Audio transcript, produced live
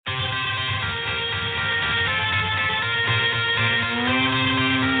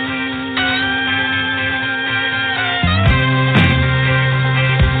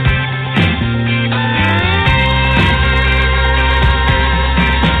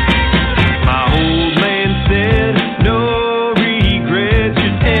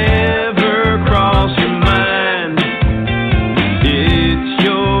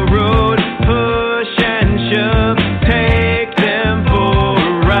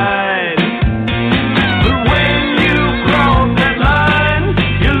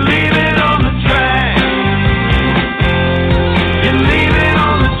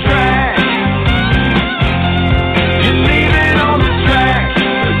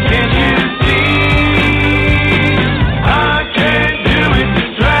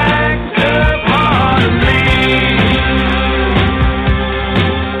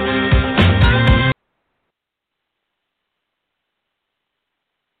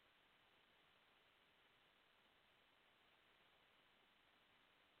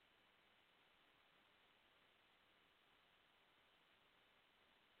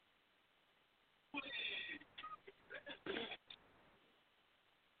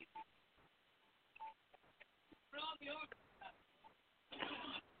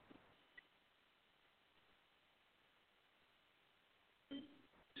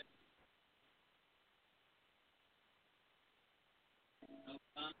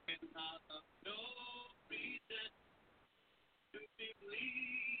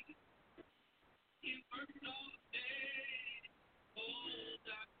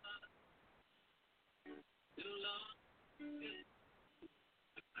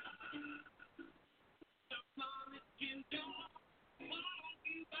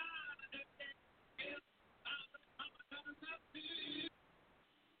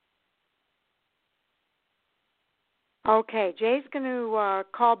Okay, Jay's going to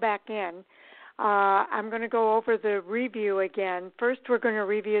call back in. I'm going to go over the review again. First, we're going to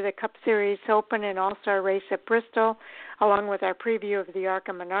review the Cup Series Open and All-Star Race at Bristol, along with our preview of the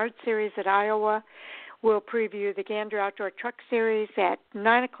ARCA Menards Series at Iowa. We'll preview the Gander Outdoor Truck Series at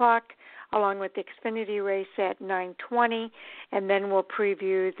 9 o'clock, along with the Xfinity race at 9:20, and then we'll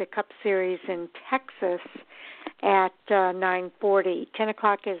preview the Cup Series in Texas at 9:40. 10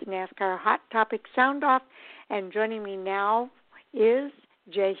 o'clock is NASCAR Hot Topic Sound Off, and joining me now is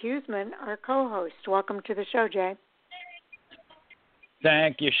Jay Husmann, our co-host. Welcome to the show, Jay.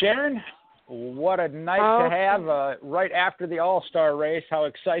 Thank you, Sharon. What a night to have right after the All-Star race. How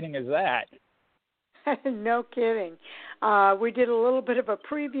exciting is that? No kidding. We did a little bit of a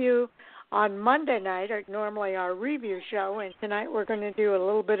preview on Monday night, normally our review show, and tonight we're going to do a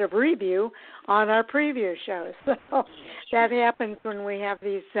little bit of review on our preview show. So that happens when we have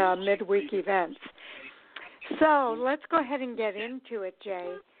these midweek events. So let's go ahead and get into it,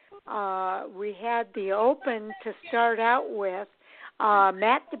 Jay. We had the Open to start out with.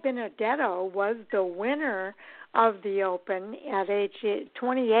 Matt DiBenedetto was the winner of the Open at age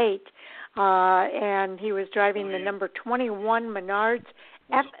 28, and he was driving the number 21 Menards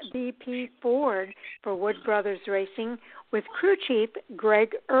FVP Ford for Wood Brothers Racing with crew chief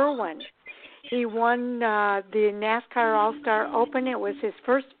Greg Irwin. He won the NASCAR All-Star Open. It was his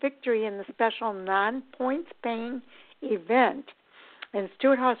first victory in the special non-points-paying event. And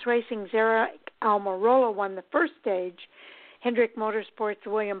Stewart-Haas Racing's Eric Almirola won the first stage. Hendrick Motorsports'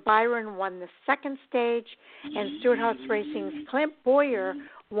 William Byron won the second stage. And Stewart-Haas Racing's Clint Boyer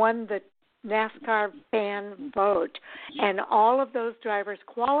won the NASCAR fan vote. And all of those drivers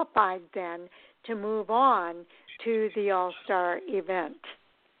qualified then to move on to the All-Star event.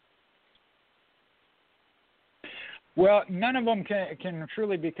 Well, none of them can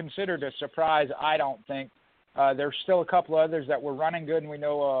truly be considered a surprise, I don't think. There's still a couple others that were running good and we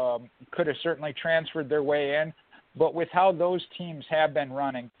know could have certainly transferred their way in. But with how those teams have been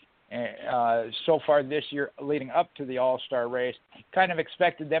running so far this year leading up to the All-Star race, kind of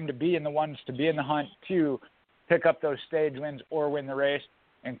expected them to be in the ones to be in the hunt to pick up those stage wins or win the race.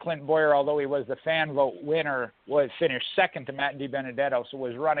 And Clint Boyer, although he was the fan vote winner, was finished second to Matt DiBenedetto, so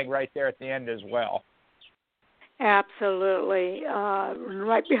was running right there at the end as well. Absolutely.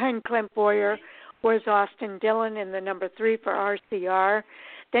 Right behind Clint Boyer was Austin Dillon in the number 3 for RCR.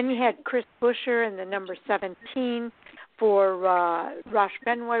 Then you had Chris Buescher in the number 17 for Roush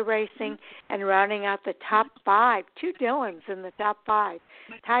Fenway Racing, and rounding out the top 5, 2 Dillons in the top 5.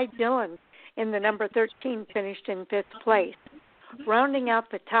 Ty Dillon in the number 13 finished in 5th place. Rounding out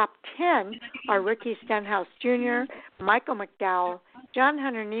the top 10 are Ricky Stenhouse Jr., Michael McDowell, John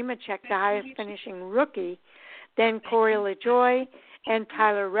Hunter Nemechek, the highest finishing rookie, then Corey LaJoie, and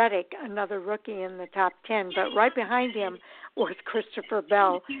Tyler Reddick, another rookie in the top 10. But right behind him was Christopher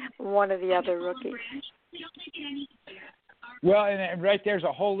Bell, one of the other rookies. Well, and right there's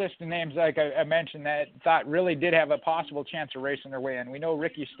a whole list of names, like I mentioned, that thought really did have a possible chance of racing their way in. We know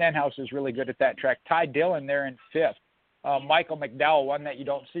Ricky Stenhouse is really good at that track. Ty Dillon there in 5th. Michael McDowell, one that you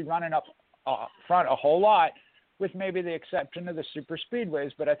don't see running up front a whole lot, with maybe the exception of the super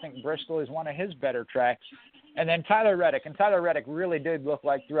speedways, but I think Bristol is one of his better tracks. And then Tyler Reddick. And Tyler Reddick really did look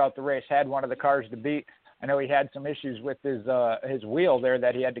like throughout the race had one of the cars to beat. I know he had some issues with his wheel there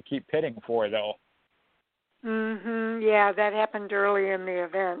that he had to keep pitting for, though. Yeah, that happened early in the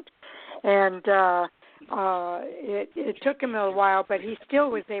event. And it took him a while, but he still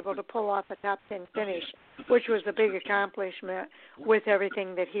was able to pull off a top 10 finish, which was a big accomplishment with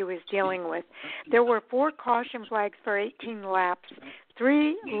everything that he was dealing with. There were 4 caution flags for 18 laps,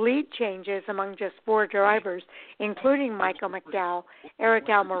 3 lead changes among just 4 drivers, including Michael McDowell, Eric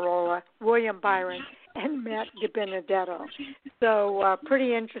Almirola, William Byron, and Matt DiBenedetto. So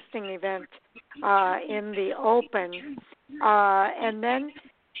pretty interesting event in the Open. And then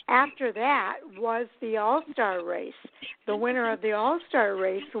after that was the All-Star race. The winner of the All-Star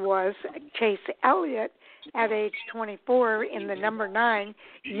race was Chase Elliott at age 24 in the number 9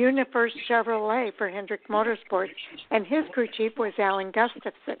 UniFirst Chevrolet for Hendrick Motorsports, and his crew chief was Alan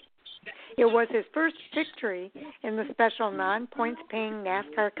Gustafson. It was his first victory in the special non-points-paying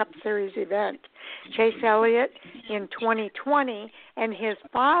NASCAR Cup Series event. Chase Elliott in 2020 and his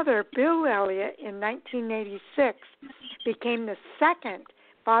father, Bill Elliott, in 1986 became the second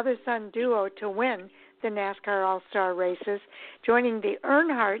father-son duo to win the NASCAR All-Star races, joining the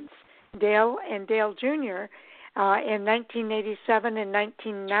Earnhardts, Dale and Dale Jr., in 1987 and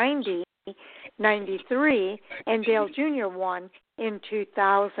 1990, 93, and Dale Jr. won in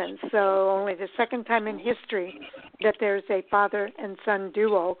 2000. So only the second time in history that there's a father and son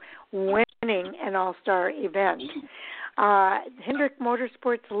duo winning an all-star event. Hendrick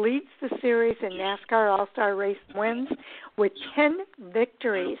Motorsports leads the series in NASCAR all-star race wins with 10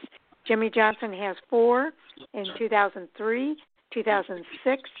 victories. Jimmy Johnson has 4 in 2003,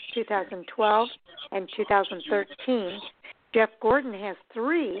 2006, 2012, and 2013. Jeff Gordon has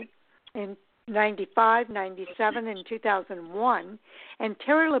 3 in 95, 97, and 2001, and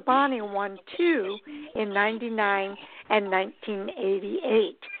Terry Labonte won 2 in 99 and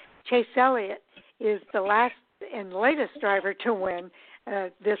 1988. Chase Elliott is the last and latest driver to win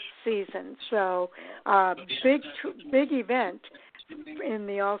this season. So big event in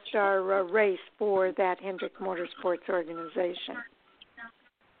the All-Star race for that Hendrick Motorsports organization.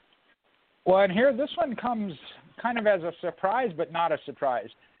 Well, and here this one comes kind of as a surprise, but not a surprise.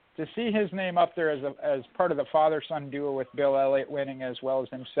 To see his name up there as part of the father-son duo with Bill Elliott winning as well as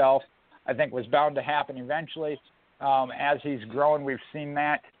himself, I think was bound to happen eventually. As he's grown, we've seen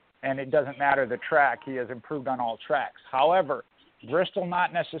that, and it doesn't matter the track. He has improved on all tracks. However, Bristol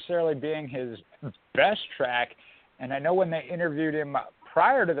not necessarily being his best track, and I know when they interviewed him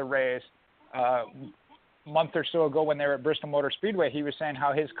prior to the race, a month or so ago when they were at Bristol Motor Speedway, he was saying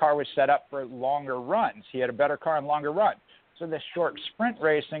how his car was set up for longer runs. He had a better car and longer runs. So this short sprint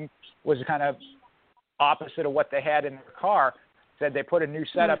racing was kind of opposite of what they had in their car. Said they put a new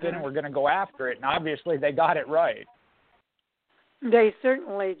setup in and we're going to go after it, and obviously they got it right. They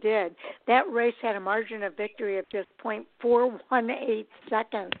certainly did. That race had a margin of victory of just .418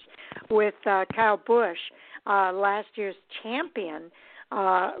 seconds with Kyle Busch, last year's champion,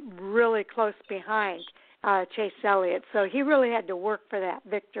 really close behind Chase Elliott. So he really had to work for that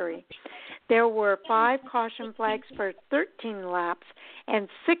victory. There were 5 caution flags for 13 laps and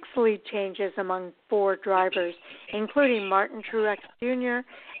 6 lead changes among 4 drivers, including Martin Truex Jr.,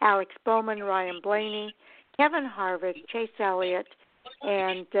 Alex Bowman, Ryan Blaney, Kevin Harvick, Chase Elliott,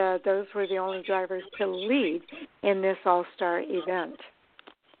 and those were the only drivers to lead in this all-star event.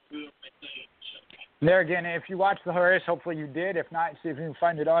 There again, if you watched the race, hopefully you did. If not, see if you can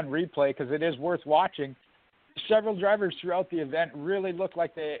find it on replay because it is worth watching. Several drivers throughout the event really looked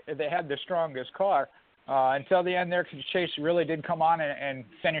like they had the strongest car. Until the end there, because Chase really did come on and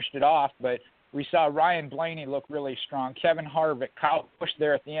finished it off. But we saw Ryan Blaney look really strong. Kevin Harvick, Kyle Busch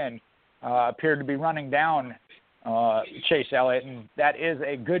there at the end appeared to be running down Chase Elliott, and that is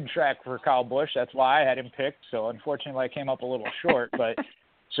a good track for Kyle Busch. That's why I had him picked. So unfortunately, I came up a little short. But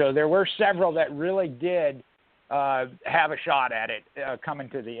so there were several that really did have a shot at it coming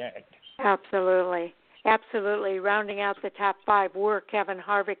to the end. Absolutely. Absolutely. Rounding out the top 5 were Kevin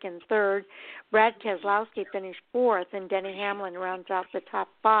Harvick in 3rd. Brad Keselowski finished 4th, and Denny Hamlin rounds out the top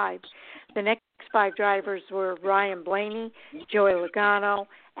 5. The next 5 drivers were Ryan Blaney, Joey Logano,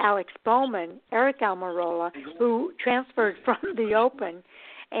 Alex Bowman, Eric Almirola, who transferred from the Open,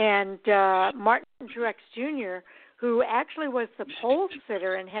 and Martin Truex Jr., who actually was the pole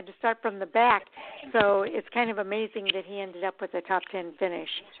sitter and had to start from the back. So it's kind of amazing that he ended up with a top 10 finish.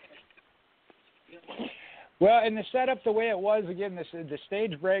 Well, in the setup, the way it was, again, the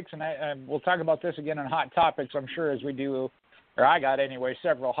stage breaks, and we'll talk about this again on Hot Topics, I'm sure, as we do, or I got anyway,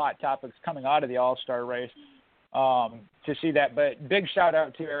 several Hot Topics coming out of the All-Star race to see that. But big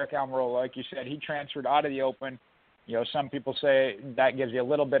shout-out to Eric Almirola. Like you said, he transferred out of the Open. You know, some people say that gives you a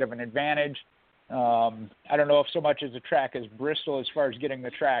little bit of an advantage. I don't know if so much as a track as Bristol as far as getting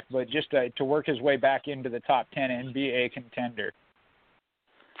the track, but just to work his way back into the top 10 and be a contender.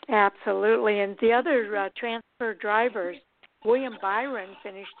 Absolutely. And the other transfer drivers, William Byron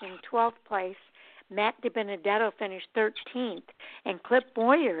finished in 12th place, Matt DiBenedetto finished 13th, and Clip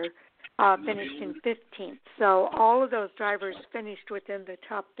Boyer finished in 15th. So all of those drivers finished within the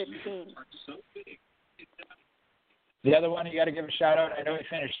top 15. The other one you got to give a shout-out, I know he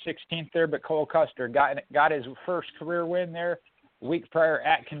finished 16th there, but Cole Custer got his first career win there a week prior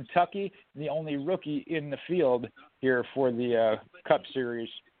at Kentucky, the only rookie in the field here for the Cup Series.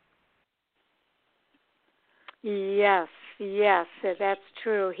 Yes, that's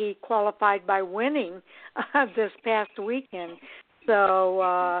true. He qualified by winning this past weekend,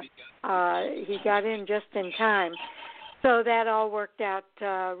 so he got in just in time. So that all worked out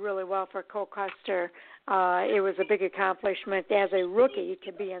really well for Cole Custer. It was a big accomplishment as a rookie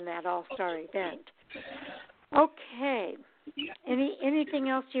to be in that all-star event. Okay. Anything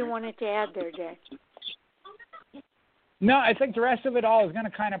else you wanted to add there, Jay? No, I think the rest of it all is going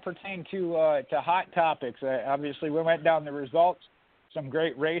to kind of pertain to hot topics. Obviously, we went down the results, some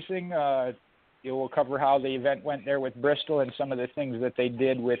great racing. We'll cover how the event went there with Bristol and some of the things that they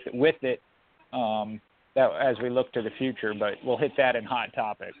did with it that as we look to the future. But we'll hit that in hot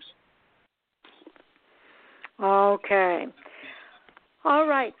topics. Okay. All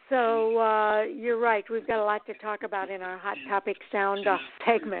right, so you're right. We've got a lot to talk about in our Hot Topic Sound Off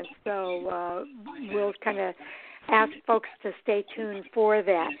segment, so we'll kind of ask folks to stay tuned for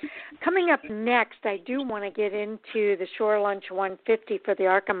that. Coming up next, I do want to get into the Shore Lunch 150 for the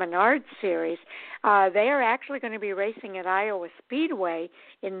ARCA Menards Series. They are actually going to be racing at Iowa Speedway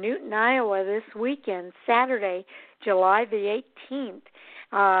in Newton, Iowa this weekend, Saturday, July the 18th.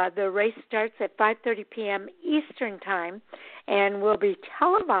 The race starts at 5:30 p.m. Eastern Time and will be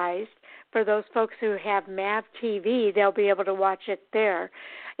televised for those folks who have MAV TV. They'll be able to watch it there.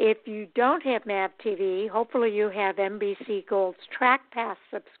 If you don't have MAV TV, hopefully you have NBC Gold's Track Pass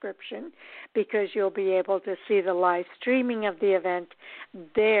subscription because you'll be able to see the live streaming of the event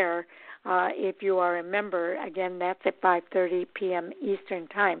there. If you are a member, again, that's at 5:30 p.m. Eastern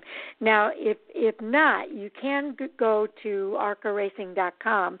Time. Now, if not, you can go to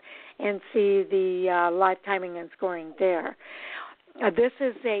arcaracing.com and see the live timing and scoring there. This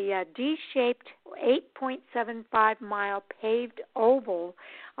is a D-shaped 8.75-mile paved oval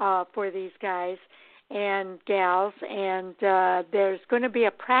for these guys and gals, and there's going to be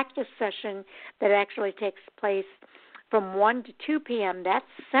a practice session that actually takes place from 1 to 2 p.m. That's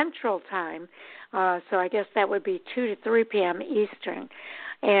Central Time, so I guess that would be 2 to 3 p.m. Eastern.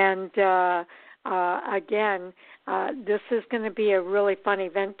 And, again, this is going to be a really fun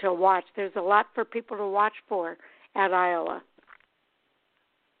event to watch. There's a lot for people to watch for at Iowa.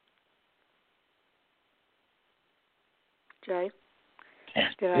 Jay?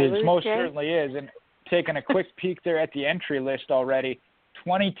 It most certainly is. And taking a quick peek there at the entry list already,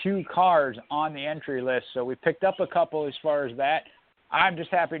 22 cars on the entry list. So we picked up a couple as far as that. I'm just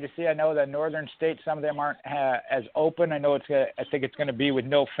happy to see. I know the northern states, some of them aren't as open. I think it's going to be with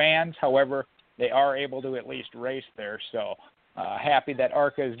no fans. However, they are able to at least race there. So happy that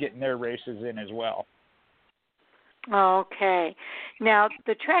ARCA is getting their races in as well. Okay. Now,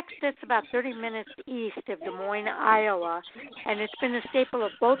 the track sits about 30 minutes east of Des Moines, Iowa, and it's been a staple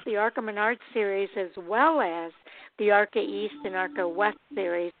of both the ARCA Menards Series as well as the ARCA East and ARCA West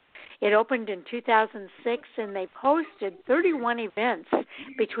Series. It opened in 2006, and they've hosted 31 events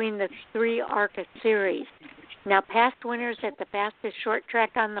between the three ARCA Series. Now, past winners at the fastest short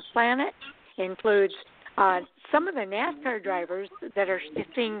track on the planet includes some of the NASCAR drivers that are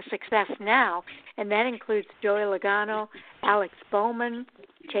seeing success now, and that includes Joey Logano, Alex Bowman,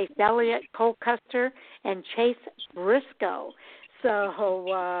 Chase Elliott, Cole Custer, and Chase Briscoe.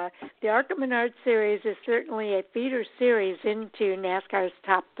 So the ARCA Menards Series is certainly a feeder series into NASCAR's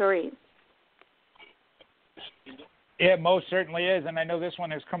top three. It most certainly is, and I know this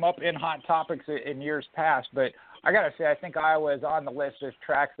one has come up in Hot Topics in years past, but I got to say, I think Iowa is on the list of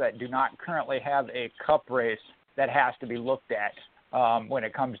tracks that do not currently have a cup race that has to be looked at when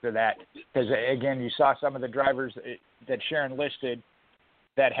it comes to that. Because, again, you saw some of the drivers that Sharon listed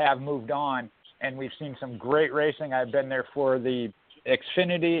that have moved on, and we've seen some great racing. I've been there for the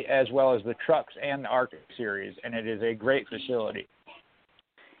Xfinity as well as the trucks and the ARCA Series, and it is a great facility.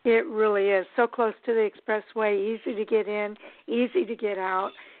 It really is. So close to the expressway, easy to get in, easy to get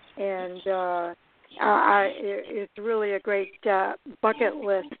out, and it's really a great bucket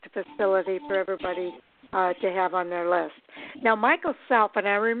list facility for everybody to have on their list. Now, Michael Self, and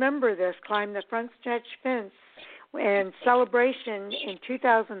I remember this, climbed the front stretch fence in celebration in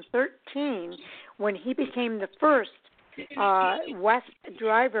 2013 when he became the first West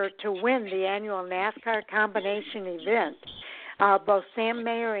driver to win the annual NASCAR combination event. Both Sam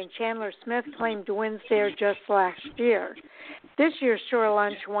Mayer and Chandler Smith claimed wins there just last year. This year's Shore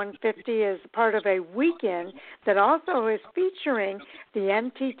Lunch 150 is part of a weekend that also is featuring the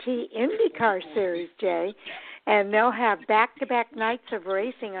NTT IndyCar Series, Jay, and they'll have back-to-back nights of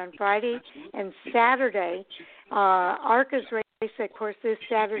racing on Friday and Saturday. ARCA's race, of course, this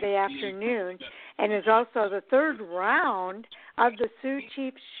Saturday afternoon, and is also the third round of the Sioux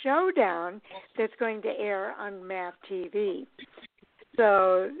Chiefs Showdown that's going to air on MAV TV.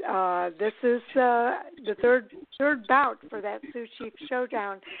 So this is the third bout for that Sioux Chief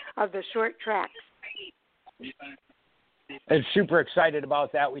Showdown of the short tracks. I'm super excited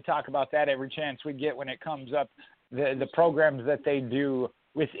about that. We talk about that every chance we get when it comes up. The programs that they do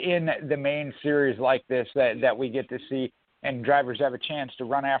within the main series like this that we get to see, and drivers have a chance to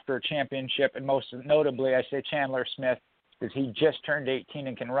run after a championship. And most notably, I say Chandler Smith, because he just turned 18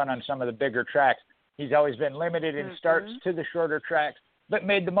 and can run on some of the bigger tracks. He's always been limited in starts to the shorter tracks, but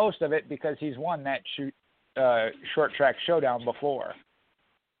made the most of it because he's won that short track showdown before.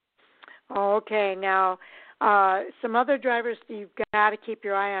 Okay, now some other drivers you've got to keep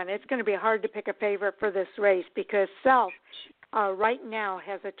your eye on. It's going to be hard to pick a favorite for this race because Self right now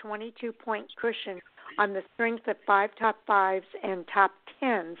has a 22-point cushion on the strength of 5 top 5s and top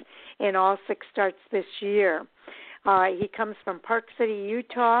 10s in all 6 starts this year. He comes from Park City,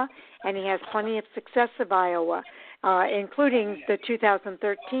 Utah, and he has plenty of success of Iowa, including the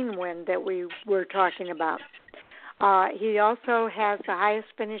 2013 win that we were talking about. He also has the highest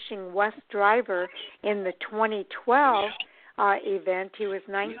finishing West driver in the 2012 event. He was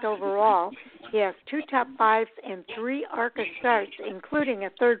 9th overall. He has 2 top 5s and 3 ARCA starts, including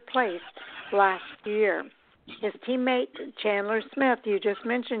a 3rd place last year. His teammate, Chandler Smith, you just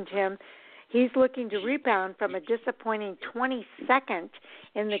mentioned him, he's looking to rebound from a disappointing 22nd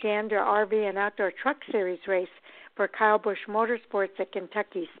in the Gander RV and Outdoor Truck Series race for Kyle Busch Motorsports at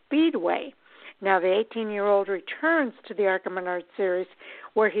Kentucky Speedway. Now, the 18-year-old returns to the ARCA Menards Series,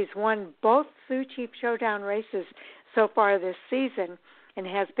 where he's won both Sioux Chief Showdown races so far this season and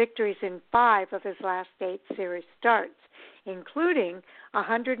has victories in 5 of his last 8 series starts, including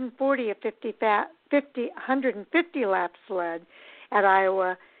 150 laps led at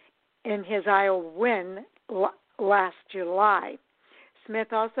Iowa in his Iowa win last July.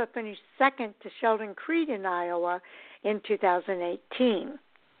 Smith also finished 2nd to Sheldon Creed in Iowa in 2018.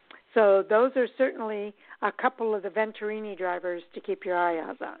 So those are certainly a couple of the Venturini drivers to keep your eye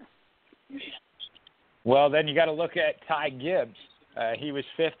out on. Well, then you got to look at Ty Gibbs. He was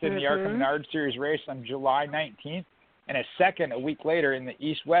 5th in the ARCA Menards Series race on July 19th and a 2nd a week later in the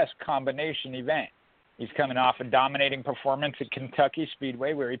East-West combination event. He's coming off a dominating performance at Kentucky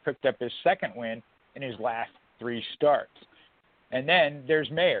Speedway, where he picked up his 2nd win in his last 3 starts. And then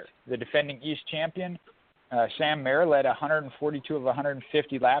there's Mayer, the defending East champion. Sam Mayer led 142 of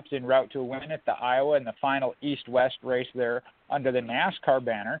 150 laps en route to a win at the Iowa and the final East-West race there under the NASCAR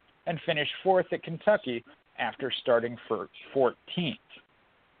banner, and finished 4th at Kentucky after starting for 14th.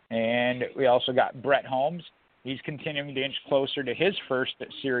 And we also got Brett Holmes. He's continuing to inch closer to his first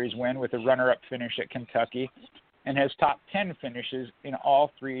series win with a runner-up finish at Kentucky and has top 10 finishes in all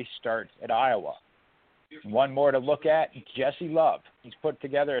 3 starts at Iowa. One more to look at, Jesse Love. He's put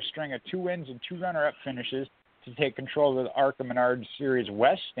together a string of 2 wins and 2 runner-up finishes to take control of the ARCA Menards Series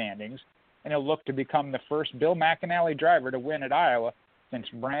West standings, and he'll look to become the first Bill McAnally driver to win at Iowa since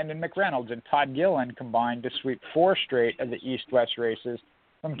Brandon McReynolds and Todd Gilliland combined to sweep 4 straight of the East-West races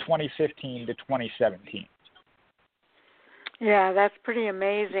from 2015 to 2017. Yeah, that's pretty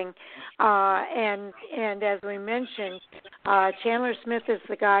amazing. And as we mentioned, Chandler Smith is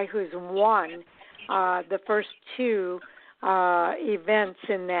the guy who's won the first 2 events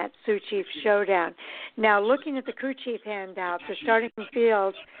in that Sioux Chief Showdown. Now, looking at the crew chief handout, the starting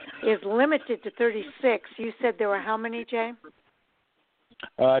field is limited to 36. You said there were how many, Jay?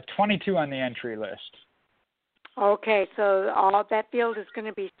 22 on the entry list. Okay, so all that field is going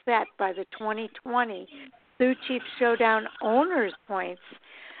to be set by the 2020 Sioux Chief Showdown owners points,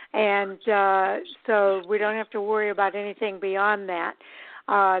 and so we don't have to worry about anything beyond that.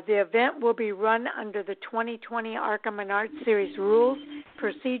 The event will be run under the 2020 ARCA Menards Series rules,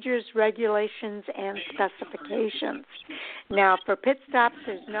 procedures, regulations, and specifications. Now, for pit stops,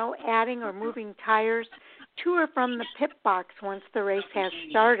 there's no adding or moving tires to or from the pit box once the race has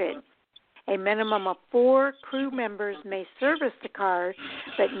started. A minimum of 4 crew members may service the car,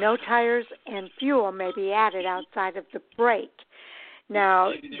 but no tires and fuel may be added outside of the break.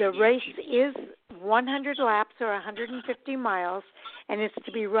 Now, the race is 100 laps or 150 miles, and it's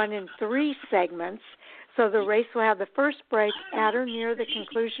to be run in 3 segments. So the race will have the first break at or near the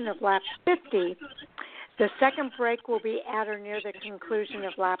conclusion of lap 50. The second break will be at or near the conclusion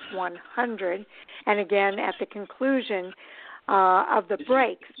of lap 100. And again, at the conclusion of the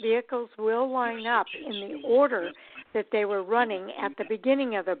breaks, vehicles will line up in the order that they were running at the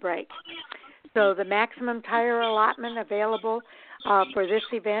beginning of the break. So the maximum tire allotment available for this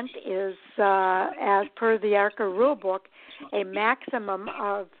event is, as per the ARCA rulebook, a maximum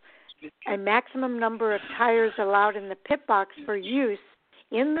number of tires allowed in the pit box for use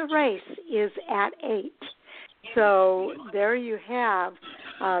in the race is at 8. So there you have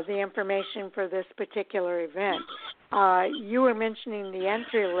the information for this particular event. You were mentioning the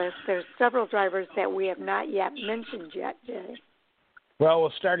entry list. There's several drivers that we have not yet mentioned yet, Jay. Well,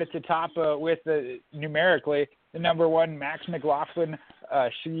 we'll start at the top with numerically the number one, Max McLaughlin,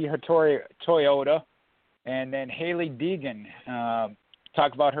 Shihatori Toyota, and then Haley Deegan.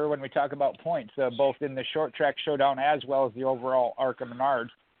 Talk about her when we talk about points, both in the short track showdown as well as the overall ARCA Menards.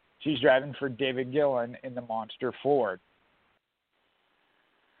 She's driving for David Gillen in the Monster Ford.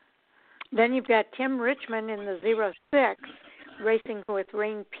 Then you've got Tim Richmond in the 06, racing with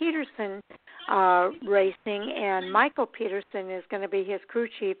Rain Peterson Racing, and Michael Peterson is going to be his crew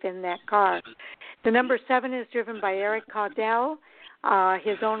chief in that car. The number 7 is driven by Eric Caudell,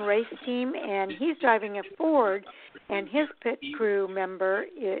 his own race team, and he's driving a Ford, and his pit crew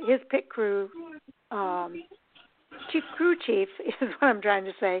crew chief is what I'm trying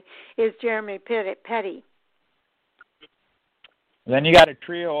to say, is Jeremy Petty. Then you got a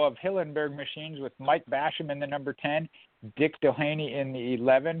trio of Hillenberg machines with Mike Basham in the number 10, Dick Doheny in the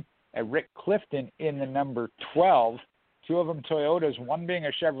 11, and Rick Clifton in the number 12. Two of them Toyotas, one being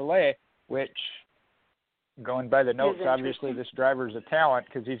a Chevrolet, which, going by the notes, obviously this driver's a talent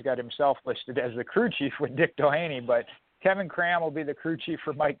because he's got himself listed as the crew chief with Dick Doheny, but Kevin Cram will be the crew chief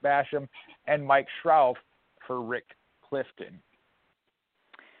for Mike Basham and Mike Schrauf for Rick Clifton.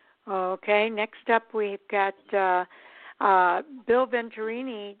 Okay, next up we've got Bill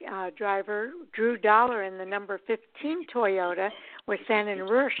Venturini driver Drew Dollar in the number 15 Toyota with Shannon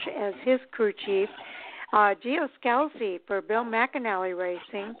Rush as his crew chief. Gio Scalzi for Bill McAnally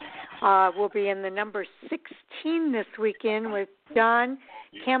Racing will be in the number 16 this weekend with John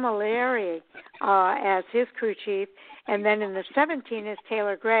Camilleri as his crew chief. And then in the 17 is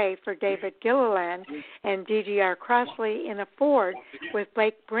Taylor Gray for David Gilliland and DGR Crossley in a Ford with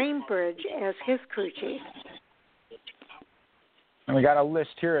Blake Brainbridge as his crew chief. And we got a list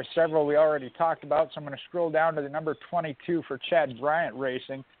here of several we already talked about, so I'm going to scroll down to the number 22 for Chad Bryant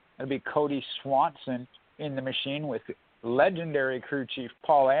Racing. That'll be Cody Swanson in the machine with legendary crew chief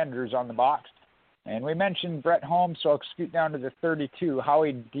Paul Andrews on the box. And we mentioned Brett Holmes, so I'll scoot down to the 32,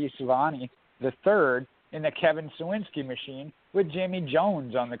 Howie DeSilvani, the third, in the Kevin Sawinski machine with Jamie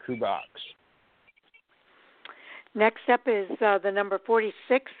Jones on the crew box. Next up is the number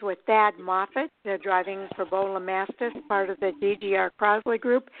 46 with Thad Moffitt, driving for Bo Lamastis, part of the DGR Crosley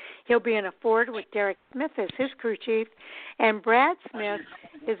Group. He'll be in a Ford with Derek Smith as his crew chief, and Brad Smith,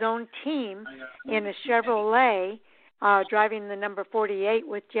 his own team, in a Chevrolet, driving the number 48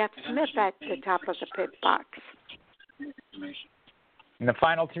 with Jeff Smith at the top of the pit box. And the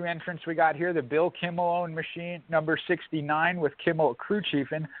final two entrants we got here, the Bill Kimmel-owned machine, number 69 with Kimmel crew chief,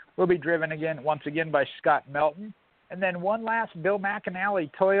 and will be driven once again by Scott Melton. And then one last Bill McAnally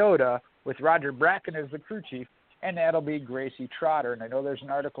Toyota with Roger Bracken as the crew chief, and that'll be Gracie Trotter. And I know there's an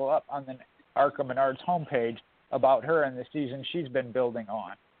article up on the ARCA Menards homepage about her and the season she's been building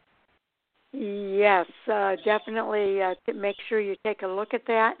on. Yes, definitely make sure you take a look at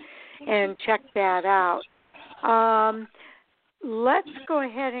that and check that out. Let's go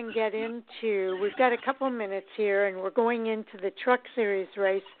ahead and get into, we've got a couple of minutes here, and we're going into the Truck Series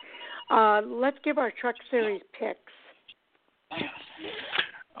race. Let's give our Truck Series picks.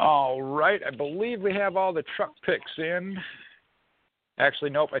 All right. I believe we have all the truck picks in. Actually,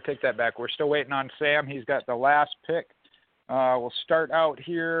 nope, I take that back. We're still waiting on Sam. He's got the last pick. We'll start out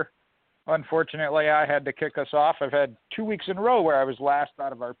here. Unfortunately, I had to kick us off. I've had 2 weeks in a row where I was last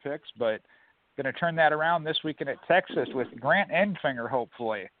out of our picks, but going to turn that around this weekend at Texas with Grant Enfinger,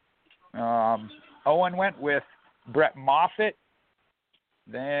 hopefully. Owen went with Brett Moffitt,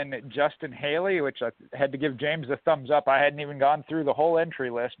 then Justin Haley, which I had to give James a thumbs up. I hadn't even gone through the whole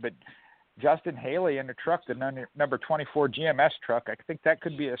entry list, but Justin Haley in the truck, the number 24 GMS truck, I think that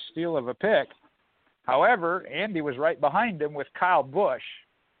could be a steal of a pick. However, Andy was right behind him with Kyle Busch,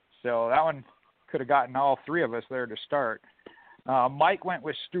 so that one could have gotten all three of us there to start. Mike went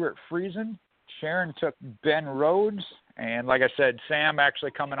with Stuart Friesen. Sharon took Ben Rhodes, and like I said, Sam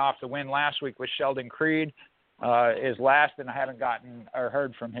actually coming off the win last week with Sheldon Creed is last, and I haven't gotten or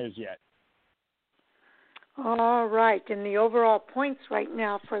heard from his yet. All right, and the overall points right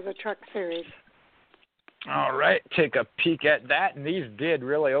now for the Truck Series. All right, take a peek at that, and these did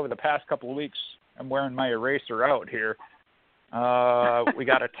really over the past couple of weeks. I'm wearing my eraser out here. We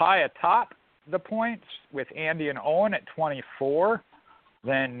got a tie atop the points with Andy and Owen at 24.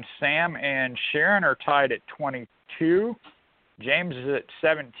 Then Sam and Sharon are tied at 22. James is at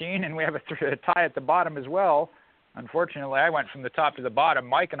 17, and we have a tie at the bottom as well. Unfortunately, I went from the top to the bottom.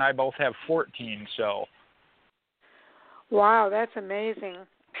 Mike and I both have 14, so. Wow, that's amazing.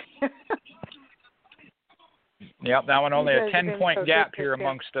 Yep, that one only a 10-point gap here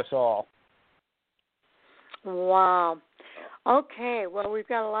amongst us all. Wow. Okay, well, we've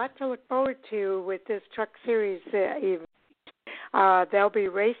got a lot to look forward to with this Truck Series event. They'll be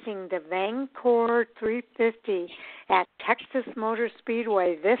racing the Vancouver 350 at Texas Motor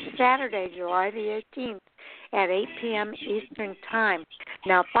Speedway this Saturday, July the 18th at 8 p.m. Eastern Time.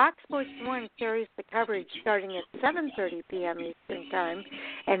 Now, Fox Sports 1 carries the coverage starting at 7:30 p.m. Eastern Time,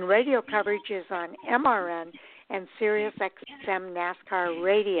 and radio coverage is on MRN and Sirius XM NASCAR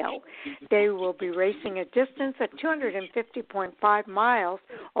Radio. They will be racing a distance of 250.5 miles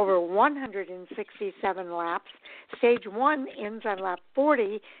over 167 laps. Stage 1 ends on lap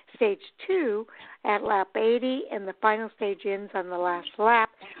 40, Stage 2 at lap 80, and the final stage ends on the last lap,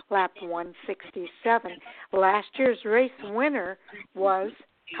 lap 167. Last year's race winner was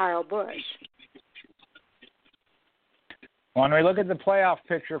Kyle Busch. When we look at the playoff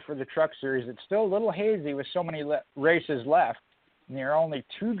picture for the Truck Series, it's still a little hazy with so many races left. And there are only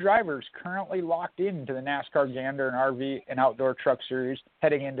 2 drivers currently locked into the NASCAR Gander and RV and Outdoor Truck Series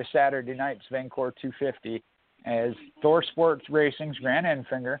heading into Saturday night's Vancouver 250, as Thor Sports Racing's Grant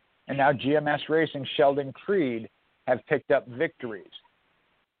Enfinger and now GMS Racing's Sheldon Creed have picked up victories.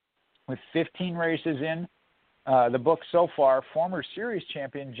 With 15 races in the book so far, former series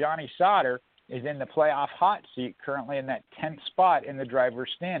champion Johnny Sauter is in the playoff hot seat, currently in that 10th spot in the driver's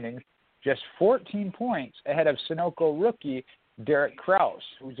standings, just 14 points ahead of Sunoco rookie Derek Kraus,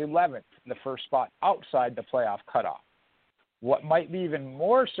 who's 11th, the first spot outside the playoff cutoff. What might be even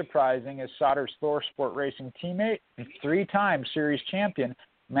more surprising is Sauter's Thor Sport Racing teammate and 3-time series champion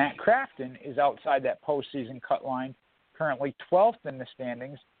Matt Crafton is outside that postseason cut line, currently 12th in the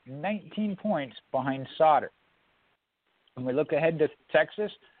standings, 19 points behind Sauter. When we look ahead to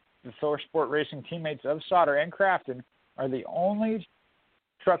Texas, the Thor Sport Racing teammates of Sauter and Crafton are the only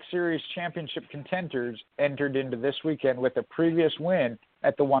Truck Series championship contenders entered into this weekend with a previous win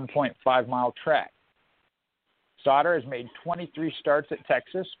at the 1.5-mile track. Sauter has made 23 starts at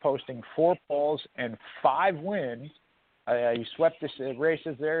Texas, posting 4 poles and 5 wins. He swept the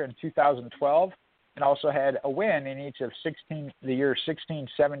races there in 2012 and also had a win in each of the years 16,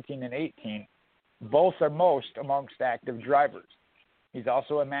 17, and 18. Both are most amongst active drivers. He's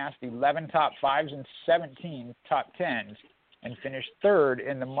also amassed 11 top 5s and 17 top 10s and finished 3rd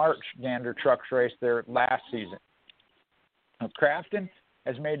in the March Gander Trucks race there last season. Now, Crafton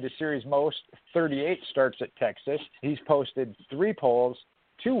has made the series most 38 starts at Texas. He's posted 3 poles,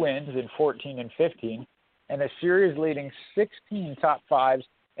 2 wins in 14 and 15, and a series-leading 16 top 5s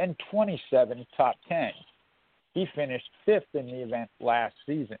and 27 top 10s. He finished 5th in the event last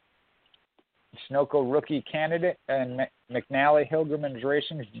season. Sunoco rookie candidate and McNally Hilgerman's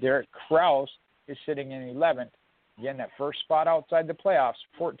Racing's Derek Kraus is sitting in 11th. Again, that first spot outside the playoffs,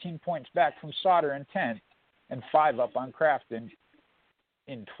 14 points back from Sauter in 10th, and 5 up on Crafton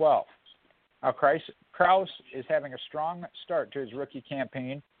in 12th. Now, Kraus is having a strong start to his rookie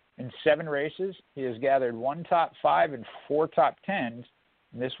campaign. In 7 races, he has gathered 1 top 5 and 4 top 10s.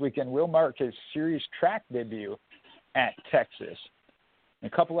 And this weekend will mark his series track debut at Texas. A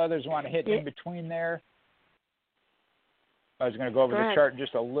couple others want to hit in between there. I was going to go over the chart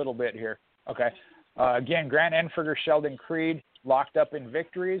just a little bit here. Okay. Again, Grant Enfinger, Sheldon Creed locked up in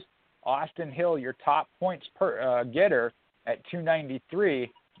victories. Austin Hill, your top points per getter at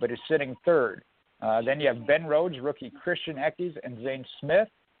 293, but is sitting 3rd. Then you have Ben Rhodes, rookie Christian Eckes, and Zane Smith.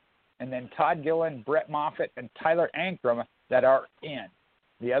 And then Todd Gillen, Brett Moffitt, and Tyler Ankrum that are in.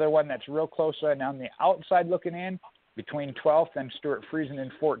 The other one that's real close and on the outside looking in, between 12th and Stuart Friesen in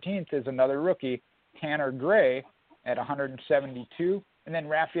 14th, is another rookie, Tanner Gray, at 172. And then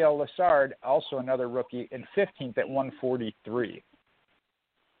Raphael Lessard, also another rookie, in 15th at 143.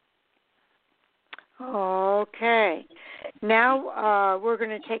 Okay. Now we're going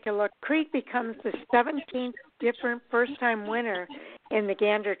to take a look. Creed becomes the 17th different first-time winner in the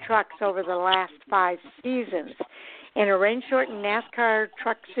Gander trucks over the last 5 seasons. In a rain-shortened NASCAR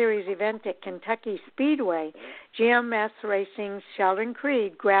Truck Series event at Kentucky Speedway, GMS Racing's Sheldon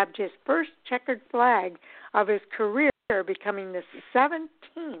Creed grabbed his first checkered flag of his career, becoming the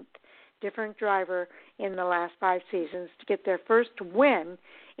 17th different driver in the last 5 seasons to get their first win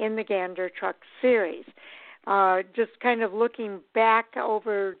in the Gander Truck Series. Just kind of looking back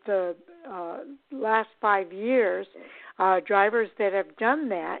over the last 5 years, drivers that have done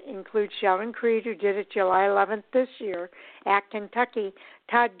that include Sheldon Creed, who did it July 11th this year at Kentucky,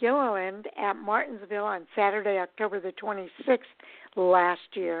 Todd Gilliland at Martinsville on Saturday, October the 26th last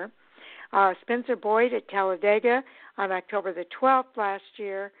year, Spencer Boyd at Talladega on October the 12th last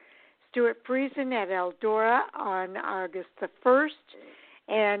year, Stuart Friesen at Eldora on August the 1st,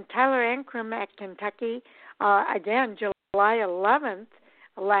 And Tyler Ankrum at Kentucky, again, July 11th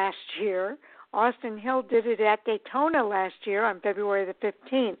last year. Austin Hill did it at Daytona last year on February the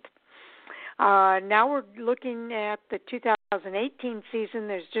 15th. Now we're looking at the 2018 season.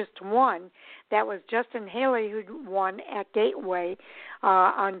 There's just one. That was Justin Haley, who won at Gateway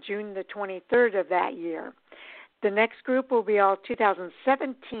on June the 23rd of that year. The next group will be all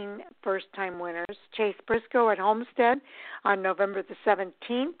 2017 first-time winners. Chase Briscoe at Homestead on November the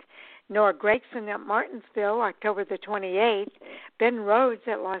 17th. Noah Gregson at Martinsville, October the 28th. Ben Rhodes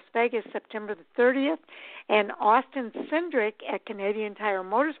at Las Vegas, September the 30th. And Austin Cindric at Canadian Tire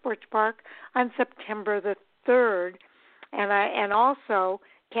Motorsports Park on September the 3rd. And also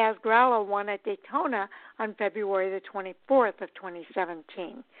Kaz Gralla won at Daytona on February the 24th of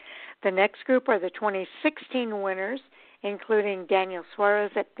 2017. The next group are the 2016 winners, including Daniel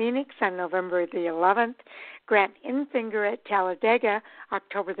Suarez at Phoenix on November the 11th, Grant Enfinger at Talladega,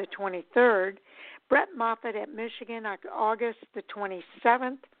 October the 23rd, Brett Moffitt at Michigan, August the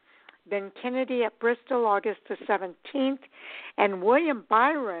 27th, Ben Kennedy at Bristol, August the 17th, and William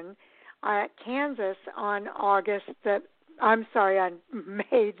Byron at Kansas on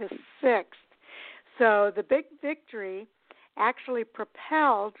May the 6th. So the big victory actually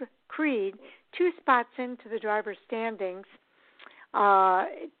propelled Creed 2 spots into the driver's standings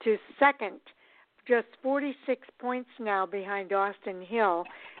to second, just 46 points now behind Austin Hill,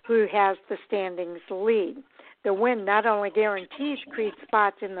 who has the standings lead. The win not only guarantees Creed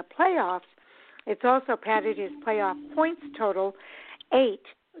spots in the playoffs, it's also padded his playoff points total 8,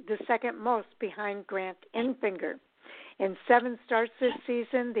 the second most behind Grant Enfinger. In 7 starts this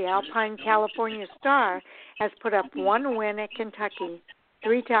season, the Alpine California Star has put up 1 win at Kentucky,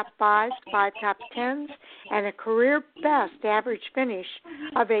 3 top 5s, 5 top 10s, and a career best average finish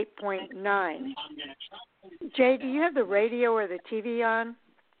of 8.9. Jay, do you have the radio or the TV on?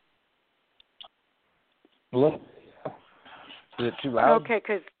 Look, is it too loud? Okay,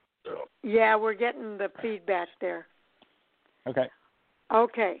 because, yeah, we're getting the feedback there.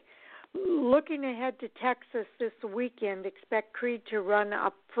 Okay. Looking ahead to Texas this weekend, expect Creed to run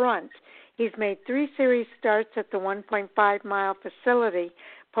up front. He's made 3 series starts at the 1.5-mile facility,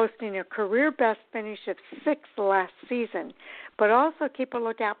 posting a career-best finish of 6th last season. But also keep a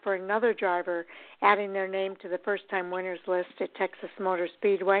lookout for another driver adding their name to the first-time winners list at Texas Motor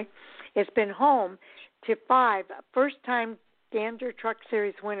Speedway. It's been home to 5 first-time Gander Truck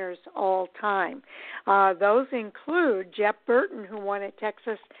Series winners all time. Those include Jeff Burton, who won at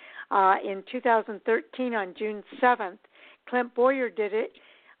Texas in 2013 on June 7th. Clint Boyer did it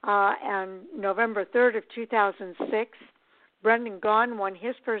on November 3rd of 2006. Brendan Gaughan won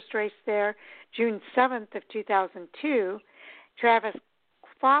his first race there June 7th of 2002. Travis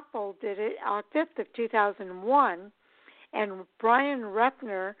Foppel did it on 5th of 2001. And Brian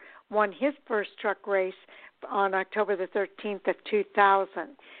Ruffner won his first truck race on October the 13th of 2000.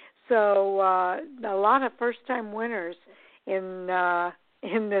 So a lot of first-time winners in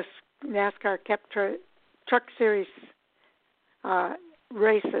this NASCAR Cup Truck Series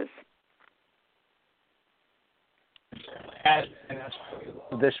races. And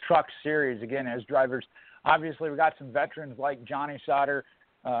this truck series, again, as drivers, obviously we've got some veterans like Johnny Sauter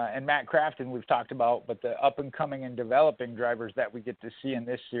and Matt Crafton we've talked about, but the up-and-coming and developing drivers that we get to see in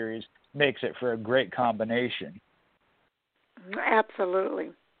this series makes it for a great combination.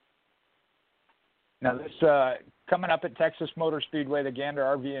 Absolutely. Now, this coming up at Texas Motor Speedway, the Gander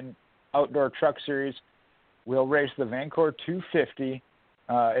RV and Outdoor Truck Series will race the Vancouver 250.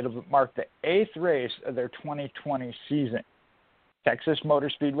 It'll mark the 8th race of their 2020 season. Texas Motor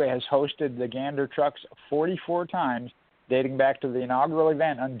Speedway has hosted the Gander trucks 44 times, dating back to the inaugural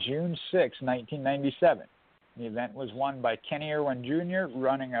event on June 6, 1997. The event was won by Kenny Irwin Jr.,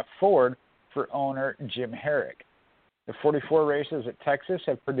 running a Ford for owner Jim Herrick. The 44 races at Texas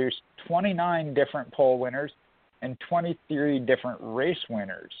have produced 29 different pole winners and 23 different race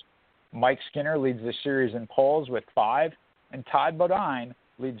winners. Mike Skinner leads the series in poles with 5, and Todd Bodine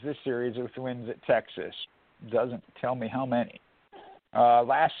leads the series with wins at Texas. Doesn't tell me how many.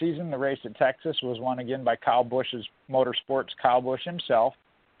 Last season, the race at Texas was won again by Kyle Busch's Motorsports Kyle Busch himself.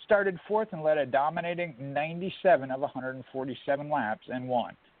 Started 4th and led a dominating 97 of 147 laps and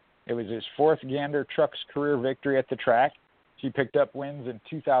won. It was his 4th Gander Trucks career victory at the track. He picked up wins in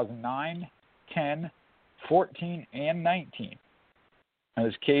 2009, 10, 14, and 19.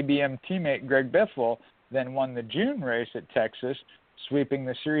 His KBM teammate Greg Biffle then won the June race at Texas, sweeping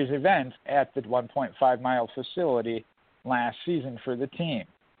the series event at the 1.5-mile facility last season for the team.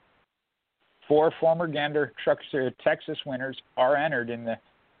 4 former Gander Truck Series Texas winners are entered in the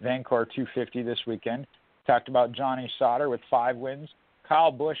Vancouver 250 this weekend. Talked about Johnny Sauter with 5 wins,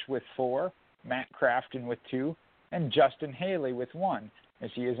 Kyle Busch with 4, Matt Crafton with 2, and Justin Haley with 1, as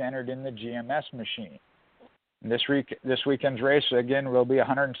he has entered in the GMS machine. This weekend's race, again, will be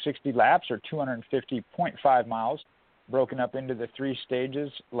 160 laps or 250.5 miles, broken up into the 3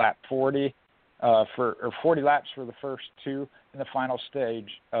 stages, lap 40 40 laps for the first 2, and the final stage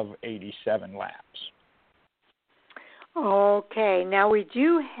of 87 laps. Okay, now we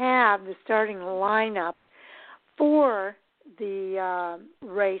do have the starting lineup for the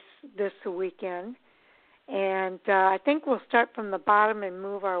race this weekend, and I think we'll start from the bottom and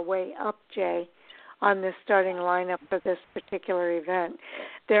move our way up, Jay, on this starting lineup for this particular event.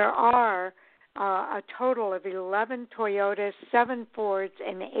 There are a total of 11 Toyotas, 7 Fords,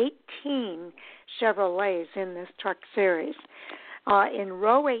 and 18 Chevrolets in this truck series. In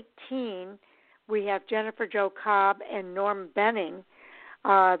row 18, we have Jennifer Jo Cobb and Norm Benning.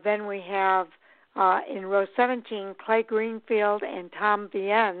 Then we have in row 17, Clay Greenfield and Tom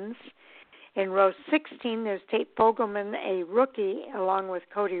Viennes. In row 16, there's Tate Fogelman, a rookie, along with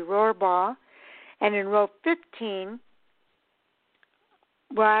Cody Rohrbaugh. And in row 15,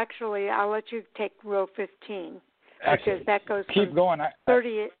 well, actually, I'll let you take row 15 because that goes keep from going.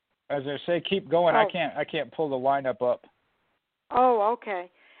 30. As I say, keep going. Oh. I can't pull the lineup up. Oh, okay.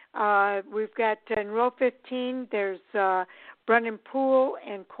 We've got in row 15, there's Brendan Poole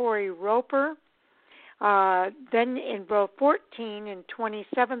and Corey Roper. Then in row 14, in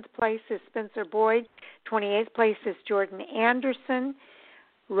 27th place is Spencer Boyd. 28th place is Jordan Anderson.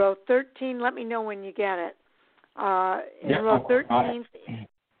 Row 13, let me know when you get it. Row 13,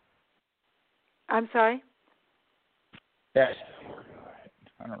 I'm sorry? Yes.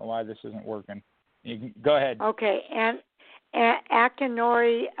 I don't know why this isn't working. You can, go ahead. Okay, and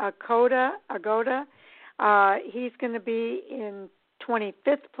Akinori Agoda, he's going to be in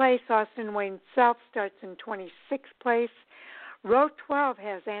 25th place. Austin Wayne Self starts in 26th place. Row 12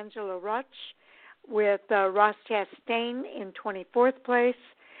 has Angela Rutsch with Ross Chastain in 24th place.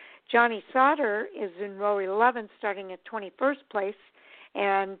 Johnny Sauter is in row 11 starting at 21st place,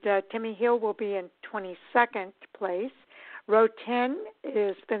 and Timmy Hill will be in 22nd place. Row 10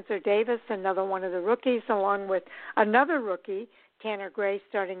 is Spencer Davis, another one of the rookies, along with another rookie, Tanner Gray,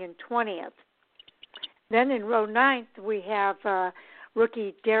 starting in 20th. Then in row 9th, we have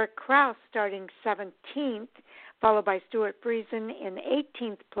rookie Derek Kraus starting 17th, followed by Stuart Friesen in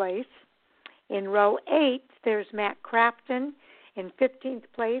 18th place. In row 8, there's Matt Crafton in 15th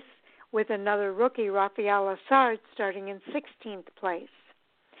place, with another rookie, Rafael Assard, starting in 16th place.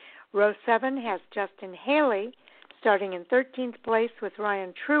 Row 7 has Justin Haley starting in 13th place, with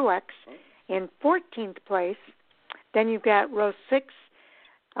Ryan Truex in 14th place. Then you've got row 6,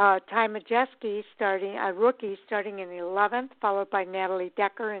 Ty Majeski, a rookie, starting in 11th, followed by Natalie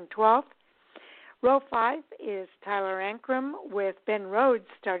Decker in 12th. Row 5 is Tyler Ankrum with Ben Rhodes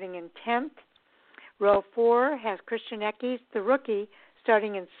starting in 10th. Row 4 has Christian Eckes, the rookie,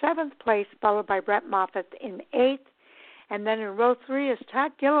 starting in 7th place, followed by Brett Moffitt in 8th. And then in row 3 is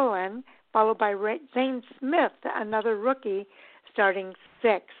Todd Gilliland, followed by Zane Smith, another rookie, starting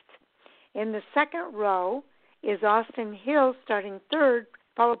 6th. In the second row is Austin Hill starting 3rd,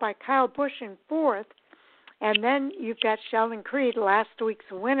 followed by Kyle Busch in 4th. And then you've got Sheldon Creed, last week's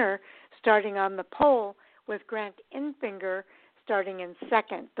winner, starting on the pole, with Grant Enfinger starting in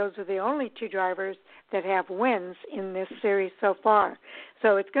 2nd. Those are the only 2 drivers that have wins in this series so far.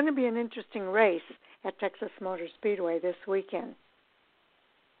 So it's going to be an interesting race at Texas Motor Speedway this weekend.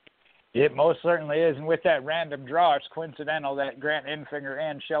 It most certainly is, and with that random draw, it's coincidental that Grant Enfinger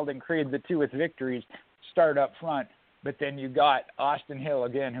and Sheldon Creed, the 2 with victories, start up front. But then you got Austin Hill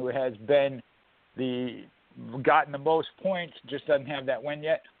again, who has been gotten the most points, just doesn't have that win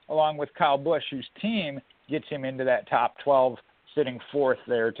yet, along with Kyle Busch, whose team gets him into that top 12, sitting 4th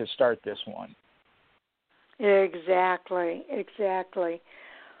there to start this one. Exactly.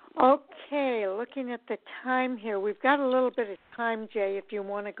 Okay, looking at the time here, we've got a little bit of time, Jay, if you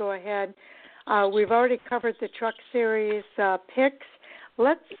want to go ahead. We've already covered the Truck Series picks.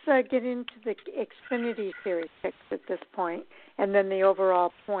 Let's get into the Xfinity Series picks at this point, and then the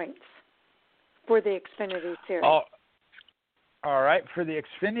overall points for the Xfinity Series. All right, for the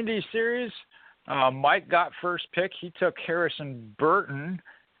Xfinity Series, Mike got first pick. He took Harrison Burton.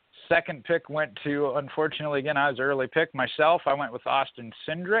 Second pick went to, unfortunately, again, I was early pick myself. I went with Austin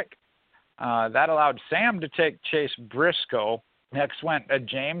Cindric. That allowed Sam to take Chase Briscoe. Next went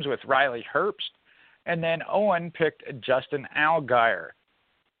James with Riley Herbst. And then Owen picked Justin Allgaier.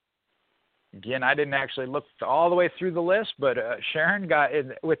 Again, I didn't actually look all the way through the list, but Sharon got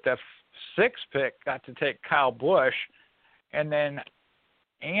in with the 6th pick, got to take Kyle Busch. And then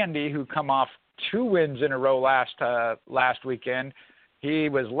Andy, who come off 2 wins in a row last weekend, he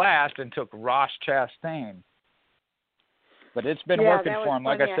was last and took Ross Chastain. But it's been working for him.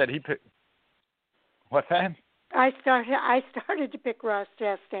 Like I said, he picked. What's that? I started to pick Ross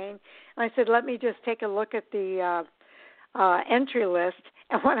Chastain. I said, let me just take a look at the entry list.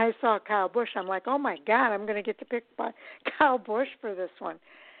 And when I saw Kyle Busch, I'm like, oh, my God, I'm going to get to pick Kyle Busch for this one.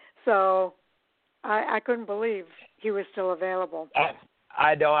 So I couldn't believe he was still available.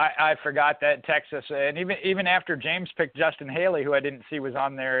 I know. I forgot that Texas. And even after James picked Justin Haley, who I didn't see was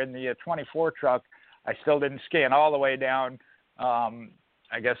on there in the 24 truck, I still didn't scan all the way down.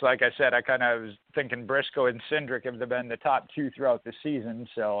 I guess, like I said, I kind of was thinking Briscoe and Cindric have been the top two throughout the season.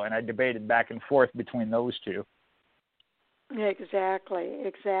 So, and I debated back and forth between those two. Exactly.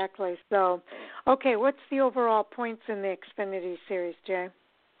 So, okay, what's the overall points in the Xfinity Series, Jay?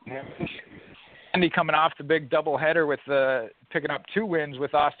 Andy coming off the big doubleheader with picking up 2 wins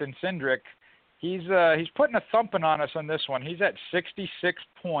with Austin Cindric. He's putting a thumping on us on this one. He's at 66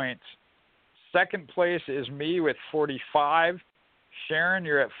 points. Second place is me with 45. Sharon,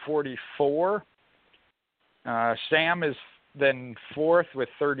 you're at 44. Sam is then fourth with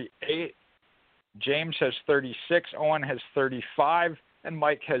 38. James has 36. Owen has 35. And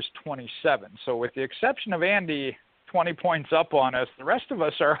Mike has 27. So with the exception of Andy, 20 points up on us, the rest of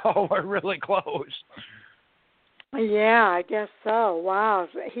us are all really close. Yeah, I guess so. Wow,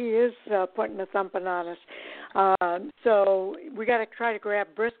 he is putting a thumping on us. So we got to try to grab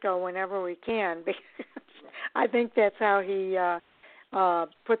Briscoe whenever we can, because I think that's how he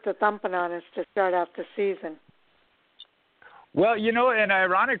put the thumping on us to start off the season. Well, and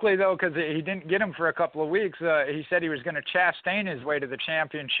ironically, though, because he didn't get him for a couple of weeks, he said he was going to Chastain his way to the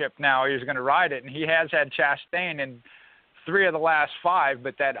championship now. He was going to ride it, and he has had Chastain in 3 of the last 5,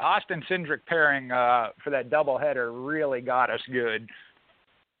 but that Austin Cindric pairing for that doubleheader really got us good.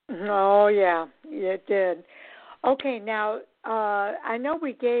 Oh, yeah, it did. Okay, now, I know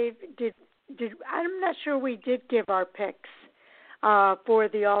we I'm not sure we did give our picks for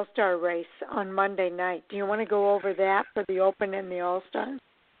the All-Star race on Monday night. Do you want to go over that for the Open and the All-Star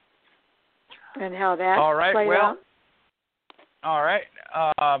and how that played out? All right.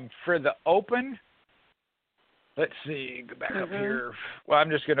 For the Open, let's see. Go back up here. Well, I'm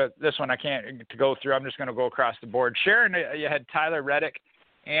just going to – this one I can't go through. I'm just going to go across the board. Sharon, you had Tyler Reddick.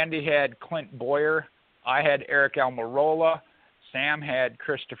 Andy had Clint Boyer. I had Eric Almirola. Sam had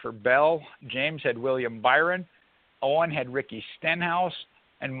Christopher Bell. James had William Byron. Owen had Ricky Stenhouse,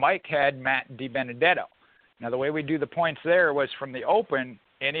 and Mike had Matt DiBenedetto. Now, the way we do the points there was from the Open,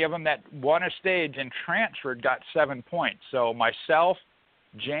 any of them that won a stage and transferred got 7 points. So myself,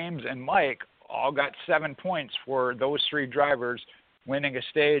 James, and Mike all got 7 points for those 3 drivers winning a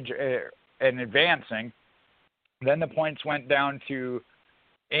stage and advancing. Then the points went down to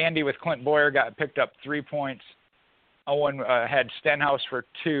Andy with Clint Boyer, got picked up 3 points. Owen had Stenhouse for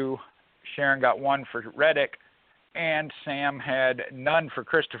 2. Sharon got 1 for Reddick. And Sam had none for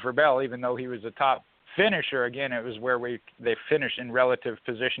Christopher Bell, even though he was the top finisher. Again, it was where they finished in relative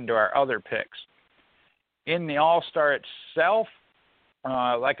position to our other picks. In the All-Star itself,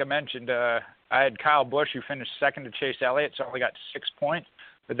 like I mentioned, I had Kyle Busch, who finished second to Chase Elliott, so I only got 6 points.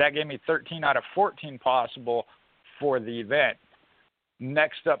 But that gave me 13 out of 14 possible for the event.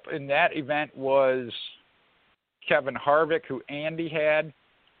 Next up in that event was Kevin Harvick, who Andy had,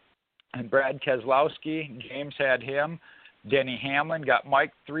 and Brad Keselowski. James had him. Denny Hamlin got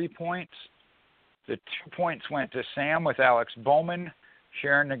Mike 3 points. The 2 points went to Sam with Alex Bowman.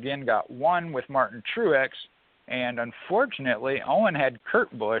 Sharon again got 1 with Martin Truex. And unfortunately, Owen had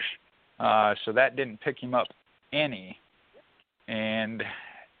Kurt Busch, so that didn't pick him up any. And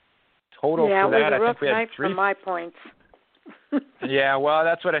total for that, I think we had 3. For my points. Yeah, well,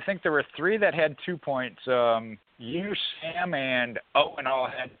 that's what I think. There were 3 that had 2 points. You, Sam, and Owen all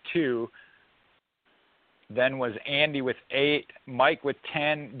had 2. Then was Andy with 8, Mike with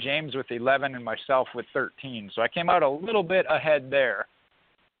 10, James with 11, and myself with 13. So I came out a little bit ahead there.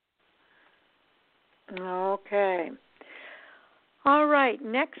 Okay. All right.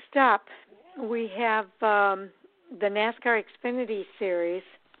 Next up, we have the NASCAR Xfinity Series,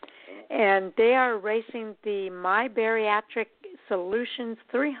 and they are racing the My Bariatric Solutions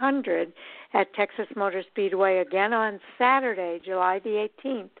 300 at Texas Motor Speedway again on Saturday, July the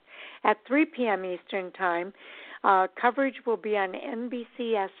 18th at 3 p.m. Eastern Time. Coverage will be on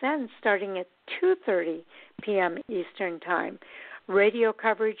NBCSN starting at 2:30 p.m. Eastern Time. Radio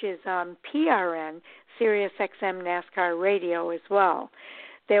coverage is on PRN, Sirius XM NASCAR Radio as well.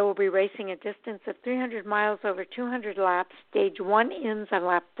 They will be racing a distance of 300 miles over 200 laps. Stage 1 ends on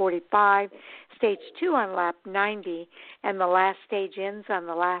lap 45, Stage 2 on lap 90, and the last stage ends on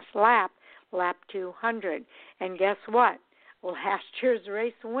the last lap, lap 200. And guess what? last year's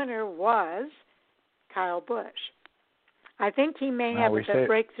race winner was Kyle Busch. I think he may have a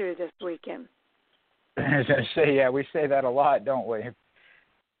breakthrough this weekend. I was going to say, yeah, we say that a lot, don't we?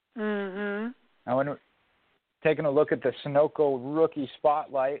 Mm-hmm. Now, when we're taking a look at the Sunoco Rookie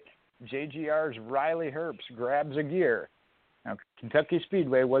Spotlight, JGR's Riley Herbst grabs a gear. Now, Kentucky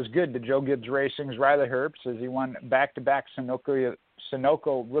Speedway was good to Joe Gibbs Racing's Riley Herbst as he won back-to-back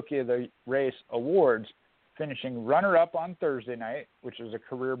Sunoco Rookie of the Race awards, finishing runner-up on Thursday night, which was a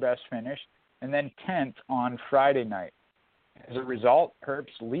career-best finish, and then 10th on Friday night. As a result,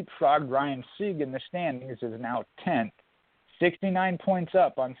 Herbst leapfrogged Ryan Sieg in the standings, is now 10th, 69 points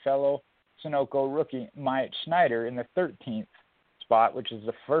up on fellow Sunoco rookie Myatt Schneider in the 13th spot, which is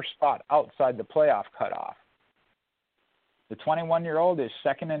the first spot outside the playoff cutoff. The 21-year-old is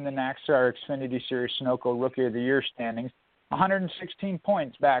second in the NASCAR Xfinity Series Sunoco Rookie of the Year standings, 116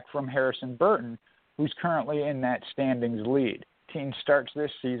 points back from Harrison Burton, who's currently in that standings lead. 18 starts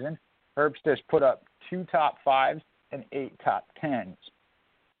this season. Herbst has put up 2 top 5s and 8 top 10s.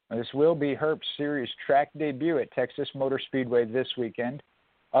 This will be Herbst's series track debut at Texas Motor Speedway this weekend.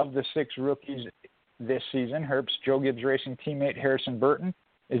 Of the 6 rookies this season, Herbst's Joe Gibbs Racing teammate Harrison Burton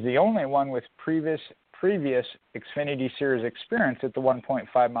is the only one with previous Xfinity Series experience at the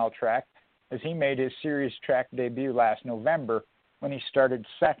 1.5-mile track, as he made his series track debut last November when he started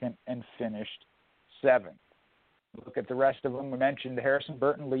second and finished 7th. Look at the rest of them. We mentioned Harrison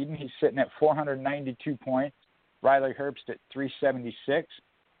Burton leading. He's sitting at 492 points. Riley Herbst at 376.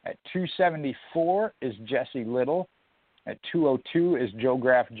 At 274 is Jesse Little. At 202 is Joe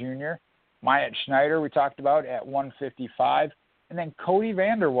Graff Jr. Myatt Schneider, we talked about, at 155. And then Cody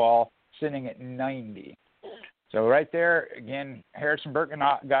Vanderwall sitting at 90. So right there, again, Harrison Burton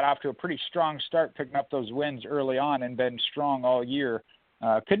got off to a pretty strong start, picking up those wins early on and been strong all year.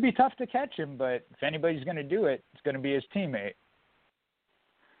 Could be tough to catch him, but if anybody's going to do it, it's going to be his teammate.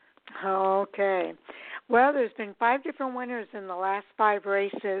 Okay. Well, there's been 5 different winners in the last 5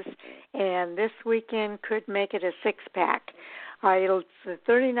 races, and this weekend could make it a 6-pack. It's the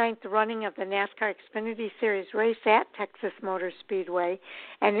 39th running of the NASCAR Xfinity Series race at Texas Motor Speedway.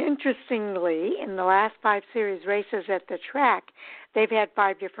 And interestingly, in the last 5 series races at the track, they've had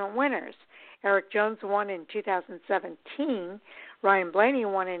 5 different winners. Eric Jones won in 2017. Ryan Blaney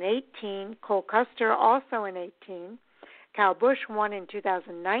won in 18. Cole Custer also in 18. Kyle Busch won in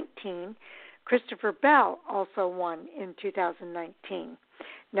 2019. Christopher Bell also won in 2019.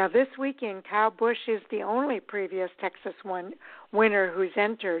 Now, this weekend, Kyle Busch is the only previous Texas winner who's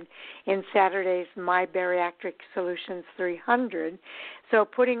entered in Saturday's My Bariatric Solutions 300. So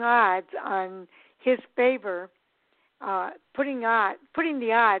putting odds on his favor, putting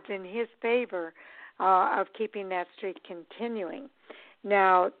the odds in his favor of keeping that streak continuing.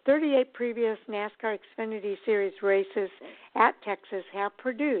 Now, 38 previous NASCAR Xfinity Series races at Texas have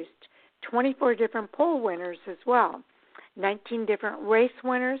produced 24 different pole winners as well, 19 different race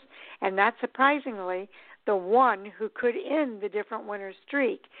winners, and not surprisingly, the one who could end the different winner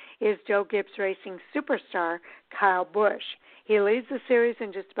streak is Joe Gibbs Racing superstar Kyle Busch. He leads the series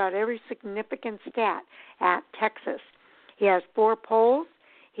in just about every significant stat at Texas. He has 4 poles,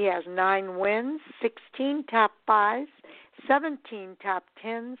 he has 9 wins, 16 top 5s, 17 top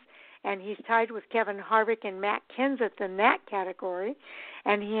 10s, and he's tied with Kevin Harvick and Matt Kenseth in that category,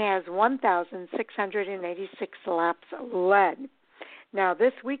 and he has 1,686 laps led. Now,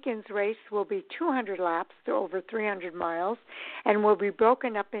 this weekend's race will be 200 laps to over 300 miles and will be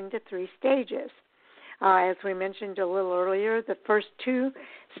broken up into 3 stages. As we mentioned a little earlier, the first 2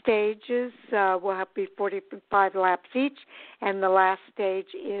 stages will have be 45 laps each, and the last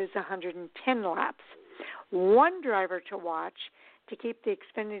stage is 110 laps. One driver to watch to keep the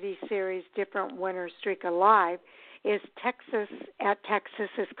Xfinity Series different winner streak alive is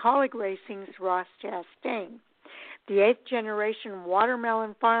Texas's Colleague Racing's Ross Chastain. The 8th-generation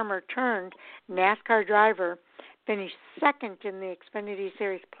watermelon farmer turned NASCAR driver finished second in the Xfinity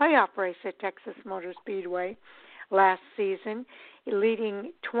Series playoff race at Texas Motor Speedway last season,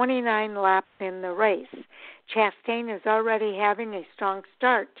 leading 29 laps in the race. Chastain is already having a strong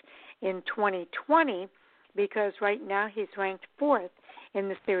start in 2020 because right now he's ranked 4th in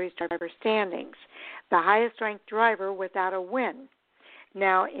the series driver standings, the highest-ranked driver without a win.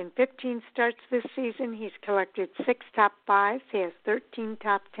 Now, in 15 starts this season, he's collected 6 top 5s. He has 13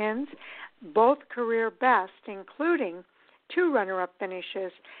 top 10s, both career best, including 2 runner-up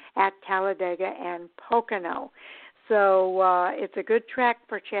finishes at Talladega and Pocono. So it's a good track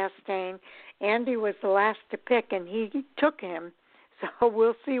for Chastain. Andy was the last to pick, and he took him. So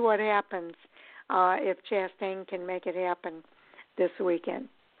we'll see what happens if Chastain can make it happen this weekend.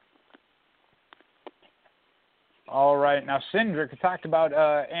 All right. Now, Cindric, we talked about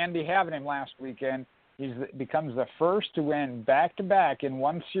Andy having him last weekend. He becomes the first to win back-to-back in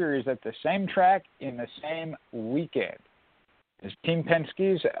one series at the same track in the same weekend. His Team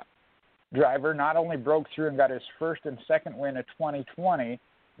Penske's driver not only broke through and got his first and second win of 2020,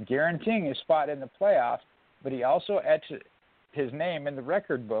 guaranteeing his spot in the playoffs, but he also etched his name in the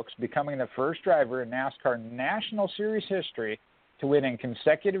record books, becoming the first driver in NASCAR National Series history to win in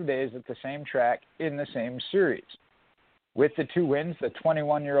consecutive days at the same track in the same series. With the 2 wins, the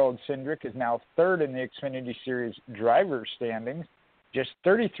 21-year-old Cindric is now third in the Xfinity Series driver's standings, just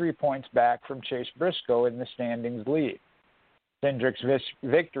 33 points back from Chase Briscoe in the standings lead. Cindric's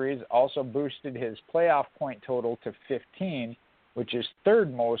victories also boosted his playoff point total to 15, which is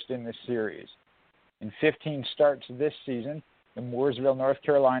third most in the series. In 15 starts this season, the Mooresville, North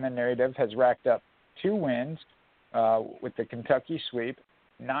Carolina native has racked up 2 wins with the Kentucky sweep,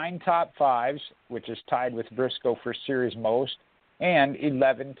 9 top 5s, which is tied with Briscoe for series most, and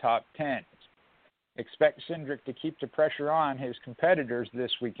 11 top 10s. Expect Cindric to keep the pressure on his competitors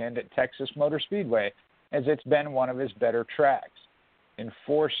this weekend at Texas Motor Speedway, as it's been one of his better tracks. In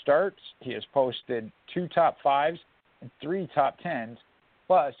 4 starts, he has posted 2 top 5s and 3 top 10s,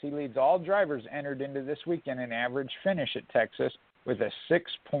 plus he leads all drivers entered into this weekend in average finish at Texas with a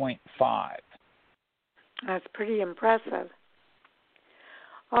 6.5. That's pretty impressive.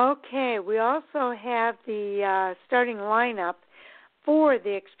 Okay, we also have the starting lineup for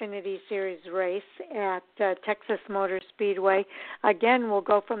the Xfinity Series race at Texas Motor Speedway. Again, we'll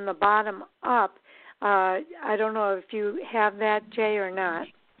go from the bottom up. I don't know if you have that, Jay, or not.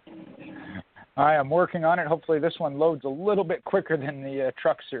 I am working on it. Hopefully this one loads a little bit quicker than the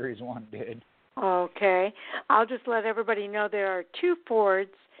Truck Series one did. Okay. I'll just let everybody know there are 2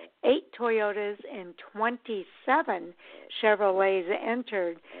 Fords, 8 Toyotas, and 27 Chevrolets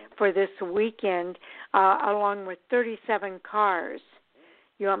entered for this weekend, along with 37 cars.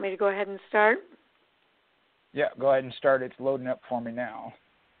 You want me to go ahead and start? Yeah, go ahead and start. It's loading up for me now.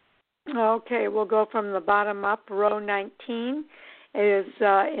 Okay, we'll go from the bottom up. Row 19 is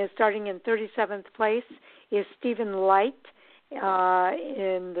starting in 37th place is Stephen Light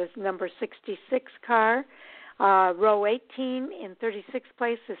in the number 66 car. Row 18 in 36th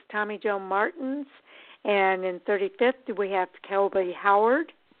place is Tommy Joe Martins, and in 35th we have Kelby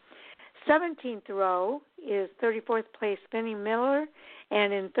Howard. 17th row is 34th place Benny Miller,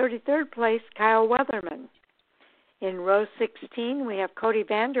 and in 33rd place Kyle Weatherman. In row 16 we have Cody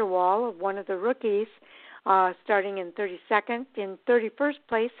Vanderwall, one of the rookies, starting in 32nd. In 31st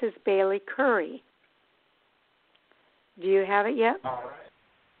place is Bailey Curry. Do you have it yet? All right.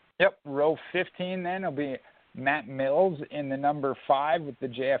 Yep, row 15 then will be Matt Mills in the number 5 with the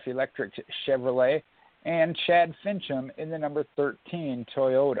JF Electric Chevrolet, and Chad Fincham in the number 13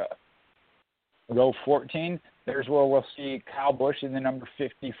 Toyota. Row 14, there's where we'll see Kyle Busch in the number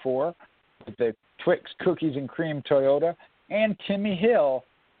 54 with the Twix Cookies and Cream Toyota, and Timmy Hill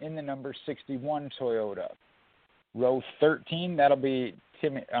in the number 61 Toyota. Row 13, that'll be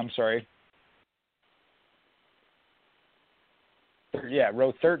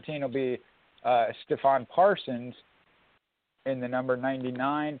row 13 will be Stephon Parsons in the number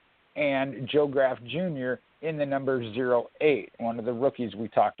 99, and Joe Graff Jr. in the number 08, one of the rookies we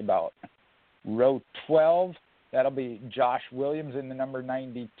talked about. Row 12, that'll be Josh Williams in the number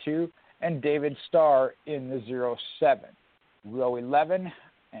 92, and David Starr in the 07. Row 11,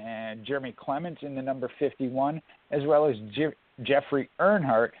 and Jeremy Clements in the number 51, as well as Jeffrey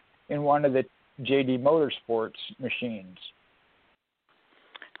Earnhardt in one of the JD Motorsports machines.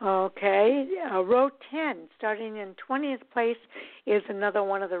 Okay, row 10, starting in 20th place, is another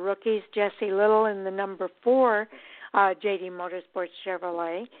one of the rookies, Jesse Little in the number 4 JD Motorsports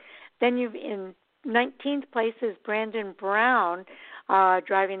Chevrolet. Then in 19th place is Brandon Brown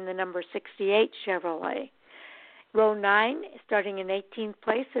driving the number 68 Chevrolet. Row 9, starting in 18th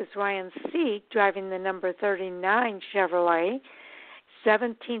place, is Ryan Sieg driving the number 39 Chevrolet.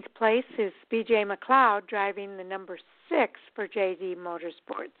 17th place is B.J. McLeod driving the number 6 for JD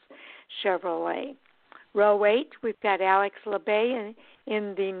Motorsports Chevrolet. Row 8, we've got Alex LeBay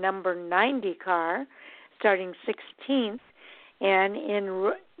in the number 90 car, starting 16th. And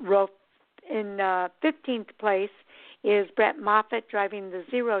in 15th place is Brett Moffitt driving the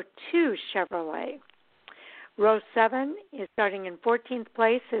 02 Chevrolet. Row 7 is starting in 14th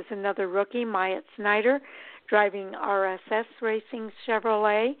place is another rookie, Myatt Snyder, driving RSS Racing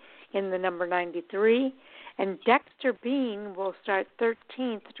Chevrolet in the number 93. And Dexter Bean will start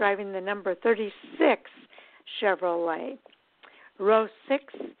 13th, driving the number 36 Chevrolet. Row 6,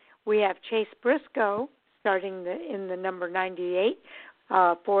 we have Chase Briscoe starting in the number 98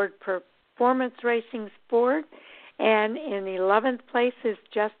 Ford Performance Racing Ford. And in 11th place is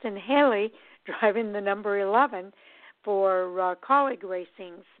Justin Haley, driving the number 11 for Colleague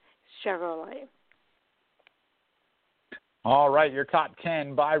Racing's Chevrolet. All right, your top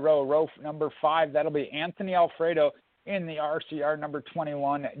 10 by row number 5, that'll be Anthony Alfredo in the RCR number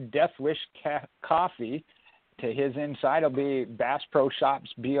 21 Death Wish Coffee. To his inside will be Bass Pro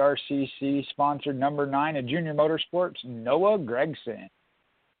Shops BRCC sponsored number 9 at Junior Motorsports, Noah Gregson.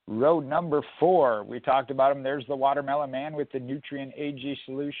 Road number 4, we talked about him. There's the Watermelon Man with the Nutrient AG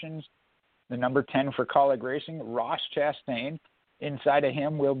Solutions. The number 10 for Colleague Racing, Ross Chastain. Inside of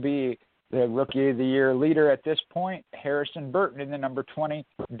him will be the Rookie of the Year leader at this point, Harrison Burton in the number 20,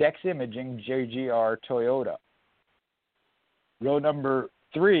 Dex Imaging JGR Toyota. Row number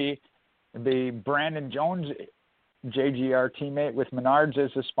 3 will be Brandon Jones, JGR teammate with Menards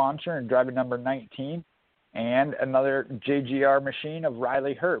as the sponsor and driving number 19. And another JGR machine of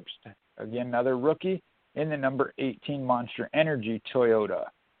Riley Herbst. Again, another rookie in the number 18 Monster Energy Toyota.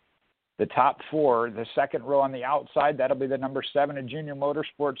 The top 4, the second row on the outside, that'll be the number 7 of Junior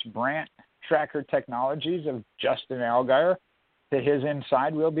Motorsports Brandt Tracker Technologies of Justin Allgaier. To his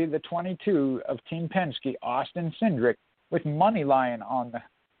inside will be the 22 of Team Penske, Austin Cindric, with Moneyline on the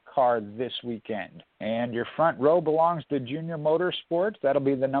car this weekend. And your front row belongs to Junior Motorsports. That'll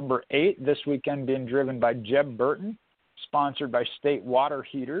be the number 8 this weekend, being driven by Jeb Burton, sponsored by State Water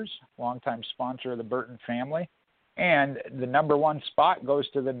Heaters, longtime sponsor of the Burton family. And the number 1 spot goes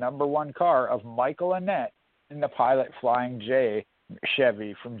to the number 1 car of Michael Annett in the Pilot Flying J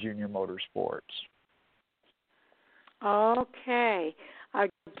Chevy from Junior Motorsports. Okay.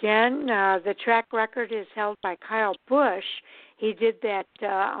 Again, the track record is held by Kyle Busch. He did that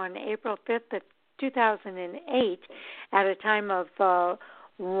on April 5th of 2008 at a time of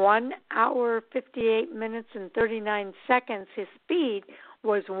 1 hour, 58 minutes, and 39 seconds. His speed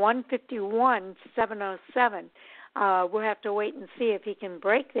was 1:51.707. We'll have to wait and see if he can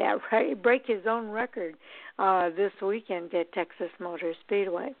break that, right? Break his own record this weekend at Texas Motor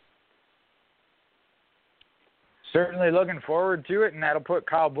Speedway. Certainly looking forward to it, and that'll put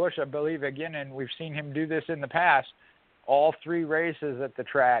Kyle Busch, I believe, again, and we've seen him do this in the past, all 3 races at the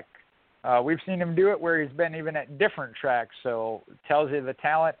track. We've seen him do it where he's been even at different tracks, so it tells you the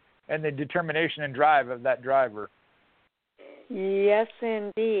talent and the determination and drive of that driver. Yes,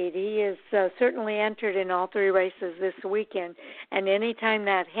 indeed. He is certainly entered in all 3 races this weekend, and anytime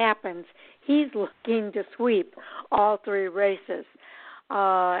that happens, he's looking to sweep all 3 races.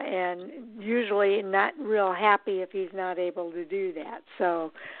 And usually not real happy if he's not able to do that.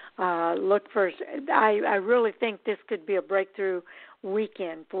 So look for, I really think this could be a breakthrough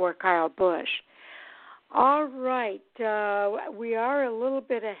weekend for Kyle Busch. All right, we are a little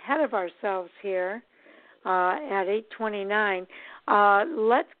bit ahead of ourselves here at 8:29.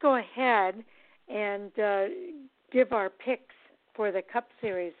 Let's go ahead and give our picks for the Cup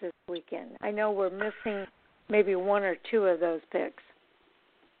Series this weekend. I know we're missing maybe 1 or 2 of those picks.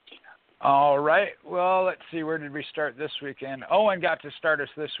 All right. Well, let's see. Where did we start this weekend? Owen got to start us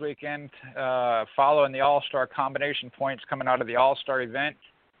this weekend following the All-Star combination points coming out of the All-Star event.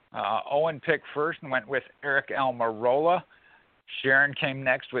 Owen picked first and went with Eric Almirola. Sharon came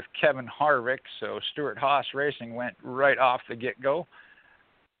next with Kevin Harvick, so Stuart Haas Racing went right off the get-go.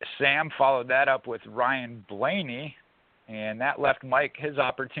 Sam followed that up with Ryan Blaney, and that left Mike his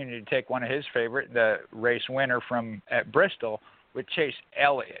opportunity to take one of his favorite, the race winner from at Bristol, with Chase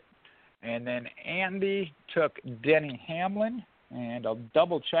Elliott. And then Andy took Denny Hamlin, and I'll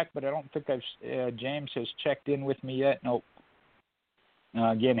double check, but I don't think James has checked in with me yet. Nope.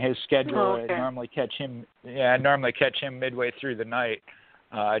 Again, his schedule normally catch him midway through the night.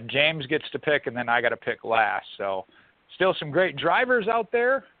 James gets to pick, and then I got to pick last. So, still some great drivers out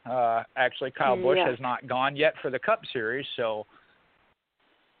there. Actually, Kyle Busch has not gone yet for the Cup Series, so.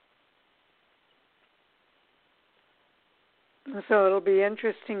 So it'll be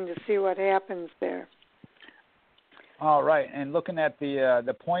interesting to see what happens there. All right, and looking at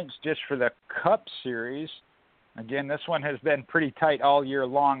the points just for the Cup Series, again, this one has been pretty tight all year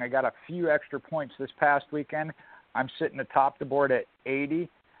long. I got a few extra points this past weekend. I'm sitting atop the board at 80.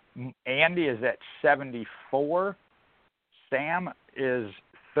 Andy is at 74. Sam is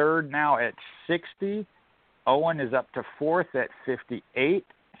third now at 60. Owen is up to fourth at 58.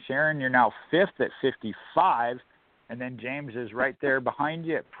 Sharon, you're now fifth at 55. And then James is right there behind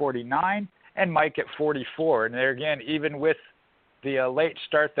you at 49, and Mike at 44. And there again, even with the late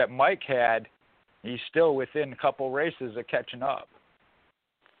start that Mike had, he's still within a couple races of catching up.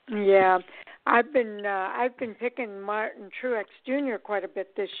 Yeah, I've been picking Martin Truex Jr. quite a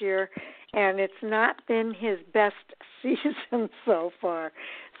bit this year, and it's not been his best season so far.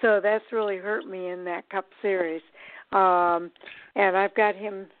 So that's really hurt me in that Cup Series. And I've got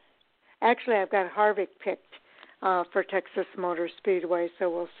him. Actually, I've got Harvick picked for Texas Motor Speedway. So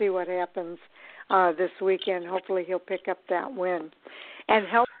we'll see what happens this weekend. Hopefully, he'll pick up that win and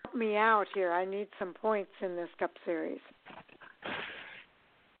help me out here. I need some points in this Cup Series.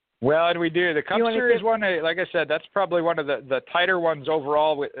 Well, and we do. The Cup Series one, like I said, that's probably one of the tighter ones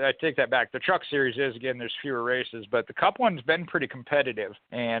overall. I take that back. The Truck Series is, again, there's fewer races, but the Cup one's been pretty competitive.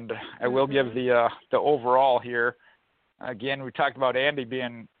 And I will give the overall here. Again, we talked about Andy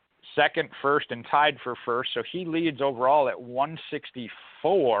being second, first, and tied for first. So he leads overall at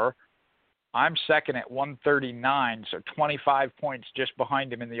 164. I'm second at 139, so 25 points just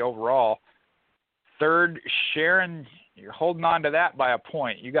behind him in the overall. Third, Sharon, you're holding on to that by a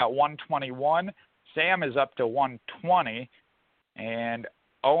point. You got 121. Sam is up to 120. And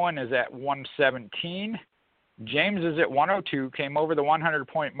Owen is at 117. James is at 102, came over the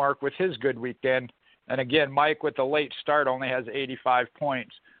 100-point mark with his good weekend. And again, Mike with the late start only has 85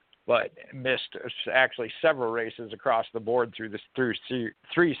 points, but missed actually several races across the board through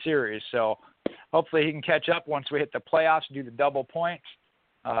three series. So hopefully he can catch up once we hit the playoffs, do the double points.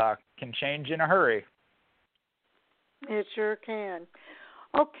 Can change in a hurry. It sure can.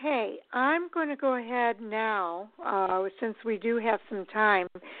 Okay, I'm going to go ahead now, since we do have some time.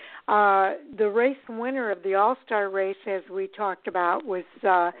 The race winner of the All-Star race, as we talked about, was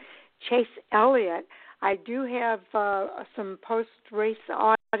Chase Elliott. I do have some post-race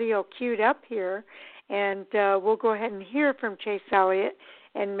audio queued up here, and we'll go ahead and hear from Chase Elliott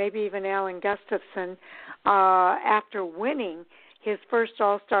and maybe even Alan Gustafson after winning his first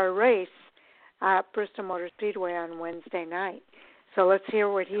All-Star race at Bristol Motor Speedway on Wednesday night. So let's hear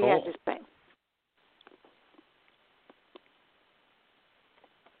what he had to say.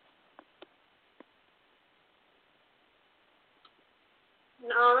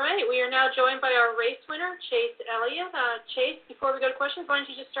 All right, we are now joined by our race winner, Chase Elliott. Chase, before we go to questions, why don't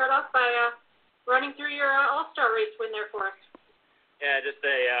you just start off by running through your All-Star race win there for us? Yeah, just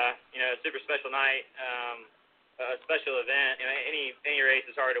a super special night, a special event. Any race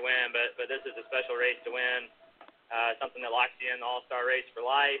is hard to win, but this is a special race to win. Something that locks you in the All-Star race for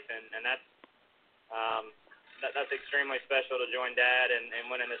life, and that's extremely special to join Dad and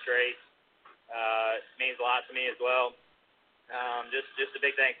winning this race. It means a lot to me as well. Just a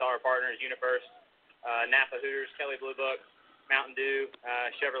big thanks to all our partners, UniFirst, Napa Hooters, Kelly Blue Book, Mountain Dew,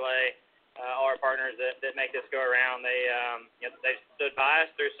 Chevrolet, all our partners that make this go around. They stood by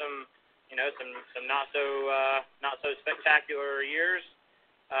us through some not so spectacular years.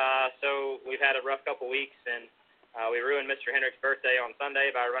 So we've had a rough couple weeks, and we ruined Mr. Hendrick's birthday on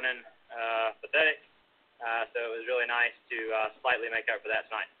Sunday by running pathetic. So it was really nice to slightly make up for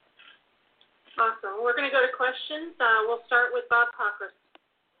that tonight. Awesome. We're going to go to questions. We'll start with Bob Cochran.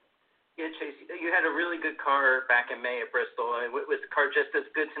 Yeah, Chase, you had a really good car back in May at Bristol. Was the car just as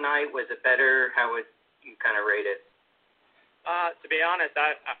good tonight? Was it better? How would you kind of rate it? To be honest,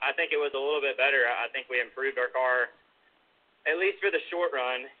 I think it was a little bit better. I think we improved our car, at least for the short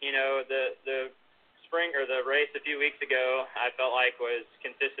run. The spring or the race a few weeks ago, I felt like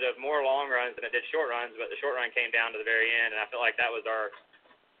consisted of more long runs than it did short runs, but the short run came down to the very end, and I felt like that was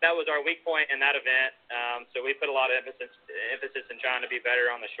our weak point in that event. So we put a lot of emphasis in trying to be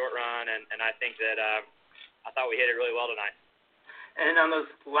better on the short run, and I think that I thought we hit it really well tonight. And on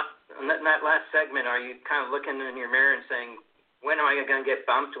that last segment, are you kind of looking in your mirror and saying, when am I going to get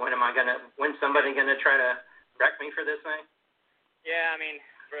bumped? When's somebody going to try to wreck me for this thing? Yeah, I mean,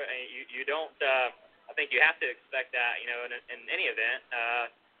 you don't. I think you have to expect that, in any event.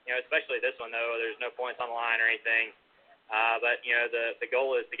 Especially this one though. There's no points on the line or anything. But the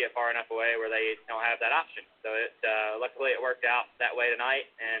goal is to get far enough away where they don't have that option. So luckily it worked out that way tonight,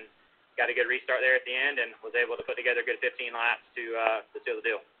 and got a good restart there at the end, and was able to put together a good 15 laps to seal the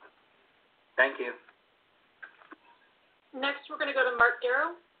deal. Thank you. Next, we're going to go to Mark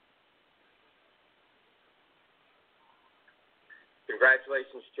Darrow.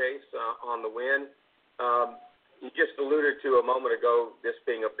 Congratulations, Chase, on the win. You just alluded to a moment ago this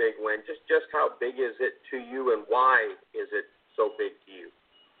being a big win. Just how big is it to you, and why is it so big to you?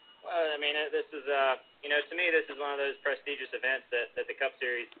 Well, I mean, this is to me, this is one of those prestigious events that the Cup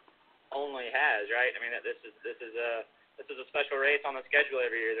Series only has, right? I mean, this is a special race on the schedule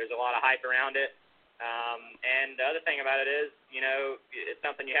every year. There's a lot of hype around it. And the other thing about it is, it's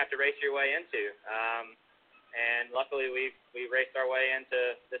something you have to race your way into. And luckily we raced our way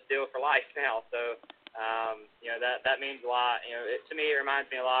into this deal for life now. So, that means a lot. To me, it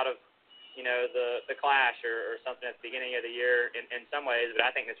reminds me a lot of the Clash or something at the beginning of the year in some ways, but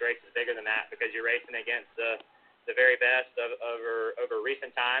I think this race is bigger than that because you're racing against the very best over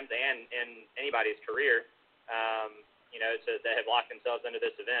recent times and in anybody's career, that have locked themselves into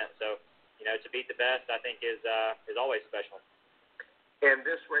this event. So, to beat the best, I think is always special. And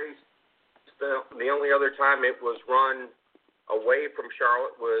this race, the only other time it was run away from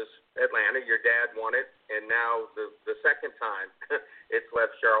Charlotte was Atlanta. Your dad won it, and now the second time it's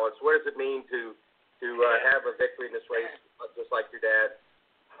left Charlotte. So what does it mean to have a victory in this race, just like your dad?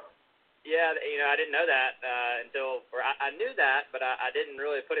 Yeah, I didn't know that I knew that, but I didn't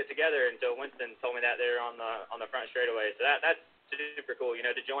really put it together until Winston told me that there on the front straightaway. So that's super cool,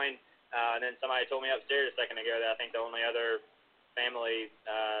 to join. And then somebody told me upstairs a second ago that I think the only other family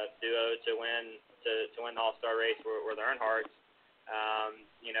duo to win the All-Star race were the Earnhardts.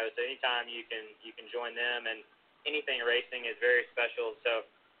 So anytime you can join them, and anything racing is very special. So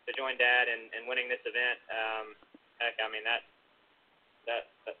to join Dad and winning this event, heck, I mean that's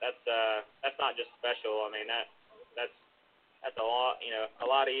not just special. I mean that's a lot, a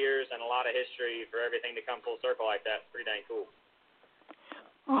lot of years and a lot of history for everything to come full circle like that. It's pretty dang cool.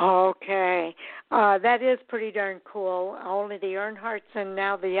 Okay, that is pretty darn cool. Only the Earnhardts and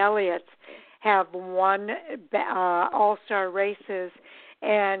now the Elliots have won all-star races.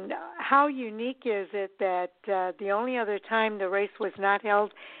 And how unique is it that the only other time the race was not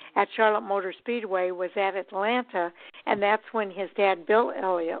held at Charlotte Motor Speedway was at Atlanta, and that's when his dad, Bill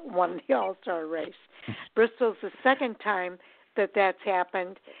Elliott, won the all-star race. Bristol's the second time that's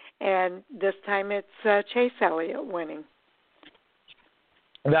happened, and this time it's Chase Elliott winning.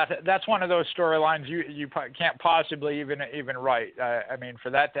 That's one of those storylines you can't possibly even write. I mean, for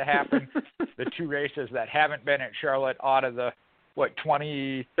that to happen, the two races that haven't been at Charlotte out of the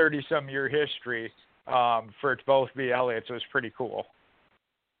 20, 30-some year history, for it to both be Elliott's was pretty cool.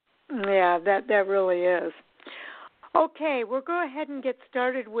 Yeah, that really is. Okay, we'll go ahead and get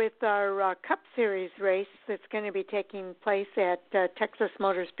started with our Cup Series race that's going to be taking place at Texas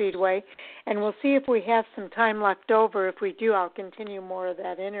Motor Speedway, and we'll see if we have some time left over. If we do, I'll continue more of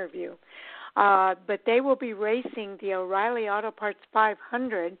that interview. But they will be racing the O'Reilly Auto Parts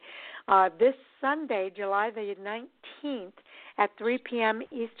 500 this Sunday, July the 19th, at 3 p.m.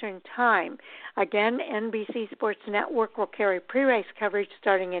 Eastern Time. Again, NBC Sports Network will carry pre-race coverage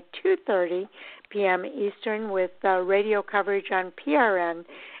starting at 2:30 p.m. Eastern with radio coverage on PRN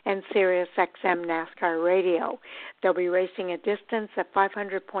and Sirius XM NASCAR Radio. They'll be racing a distance of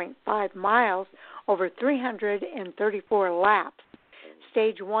 500.5 miles over 334 laps.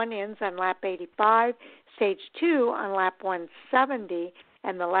 Stage 1 ends on lap 85, Stage 2 on lap 170,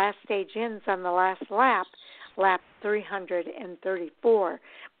 and the last stage ends on the last lap 334.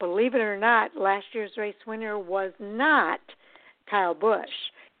 Believe it or not, last year's race winner was not Kyle Busch.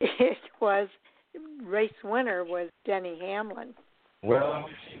 Race winner was Denny Hamlin. Well,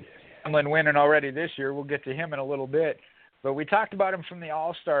 Hamlin winning already this year. We'll get to him in a little bit. But we talked about him from the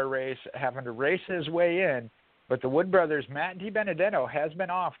All-Star race, having to race his way in. But the Wood brothers, Matt DiBenedetto, has been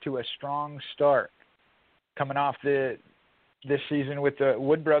off to a strong start. Coming off this season with the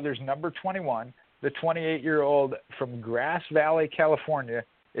Wood brothers number 21, the 28-year-old from Grass Valley, California,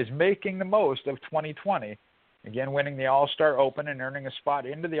 is making the most of 2020, again winning the All-Star Open and earning a spot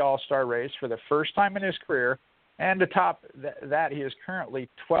into the All-Star race for the first time in his career. And atop that, he is currently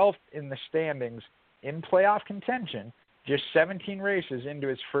 12th in the standings in playoff contention, just 17 races into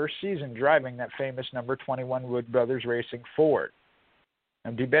his first season driving that famous number 21 Wood Brothers Racing Ford.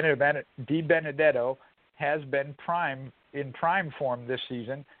 Now, DiBenedetto has been in prime form this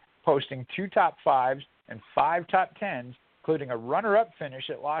season, posting 2 top 5s and 5 top 10s, including a runner-up finish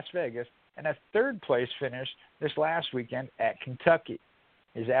at Las Vegas and a third-place finish this last weekend at Kentucky.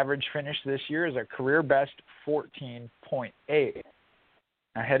 His average finish this year is a career-best 14.8.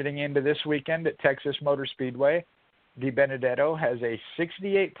 Now, heading into this weekend at Texas Motor Speedway, DiBenedetto has a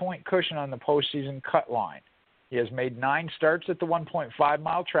 68-point cushion on the postseason cut line. He has made 9 starts at the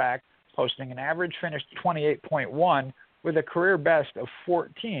 1.5-mile track, posting an average finish of 28.1 with a career best of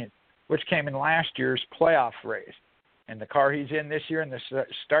 14th, which came in last year's playoff race. And the car he's in this year and the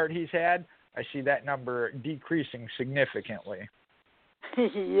start he's had, I see that number decreasing significantly.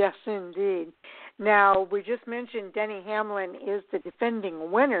 Yes, indeed. Now, we just mentioned Denny Hamlin is the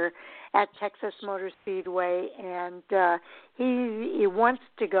defending winner at Texas Motor Speedway, and he wants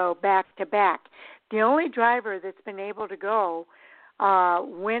to go back-to-back. The only driver that's been able to go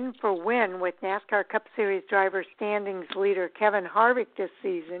win for win with NASCAR Cup Series driver standings leader Kevin Harvick this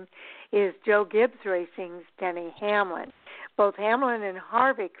season is Joe Gibbs Racing's Denny Hamlin. Both Hamlin and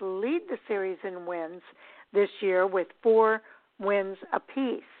Harvick lead the series in wins this year with 4 wins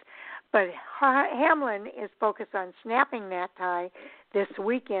apiece. But Hamlin is focused on snapping that tie this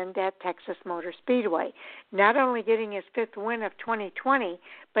weekend at Texas Motor Speedway, not only getting his 5th win of 2020,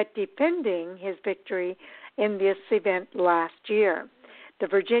 but defending his victory in this event last year. The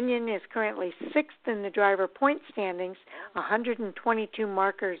Virginian is currently 6th in the driver point standings, 122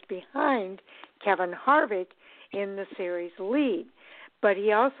 markers behind Kevin Harvick in the series lead. But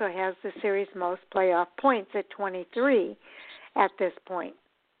he also has the series most playoff points at 23 at this point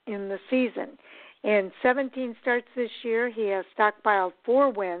in the season. In 17 starts this year, he has stockpiled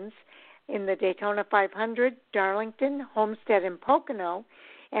 4 wins in the Daytona 500, Darlington, Homestead, and Pocono,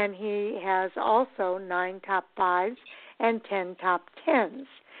 and he has also 9 top 5s and 10 top 10s.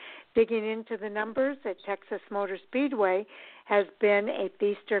 Digging into the numbers at Texas Motor Speedway has been a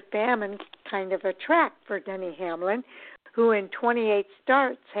feast or famine kind of a track for Denny Hamlin, who in 28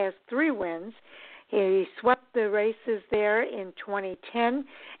 starts has 3 wins. He swept the races there in 2010,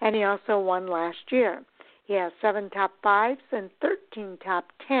 and he also won last year. He has 7 top 5s and 13 top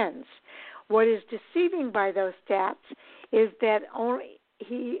 10s. What is deceiving by those stats is that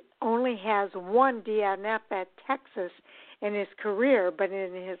he only has 1 DNF at Texas in his career, but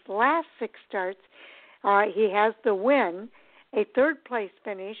in his last 6 starts, he has the win, a 3rd-place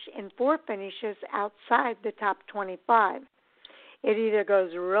finish, and 4 finishes outside the top 25. It either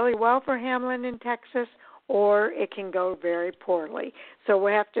goes really well for Hamlin in Texas or it can go very poorly. So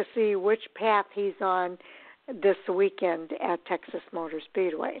we'll have to see which path he's on this weekend at Texas Motor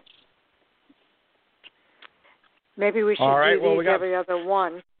Speedway. Maybe we should do these every other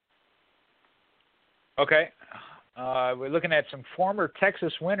one. Okay. We're looking at some former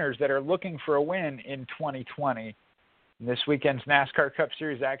Texas winners that are looking for a win in 2020. In this weekend's NASCAR Cup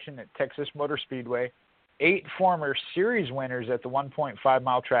Series action at Texas Motor Speedway, 8 former series winners at the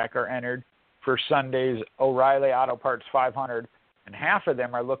 1.5-mile track are entered for Sunday's O'Reilly Auto Parts 500, and half of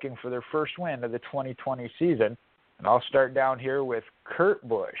them are looking for their first win of the 2020 season. And I'll start down here with Kurt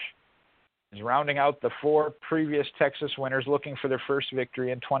Busch. He's rounding out the 4 previous Texas winners looking for their first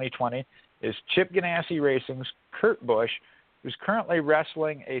victory in 2020 is Chip Ganassi Racing's Kurt Busch, who's currently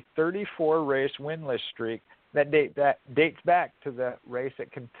wrestling a 34-race winless streak that dates back to the race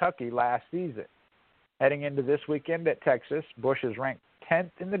at Kentucky last season. Heading into this weekend at Texas, Busch is ranked 10th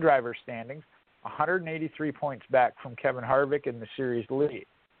in the driver's standings, 183 points back from Kevin Harvick in the series lead.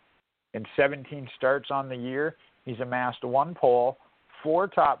 In 17 starts on the year, he's amassed 1 pole, 4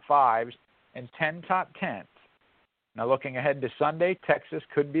 top 5s, and 10 top 10s. Now looking ahead to Sunday, Texas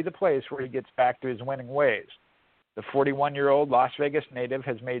could be the place where he gets back to his winning ways. The 41-year-old Las Vegas native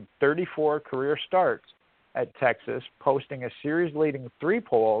has made 34 career starts at Texas, posting a series-leading 3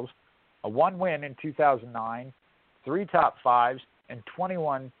 poles, a 1 win in 2009, 3 top 5s, and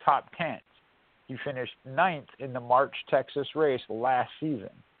 21 top 10s. He finished 9th in the March Texas race last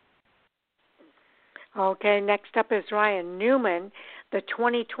season. Okay, next up is Ryan Newman. The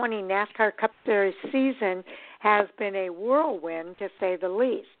 2020 NASCAR Cup Series season has been a whirlwind, to say the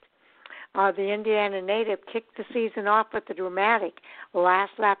least. The Indiana native kicked the season off with a dramatic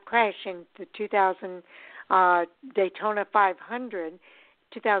last-lap crash in the 2020 Daytona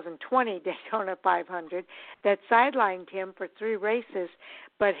 500 that sidelined him for 3 races,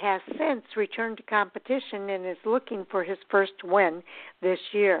 but has since returned to competition and is looking for his first win this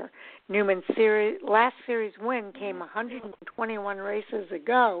year. Newman's last series win came 121 races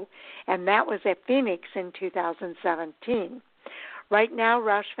ago, and that was at Phoenix in 2017. Right now,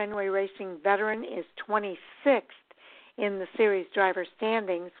 Roush Fenway Racing veteran is 26th in the series driver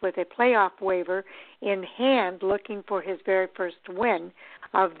standings with a playoff waiver in hand, looking for his very first win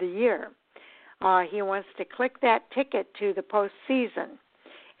of the year. He wants to click that ticket to the postseason.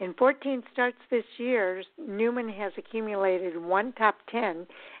 In 14 starts this year, Newman has accumulated 1 top 10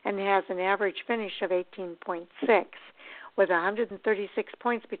 and has an average finish of 18.6, with 136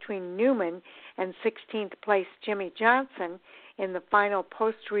 points between Newman and 16th place Jimmy Johnson in the final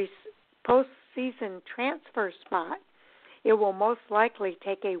postseason transfer spot. It will most likely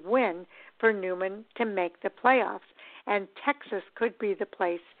take a win for Newman to make the playoffs, and Texas could be the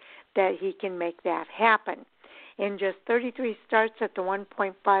place that he can make that happen. In just 33 starts at the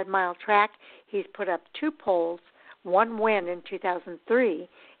 1.5-mile track, he's put up 2 poles, 1 win in 2003.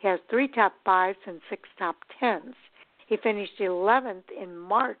 He has 3 top 5s and 6 top 10s. He finished 11th in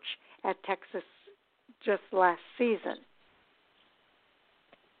March at Texas just last season.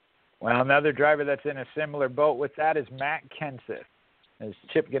 Well, another driver that's in a similar boat with that is Matt Kenseth. As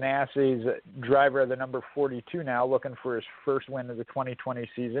Chip Ganassi's driver of the number 42 now, looking for his first win of the 2020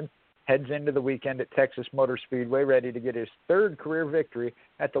 season, heads into the weekend at Texas Motor Speedway ready to get his 3rd career victory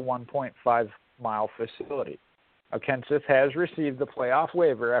at the 1.5-mile facility. Kenseth has received the playoff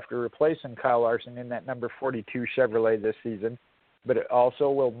waiver after replacing Kyle Larson in that number 42 Chevrolet this season, but it also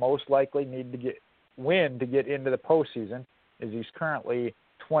will most likely need to win to get into the postseason, as he's currently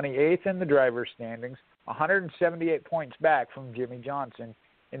 28th in the driver's standings, 178 points back from Jimmy Johnson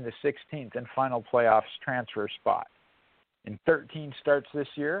in the 16th and final playoffs transfer spot. In 13 starts this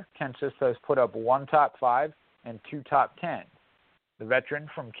year, Kenseth has put up 1 top 5 and 2 top 10. The veteran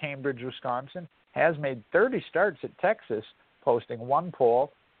from Cambridge, Wisconsin, has made 30 starts at Texas, posting 1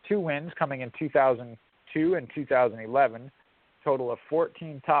 pole, 2 wins coming in 2002 and 2011, total of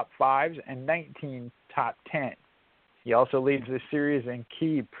 14 top 5s and 19 top 10. He also leads the series in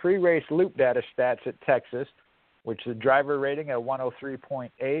key pre-race loop data stats at Texas, which is a driver rating at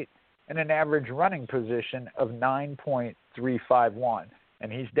 103.8 and an average running position of 9.351.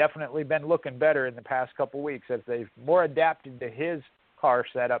 And he's definitely been looking better in the past couple weeks as they've more adapted to his car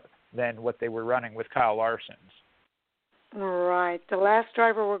setup than what they were running with Kyle Larson's. Right. The last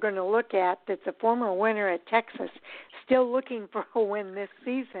driver we're going to look at that's a former winner at Texas, still looking for a win this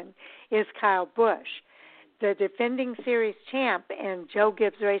season, is Kyle Busch. The defending series champ and Joe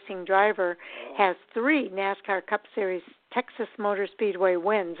Gibbs Racing driver has 3 NASCAR Cup Series Texas Motor Speedway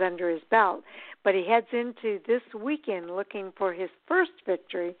wins under his belt, but he heads into this weekend looking for his first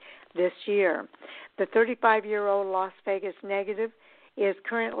victory this year. The 35-year-old Las Vegas native is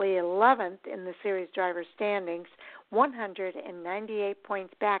currently 11th in the series driver standings, 198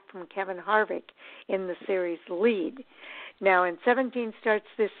 points back from Kevin Harvick in the series lead. Now, in 17 starts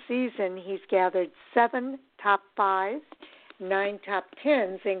this season, he's gathered 7 top 5s, 9 top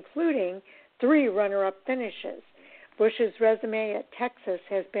 10s, including 3 runner-up finishes. Busch's resume at Texas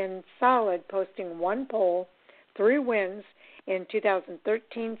has been solid, posting 1 pole, 3 wins in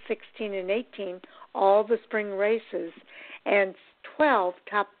 2013, 16, and 18, all the spring races, and 12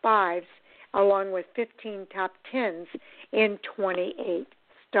 top 5s, along with 15 top 10s in 28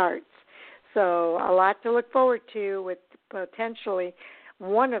 starts. So a lot to look forward to with potentially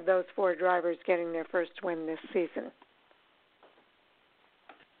one of those 4 drivers getting their first win this season.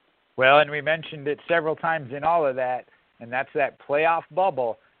 Well, and we mentioned it several times in all of that, and that's that playoff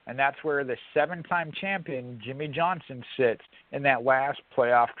bubble, and that's where the 7-time champion Jimmy Johnson sits in that last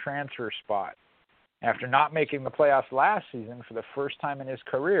playoff transfer spot. After not making the playoffs last season for the first time in his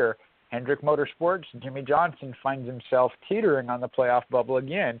career, Hendrick Motorsports' Jimmy Johnson finds himself teetering on the playoff bubble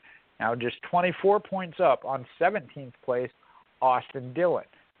again, now just 24 points up on 17th place Austin Dillon,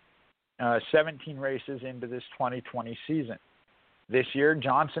 17 races into this 2020 season. This year,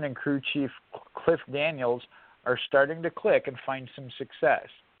 Johnson and crew chief Cliff Daniels are starting to click and find some success.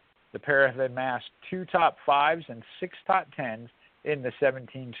 The pair have amassed 2 top 5s and 6 top 10s in the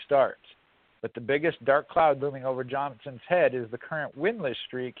 17 starts. But the biggest dark cloud looming over Johnson's head is the current winless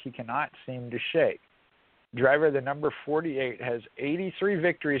streak he cannot seem to shake. Driver the number 48 has 83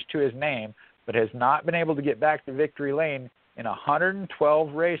 victories to his name, but has not been able to get back to victory lane in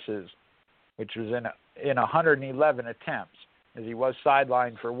 112 races, which was in 111 attempts, as he was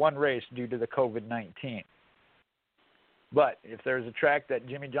sidelined for 1 race due to the COVID-19. But if there's a track that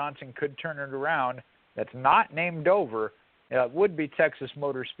Jimmy Johnson could turn it around that's not named Dover, it would be Texas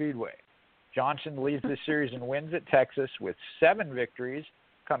Motor Speedway. Johnson leads the series in wins at Texas with 7 victories,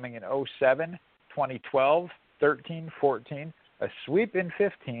 coming in 07, 2012, 13, 14, a sweep in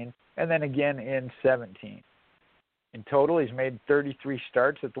 15, and then again in 17. In total, he's made 33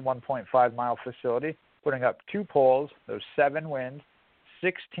 starts at the 1.5-mile facility, putting up 2 poles, those 7 wins,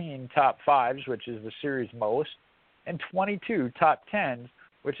 16 top 5s, which is the series most, and 22 top 10s,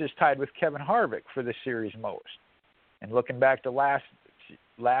 which is tied with Kevin Harvick for the series most. And looking back to last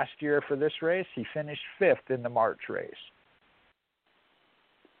year for this race, he finished 5th in the March race.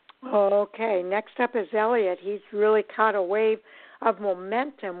 Okay, next up is Elliott. He's really caught a wave of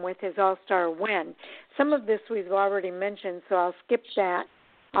momentum with his All-Star win. Some of this we've already mentioned, so I'll skip that.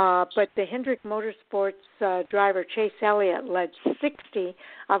 But the Hendrick Motorsports driver Chase Elliott led 60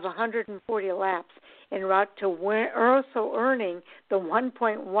 of 140 laps en route to also earning the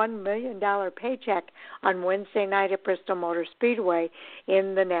 $1.1 million paycheck on Wednesday night at Bristol Motor Speedway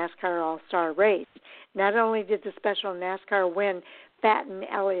in the NASCAR All-Star race. Not only did the special NASCAR win fatten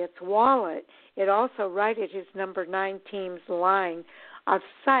Elliott's wallet, it also righted his number 9 team's line of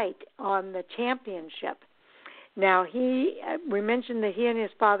sight on the championship. Now, we mentioned that he and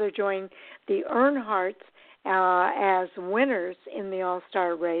his father joined the Earnhardts as winners in the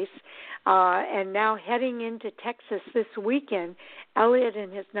All-Star race. And now heading into Texas this weekend, Elliott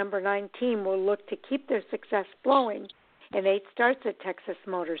and his number 9 team will look to keep their success flowing in 8 starts at Texas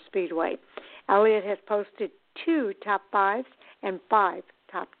Motor Speedway. Elliott has posted 2 top 5s and 5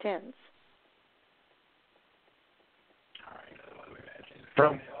 top 10s.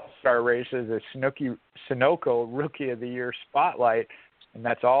 From the All-Star races, a Sunoco Rookie of the Year spotlight, and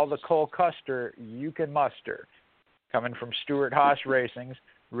that's all the Cole Custer you can muster. Coming from Stewart-Haas Racing's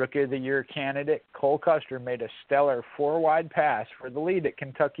Rookie of the Year candidate, Cole Custer made a stellar four-wide pass for the lead at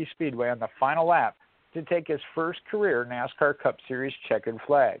Kentucky Speedway on the final lap to take his first career NASCAR Cup Series checkered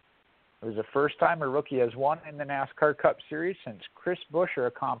flag. It was the first time a rookie has won in the NASCAR Cup Series since Chris Buescher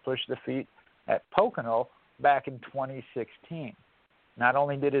accomplished the feat at Pocono back in 2016. Not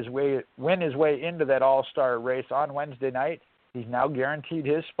only did he win his way into that all-star race on Wednesday night, he's now guaranteed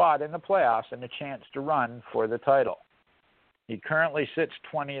his spot in the playoffs and a chance to run for the title. He currently sits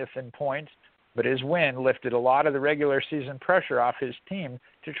 20th in points, but his win lifted a lot of the regular season pressure off his team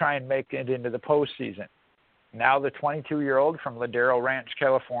to try and make it into the postseason. Now the 22-year-old from Ladero Ranch,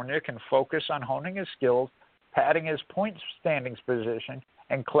 California, can focus on honing his skills, padding his points standings position,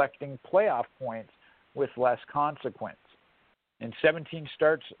 and collecting playoff points with less consequence. In 17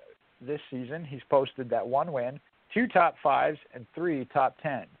 starts this season, he's posted that one win, 2 top 5s, and 3 top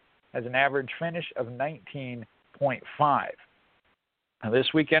 10s, has an average finish of 19.5. Now, this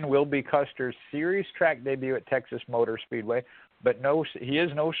weekend will be Custer's series track debut at Texas Motor Speedway, but he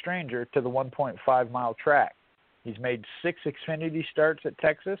is no stranger to the 1.5-mile track. He's made 6 Xfinity starts at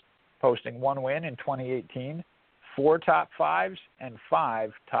Texas, posting 1 win in 2018, 4 top 5s, and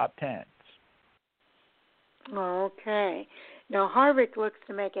 5 top 10s. Okay. Now, Harvick looks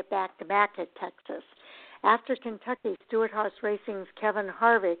to make it back-to-back at Texas. After Kentucky, Stewart-Haas Racing's Kevin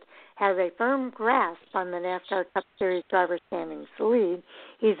Harvick has a firm grasp on the NASCAR Cup Series driver standings lead.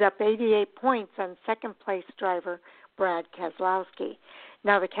 He's up 88 points on second-place driver Brad Keselowski.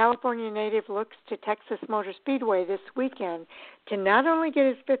 Now, the California native looks to Texas Motor Speedway this weekend to not only get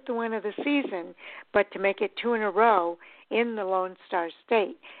his 5th win of the season, but to make it 2 in a row in the Lone Star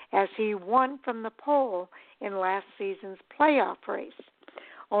State, as he won from the pole in last season's playoff race.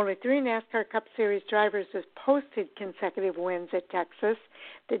 Only 3 NASCAR Cup Series drivers have posted consecutive wins at Texas.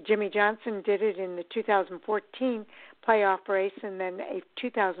 That Jimmy Johnson did it in the 2014 playoff race and then a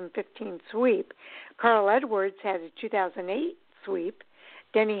 2015 sweep. Carl Edwards had a 2008 sweep.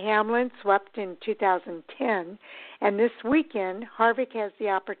 Denny Hamlin swept in 2010. And this weekend, Harvick has the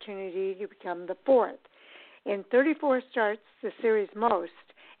opportunity to become the 4th. In 34 starts, the series most,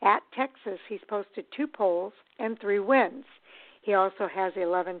 at Texas, he's posted 2 poles and 3 wins. He also has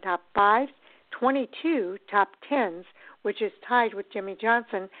 11 top 5s, 22 top 10s, which is tied with Jimmy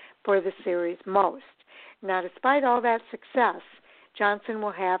Johnson for the series most. Now, despite all that success, Johnson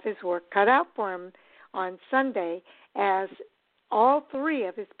will have his work cut out for him on Sunday, as all 3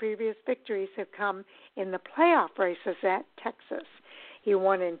 of his previous victories have come in the playoff races at Texas. He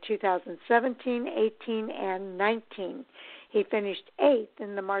won in 2017, 18, and 19. He finished 8th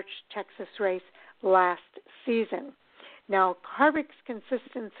in the March Texas race last season. Now, Harvick's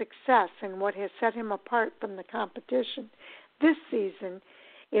consistent success and what has set him apart from the competition this season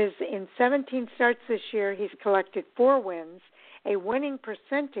is in 17 starts this year, he's collected 4 wins, a winning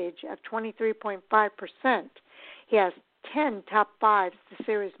percentage of 23.5%. He has 10 top 5s, the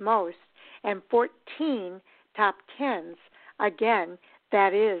series most, and 14 top 10s. Again,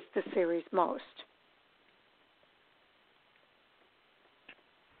 that is the series most.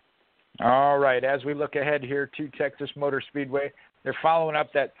 All right, as we look ahead here to Texas Motor Speedway, they're following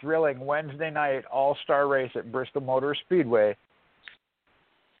up that thrilling Wednesday night all-star race at Bristol Motor Speedway.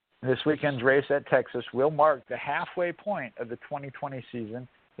 This weekend's race at Texas will mark the halfway point of the 2020 season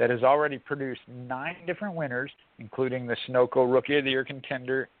that has already produced 9 different winners, including the Sunoco Rookie of the Year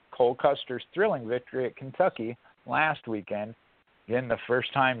contender Cole Custer's thrilling victory at Kentucky last weekend, again the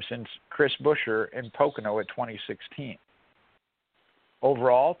first time since Chris Buescher in Pocono at 2016.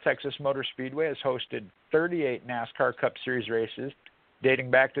 Overall, Texas Motor Speedway has hosted 38 NASCAR Cup Series races, dating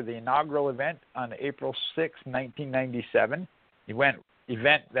back to the inaugural event on April 6, 1997,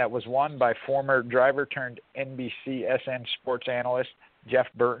 event that was won by former driver-turned-NBC-SN sports analyst Jeff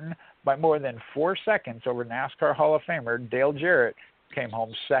Burton by more than 4 seconds over NASCAR Hall of Famer Dale Jarrett, who came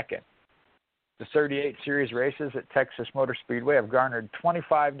home second. The 38 series races at Texas Motor Speedway have garnered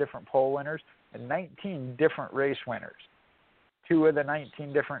 25 different pole winners and 19 different race winners. 2 of the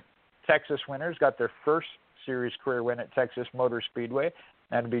 19 different Texas winners got their first series career win at Texas Motor Speedway.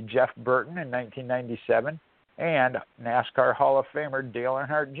 That would be Jeff Burton in 1997 and NASCAR Hall of Famer Dale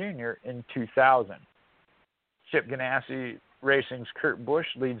Earnhardt Jr. in 2000. Chip Ganassi Racing's Kurt Busch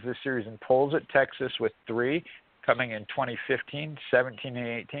leads the series in poles at Texas with 3, coming in 2015, 17, and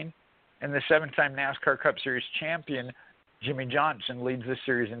 18. And the 7-time NASCAR Cup Series champion Jimmy Johnson leads the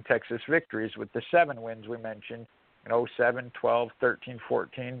series in Texas victories with the 7 wins we mentioned in 07, 12, 13,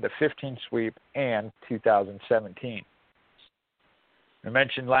 14, the 15 sweep, and 2017. I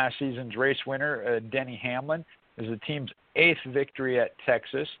mentioned last season's race winner, Denny Hamlin, is the team's 8th victory at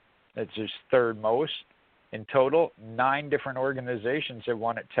Texas. That's his 3rd most. In total, 9 different organizations have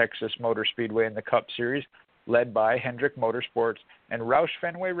won at Texas Motor Speedway in the Cup Series, led by Hendrick Motorsports and Roush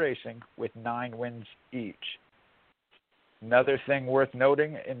Fenway Racing with 9 wins each. Another thing worth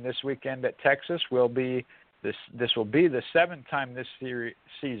noting in this weekend at Texas will be this will be the 7th time this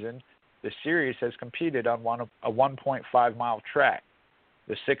season the series has competed on a 1.5-mile track.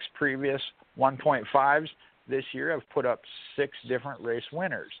 The 6 previous 1.5s this year have put up 6 different race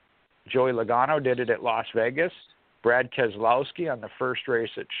winners. Joey Logano did it at Las Vegas, Brad Keselowski on the first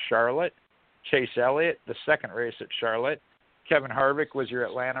race at Charlotte, Chase Elliott the second race at Charlotte, Kevin Harvick was your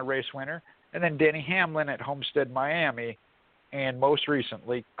Atlanta race winner, and then Denny Hamlin at Homestead, Miami, and most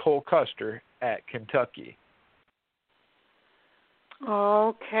recently Cole Custer at Kentucky.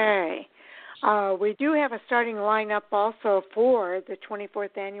 Okay. We do have a starting lineup also for the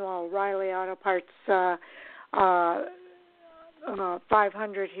 24th Annual O'Reilly Auto Parts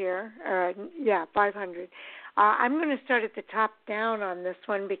 500 here. 500. I'm going to start at the top down on this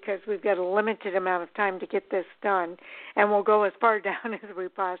one because we've got a limited amount of time to get this done, and we'll go as far down as we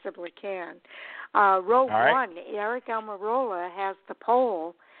possibly can. Row 1, Eric Almirola has the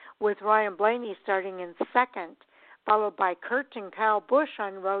pole with Ryan Blaney starting in 2nd, followed by Kurt and Kyle Busch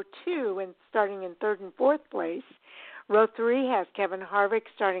on row 2 and starting in 3rd and 4th place. Row 3 has Kevin Harvick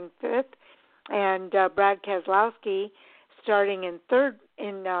starting 5th and Brad Keselowski starting in 6th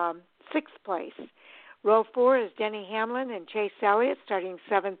place. Row 4 is Denny Hamlin and Chase Elliott starting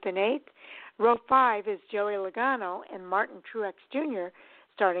 7th and 8th. Row 5 is Joey Logano and Martin Truex Jr.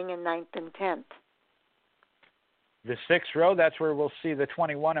 starting in 9th and 10th. The 6th row, that's where we'll see the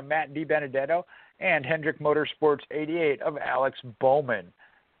 21 of Matt DiBenedetto and Hendrick Motorsports 88 of Alex Bowman.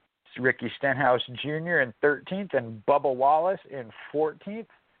 It's Ricky Stenhouse Jr. in 13th and Bubba Wallace in 14th.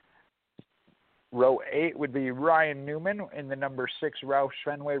 Row 8 would be Ryan Newman in the number 6 Roush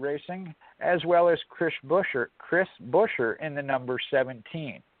Fenway Racing, as well as Chris Buescher in the number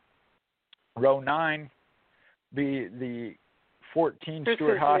 17. Row 9 be the 14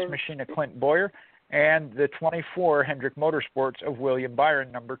 Stewart-Haas machine of Clint Boyer and the 24 Hendrick Motorsports of William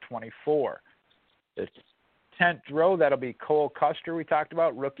Byron, number 24. The 10th row, that'll be Cole Custer we talked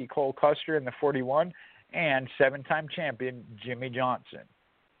about, rookie Cole Custer in the 41, and 7-time champion Jimmy Johnson.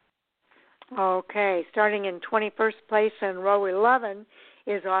 Okay, starting in 21st place in row 11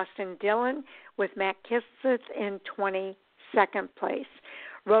 is Austin Dillon with Matt Kenseth in 22nd place.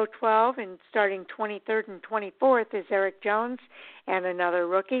 Row 12 and starting 23rd and 24th is Eric Jones and another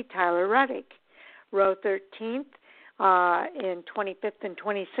rookie, Tyler Reddick. Row 13th in 25th and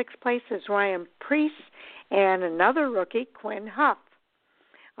 26th place is Ryan Preece and another rookie, Quinn Huff.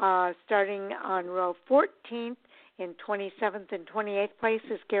 Starting on row 14th in 27th and 28th place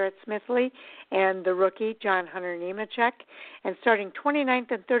is Garrett Smithley and the rookie, John Hunter Nemechek. And starting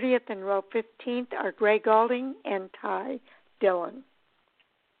 29th and 30th in row 15th are Gray Gaulding and Ty Dillon.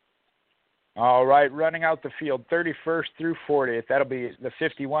 All right, running out the field, 31st through 40th. That'll be the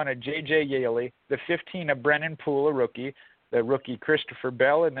 51 of J.J. Yaley, the 15 of Brennan Poole, a rookie, the rookie Christopher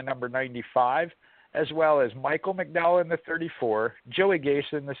Bell in the number 95, as well as Michael McDowell in the 34, Joey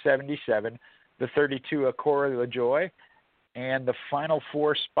Gase in the 77, the 32 of Corey LaJoie, and the final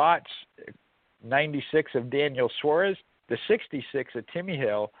 4 spots, 96 of Daniel Suarez, the 66 of Timmy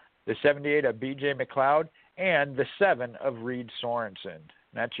Hill, the 78 of B.J. McLeod, and the 7 of Reed Sorensen.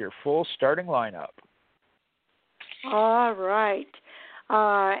 That's your full starting lineup. All right.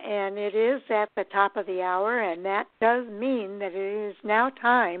 And it is at the top of the hour, and that does mean that it is now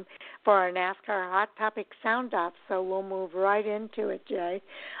time for our NASCAR Hot Topic Sound Off, so we'll move right into it, Jay.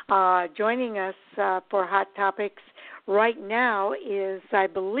 Joining us for Hot Topics right now is, I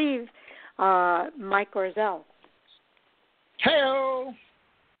believe, Mike Orzel. Hey-o!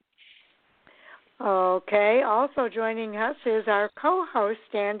 Okay, also joining us is our co-host,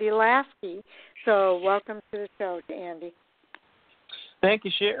 Andy Laskey. So welcome to the show, Andy. Thank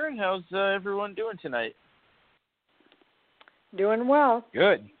you, Sharon. How's everyone doing tonight? Doing well.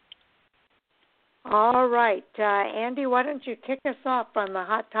 Good. All right. Andy, why don't you kick us off on the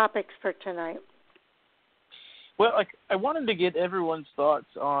hot topics for tonight? Well, I wanted to get everyone's thoughts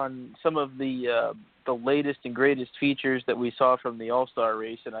on some of the latest and greatest features that we saw from the All-Star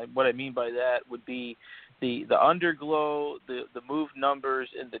race, and what I mean by that would be the underglow, the move numbers,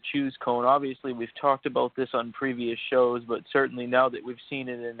 and the choose cone. Obviously, we've talked about this on previous shows, but certainly now that we've seen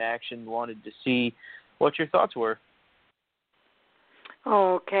it in action, wanted to see what your thoughts were.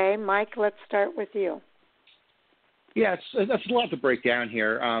 Okay, Mike, let's start with you. Yeah, that's a lot to break down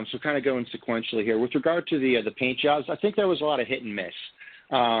here. So kind of going sequentially here. With regard to the paint jobs, I think there was a lot of hit and miss.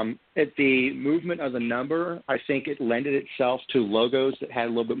 At the movement of the number, I think it lended itself to logos that had a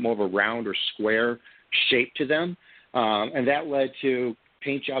little bit more of a round or square shape to them. And that led to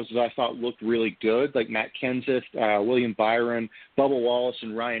paint jobs that I thought looked really good, like Matt Kenseth, William Byron, Bubba Wallace,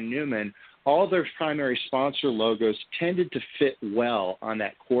 and Ryan Newman. All their primary sponsor logos tended to fit well on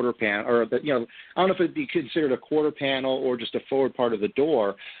that quarter panel, or I don't know if it'd be considered a quarter panel or just a forward part of the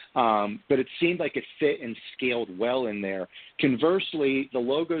door, but it seemed like it fit and scaled well in there. Conversely, the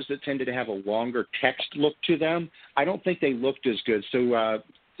logos that tended to have a longer text look to them, I don't think they looked as good. So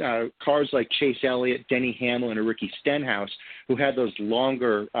cars like Chase Elliott, Denny Hamlin, and Ricky Stenhouse, who had those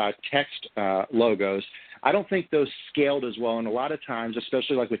longer text logos, I don't think those scaled as well. And a lot of times,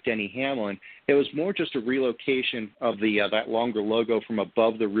 especially like with Denny Hamlin, it was more just a relocation of the that longer logo from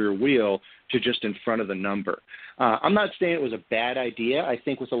above the rear wheel to just in front of the number. I'm not saying it was a bad idea. I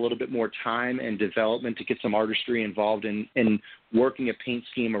think with a little bit more time and development to get some artistry involved in working a paint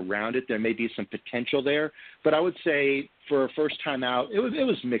scheme around it, there may be some potential there. But I would say for a first time out, it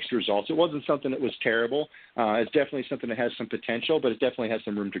was mixed results. It wasn't something that was terrible. It's definitely something that has some potential, but it definitely has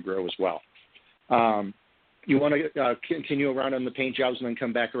some room to grow as well. You want to continue around on the paint jobs and then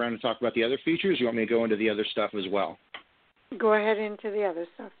come back around and talk about the other features? You want me to go into the other stuff as well? Go ahead into the other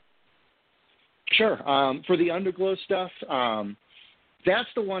stuff. Sure. For the underglow stuff, that's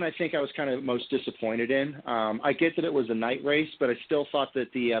the one I think I was kind of most disappointed in. I get that it was a night race, but I still thought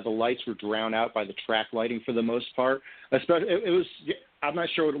that the lights were drowned out by the track lighting for the most part. Especially, I'm not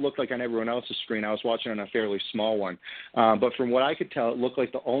sure what it looked like on everyone else's screen. I was watching on a fairly small one. But from what I could tell, it looked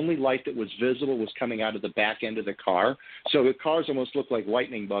like the only light that was visible was coming out of the back end of the car. So the cars almost looked like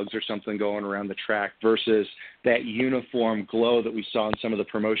lightning bugs or something going around the track versus that uniform glow that we saw in some of the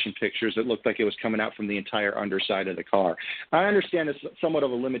promotion pictures that looked like it was coming out from the entire underside of the car. I understand it's somewhat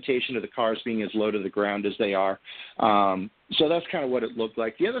of a limitation of the cars being as low to the ground as they are. So that's kind of what it looked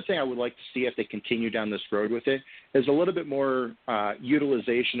like. The other thing I would like to see if they continue down this road with it is a little bit more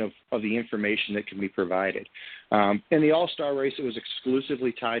utilization of the information that can be provided. In the All-Star race, it was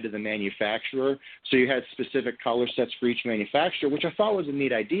exclusively tied to the manufacturer, so you had specific color sets for each manufacturer, which I thought was a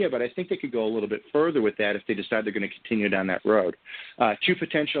neat idea, but I think they could go a little bit further with that if they decide they're going to continue down that road. Two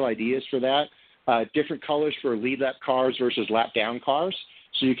potential ideas for that, different colors for lead lap cars versus lap down cars.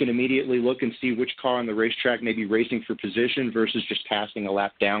 So you can immediately look and see which car on the racetrack may be racing for position versus just passing a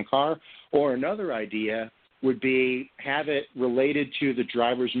lap down car. Or another idea would be have it related to the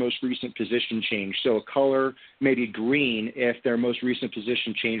driver's most recent position change. So a color, maybe green, if their most recent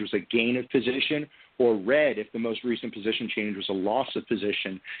position change was a gain of position, or red if the most recent position change was a loss of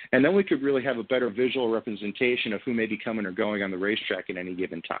position. And then we could really have a better visual representation of who may be coming or going on the racetrack at any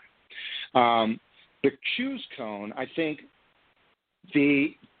given time. The choose cone, I think,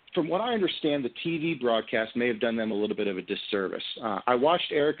 from what I understand, the TV broadcast may have done them a little bit of a disservice. I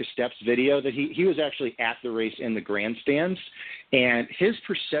watched Eric Estep's video that he was actually at the race in the grandstands, and his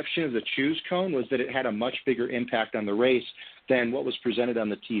perception of the choose cone was that it had a much bigger impact on the race than what was presented on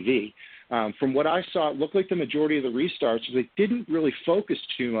the TV. From what I saw, it looked like the majority of the restarts, they didn't really focus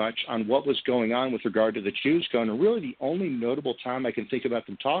too much on what was going on with regard to the choose cone. And really the only notable time I can think about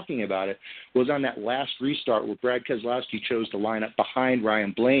them talking about it was on that last restart where Brad Keselowski chose to line up behind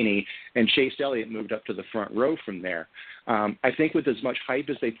Ryan Blaney and Chase Elliott moved up to the front row from there. I think with as much hype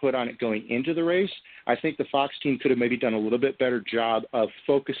as they put on it going into the race, I think the Fox team could have maybe done a little bit better job of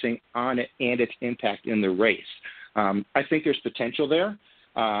focusing on it and its impact in the race. I think there's potential there.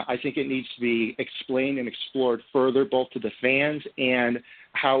 I think it needs to be explained and explored further, both to the fans and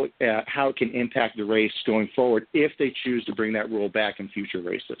how it can impact the race going forward if they choose to bring that rule back in future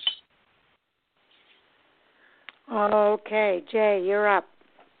races. Okay, Jay, you're up.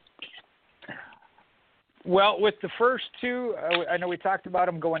 Well, with the first two, I know we talked about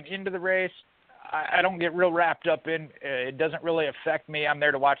them going into the race. I don't get real wrapped up in it. Doesn't really affect me. I'm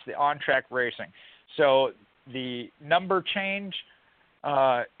there to watch the on-track racing. So the number change,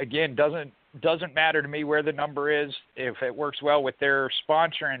 again, doesn't matter to me where the number is. If it works well with their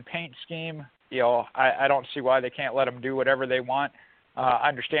sponsor and paint scheme, I don't see why they can't let them do whatever they want. I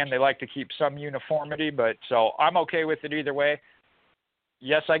understand they like to keep some uniformity, but so I'm okay with it either way.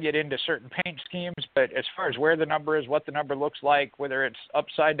 Yes, I get into certain paint schemes, but as far as where the number is, what the number looks like, whether it's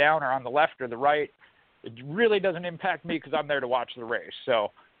upside down or on the left or the right, it really doesn't impact me because I'm there to watch the race. So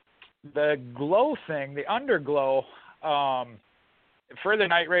the glow thing, the underglow, for the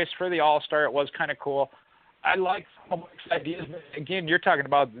night race, for the All-Star, it was kind of cool. I like some of Mike's ideas. Again, you're talking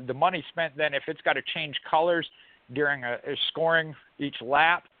about the money spent then. If it's got to change colors during a scoring each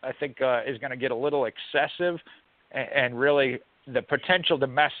lap, I think is going to get a little excessive. and really the potential to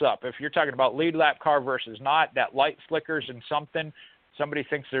mess up. If you're talking about lead lap car versus not, that light flickers and somebody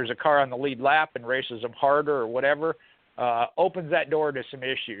thinks there's a car on the lead lap and races them harder or whatever, opens that door to some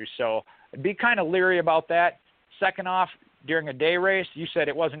issues. So be kind of leery about that. Second off, during a day race, you said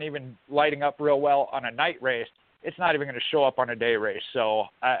it wasn't even lighting up real well on a night race. It's not even going to show up on a day race. So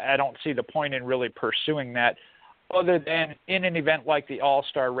I don't see the point in really pursuing that other than in an event like the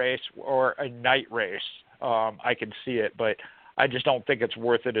All-Star race or a night race. I can see it, but I just don't think it's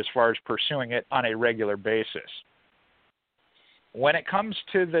worth it as far as pursuing it on a regular basis. When it comes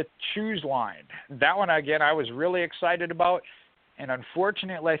to the choose line, that one, again, I was really excited about. And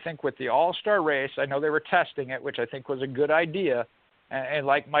unfortunately, I think with the All-Star race, I know they were testing it, which I think was a good idea. And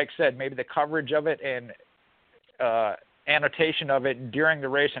like Mike said, maybe the coverage of it and annotation of it during the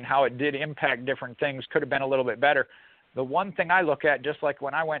race and how it did impact different things could have been a little bit better. The one thing I look at, just like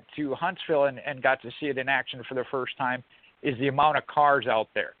when I went to Huntsville and got to see it in action for the first time, is the amount of cars out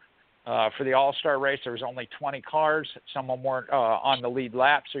there. For the All-Star race, there was only 20 cars. Some of them weren't on the lead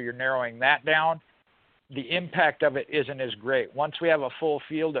lap, so you're narrowing that down. The impact of it isn't as great. Once we have a full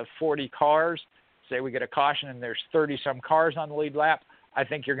field of 40 cars, say we get a caution and there's 30-some cars on the lead lap, I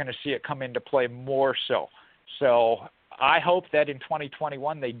think you're going to see it come into play more so. So I hope that in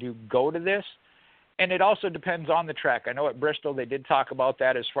 2021 they do go to this. And it also depends on the track. I know at Bristol they did talk about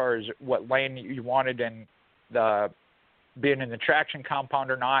that as far as what lane you wanted and being in the traction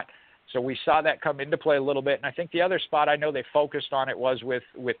compound or not. So we saw that come into play a little bit. And I think the other spot I know they focused on it was with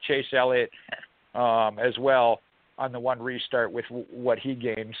Chase Elliott as well on the one restart with what he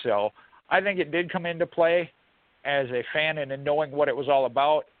gained. So I think it did come into play as a fan and in knowing what it was all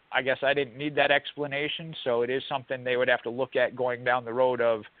about. I guess I didn't need that explanation, so it is something they would have to look at going down the road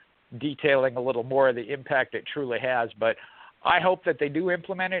of detailing a little more of the impact it truly has. But I hope that they do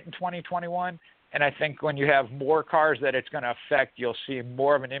implement it in 2021, and I think when you have more cars that it's going to affect, you'll see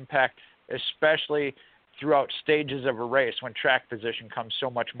more of an impact, especially throughout stages of a race when track position comes so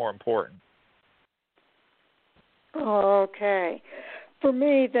much more important. Okay. For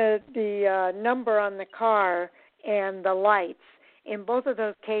me, the number on the car and the lights, in both of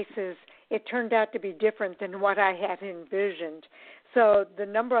those cases, it turned out to be different than what I had envisioned. So the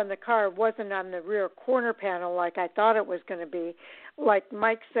number on the car wasn't on the rear corner panel like I thought it was going to be. Like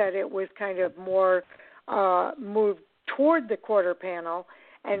Mike said, it was kind of more moved toward the quarter panel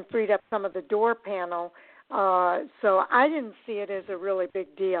and freed up some of the door panel. So I didn't see it as a really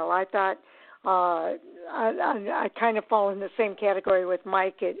big deal. I thought I kind of fall in the same category with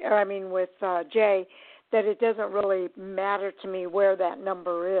with Jay, that it doesn't really matter to me where that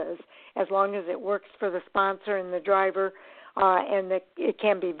number is, as long as it works for the sponsor and the driver, and that it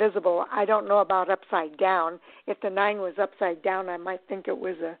can be visible. I don't know about upside down. If the 9 was upside down, I might think it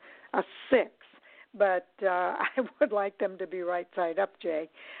was a 6. But I would like them to be right side up, Jay.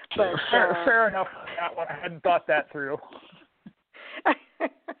 But fair enough. I hadn't thought that through.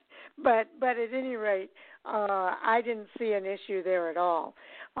 But at any rate, I didn't see an issue there at all.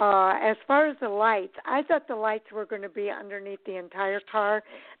 As far as the lights, I thought the lights were going to be underneath the entire car.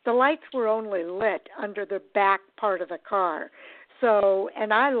 The lights were only lit under the back part of the car. So,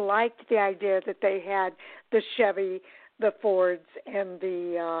 and I liked the idea that they had the Chevy, the Fords, and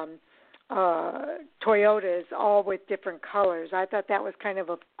the Toyotas all with different colors. I thought that was kind of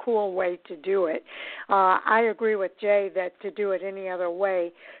a cool way to do it. I agree with Jay that to do it any other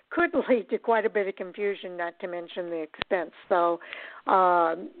way could lead to quite a bit of confusion, not to mention the expense. So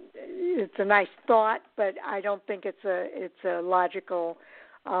it's a nice thought, but I don't think it's a logical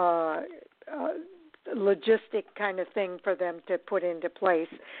logistic kind of thing for them to put into place.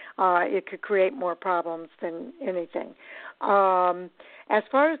 It could create more problems than anything. As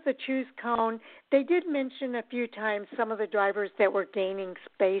far as the choose cone, they did mention a few times some of the drivers that were gaining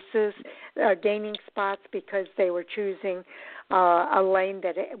spots because they were choosing a lane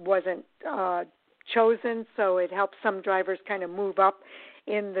that it wasn't chosen, so it helped some drivers kind of move up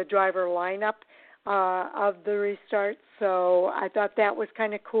in the driver lineup of the restart. So I thought that was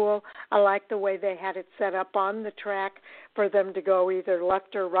kind of cool. I liked the way they had it set up on the track for them to go either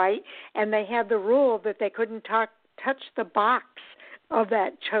left or right, and they had the rule that they couldn't touch the box of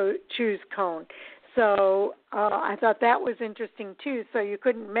that choose cone. So I thought that was interesting too. So you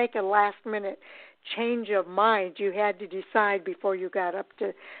couldn't make a last-minute change of mind. You had to decide before you got up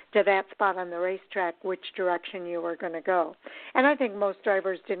to that spot on the racetrack which direction you were going to go. And I think most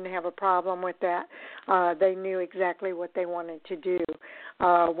drivers didn't have a problem with that. They knew exactly what they wanted to do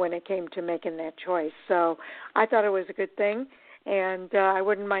when it came to making that choice. So I thought it was a good thing. And I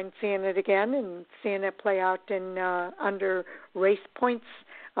wouldn't mind seeing it again and seeing it play out in under race points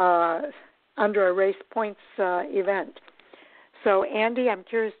under a race points event. So, Andy, I'm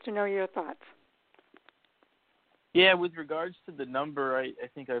curious to know your thoughts. Yeah, with regards to the number, I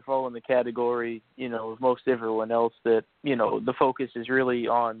think I fall in the category, of most everyone else that, the focus is really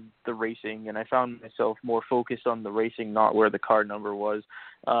on the racing, and I found myself more focused on the racing, not where the car number was.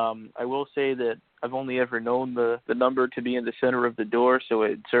 I will say that I've only ever known the number to be in the center of the door, so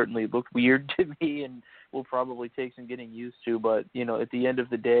it certainly looked weird to me and will probably take some getting used to, but, at the end of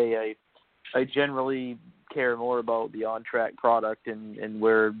the day, I generally care more about the on-track product and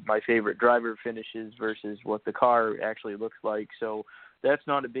where my favorite driver finishes versus what the car actually looks like. So that's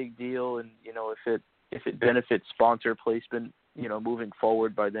not a big deal. And, if it benefits sponsor placement, moving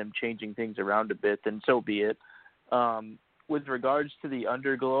forward by them changing things around a bit, then so be it. With regards to the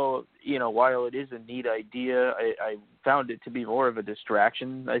underglow, while it is a neat idea, I found it to be more of a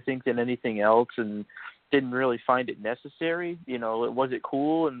distraction, I think, than anything else, and didn't really find it necessary. Was it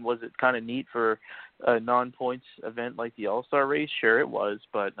cool and was it kind of neat for a non-points event like the All-Star race? Sure, it was,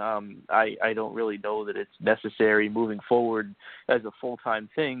 but I don't really know that it's necessary moving forward as a full-time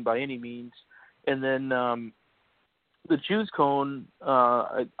thing by any means. And then the choose cone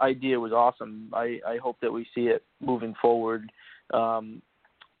idea was awesome. I hope that we see it moving forward. One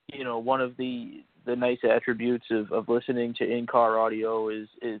of the nice attributes of listening to in-car audio is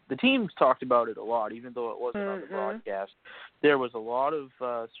the teams talked about it a lot, even though it wasn't on the broadcast. There was a lot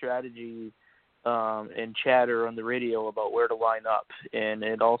of strategy and chatter on the radio about where to line up, and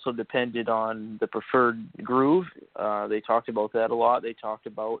it also depended on the preferred groove. They talked about that a lot. They talked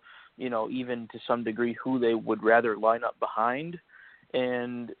about, even to some degree, who they would rather line up behind.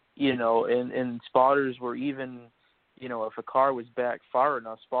 And, and spotters were even, if a car was back far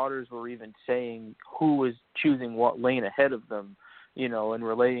enough, spotters were even saying who was choosing what lane ahead of them, and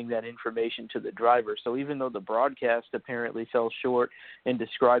relaying that information to the driver. So even though the broadcast apparently fell short in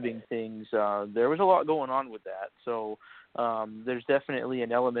describing things, there was a lot going on with that. So there's definitely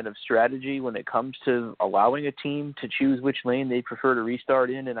an element of strategy when it comes to allowing a team to choose which lane they prefer to restart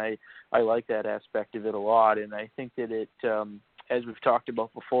in, and I like that aspect of it a lot. And I think that it, as we've talked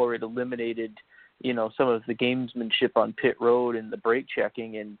about before, it eliminated some of the gamesmanship on pit road and the brake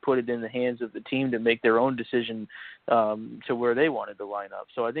checking and put it in the hands of the team to make their own decision to where they wanted to line up.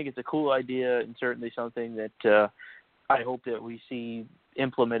 So I think it's a cool idea and certainly something that I hope that we see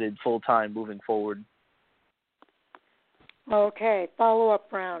implemented full-time moving forward. Okay,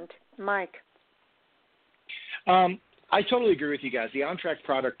 follow-up round. Mike. I totally agree with you guys. The on-track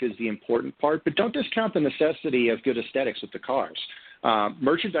product is the important part, but don't discount the necessity of good aesthetics with the cars.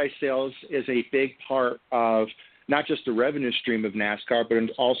 Merchandise sales is a big part of not just the revenue stream of NASCAR, but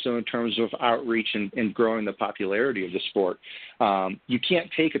also in terms of outreach and growing the popularity of the sport. You can't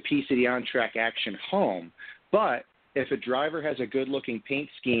take a piece of the on-track action home, but if a driver has a good-looking paint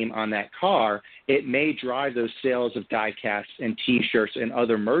scheme on that car, it may drive those sales of die-casts and T-shirts and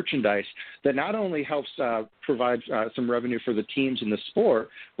other merchandise that not only helps provide some revenue for the teams in the sport,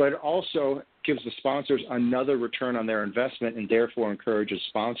 but it also gives the sponsors another return on their investment and therefore encourages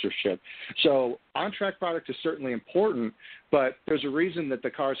sponsorship. So on-track product is certainly important, but there's a reason that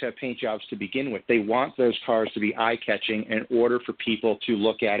the cars have paint jobs to begin with. They want those cars to be eye-catching in order for people to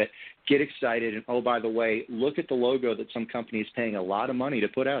look at it, get excited, and, oh, by the way, look at the logo that some company is paying a lot of money to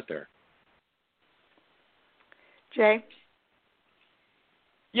put out there. Jay?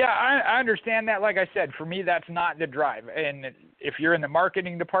 Yeah, I understand that. Like I said, for me, that's not the drive. And if you're in the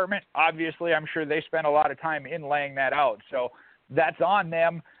marketing department, obviously I'm sure they spend a lot of time in laying that out. So that's on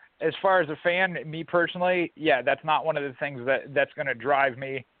them. As far as a fan, me personally, yeah, that's not one of the things that's going to drive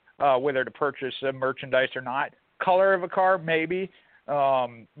me whether to purchase merchandise or not. Color of a car, maybe.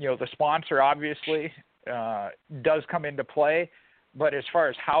 The sponsor obviously does come into play. But as far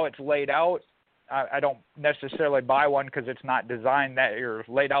as how it's laid out, I don't necessarily buy one because it's not designed that or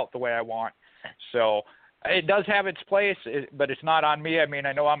laid out the way I want. So it does have its place, but it's not on me. I mean,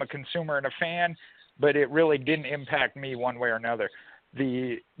 I know I'm a consumer and a fan, but it really didn't impact me one way or another.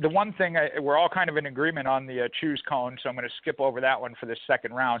 The one thing, we're all kind of in agreement on the choose cone, so I'm going to skip over that one for this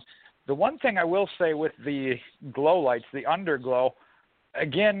second round. The one thing I will say with the glow lights, the underglow,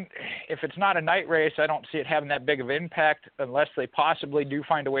 again, if it's not a night race, I don't see it having that big of impact unless they possibly do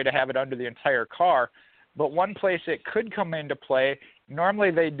find a way to have it under the entire car. But one place it could come into play, normally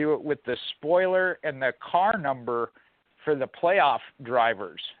they do it with the spoiler and the car number for the playoff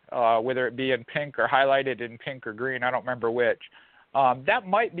drivers, whether it be in pink or highlighted in pink or green, I don't remember which. That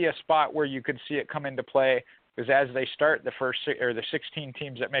might be a spot where you could see it come into play because as they start, the 16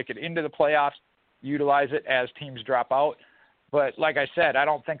 teams that make it into the playoffs utilize it as teams drop out. But like I said, I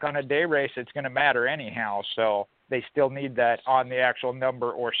don't think on a day race it's going to matter anyhow. So they still need that on the actual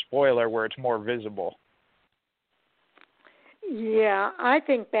number or spoiler where it's more visible. Yeah, I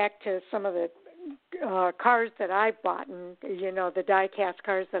think back to some of the cars that I've bought, and the die-cast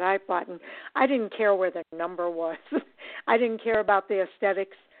cars that I've bought, and I didn't care where the number was. I didn't care about the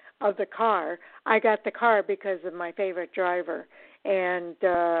aesthetics of the car. I got the car because of my favorite driver, and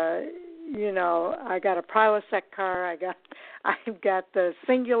I got a Prilosec car. I've got the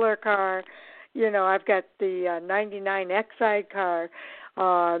Singular car. I've got the 99 Exide car,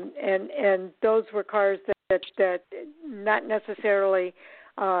 and those were cars that not necessarily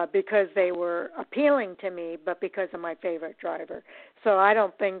because they were appealing to me, but because of my favorite driver. So I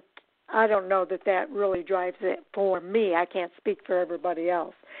don't know that really drives it for me. I can't speak for everybody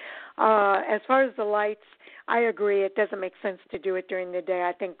else. As far as the lights, I agree. It doesn't make sense to do it during the day.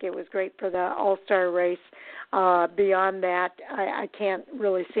 I think it was great for the All-Star race. Beyond that, I can't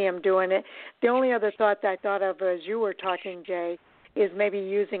really see them doing it. The only other thought that I thought of as you were talking, Jay, is maybe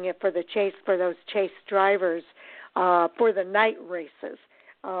using it for the chase, for those chase drivers, for the night races,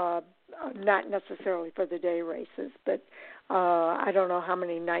 not necessarily for the day races. But I don't know how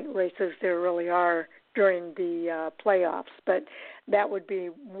many night races there really are during the playoffs, but that would be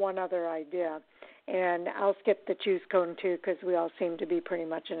one other idea. And I'll skip the choose cone too, because we all seem to be pretty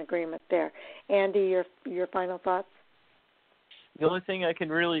much in agreement there. Andy, your final thoughts? The only thing I can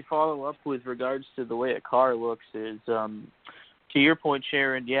really follow up with regards to the way a car looks is, to your point,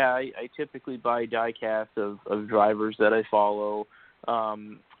 Sharon, yeah, I typically buy die-cast of drivers that I follow.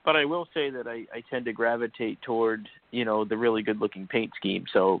 But I will say that I tend to gravitate toward, the really good-looking paint scheme.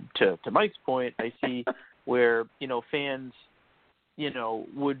 So to Mike's point, I see where, fans,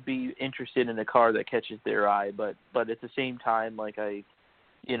 would be interested in a car that catches their eye. But at the same time, like I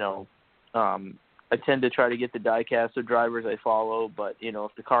tend to try to get the die-cast of drivers I follow. But,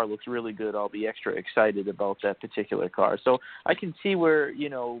 if the car looks really good, I'll be extra excited about that particular car. So I can see where,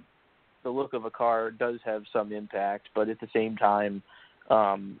 the look of a car does have some impact. But at the same time,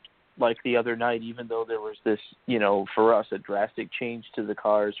 like the other night, even though there was this, for us, a drastic change to the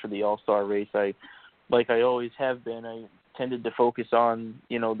cars for the All-Star race, I always have been, I tended to focus on,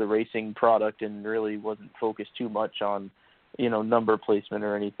 the racing product and really wasn't focused too much on, number placement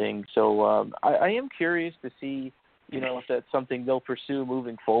or anything. So I am curious to see, if that's something they'll pursue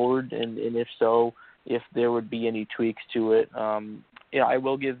moving forward, and if so, if there would be any tweaks to it. I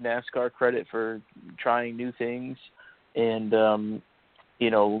will give NASCAR credit for trying new things and,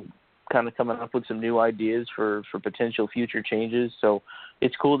 kind of coming up with some new ideas for potential future changes. So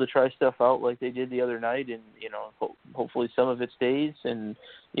it's cool to try stuff out like they did the other night, and, hopefully some of it stays, and,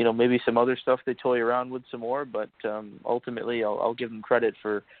 maybe some other stuff they toy around with some more, but ultimately I'll give them credit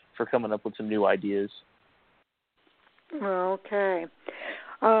for coming up with some new ideas. Okay.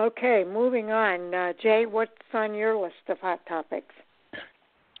 Okay, moving on. Jay, what's on your list of hot topics?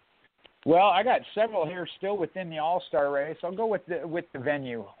 Well, I got several here still within the All-Star race. I'll go with the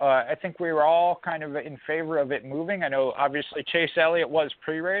venue. I think we were all kind of in favor of it moving. I know, obviously, Chase Elliott was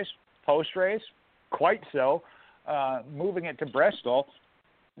pre-race, post-race, quite so, moving it to Bristol.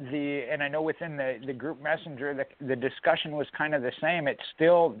 And I know within the group messenger, the discussion was kind of the same. It's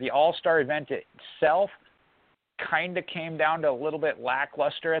still the All-Star event itself kind of came down to a little bit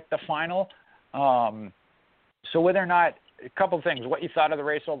lackluster at the final. So whether or not, a couple of things, what you thought of the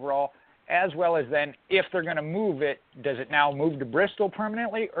race overall, as well as then if they're going to move it, does it now move to Bristol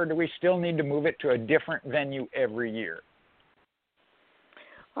permanently, or do we still need to move it to a different venue every year?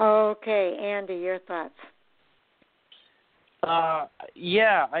 Okay, Andy, your thoughts?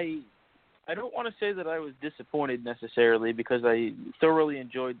 Yeah, I don't want to say that I was disappointed necessarily, because I thoroughly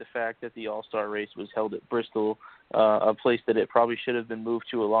enjoyed the fact that the All-Star race was held at Bristol, a place that it probably should have been moved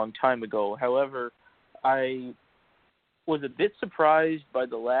to a long time ago. However, I was a bit surprised by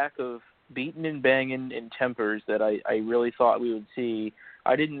the lack of beating and banging and tempers that I really thought we would see.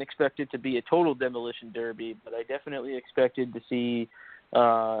 I didn't expect it to be a total demolition derby, but I definitely expected to see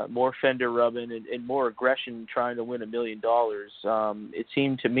more fender rubbing and more aggression trying to win $1 million. It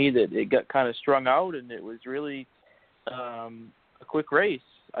seemed to me that it got kind of strung out, and it was really a quick race.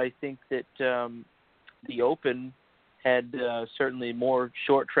 I think that the Open had certainly more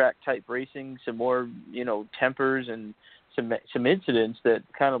short track type racing, some more tempers and some incidents that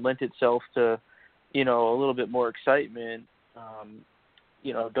kind of lent itself to a little bit more excitement.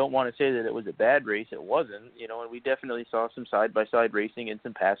 Don't want to say that it was a bad race. It wasn't, and we definitely saw some side-by-side racing and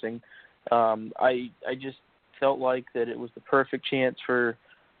some passing. I just felt like that it was the perfect chance for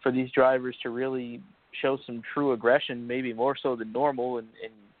these drivers to really show some true aggression, maybe more so than normal, and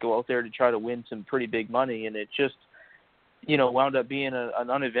go out there to try to win some pretty big money. And it just, wound up being an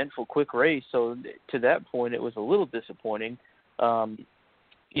uneventful quick race. So to that point, it was a little disappointing. Do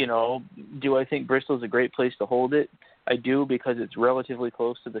I think Bristol's a great place to hold it? I do, because it's relatively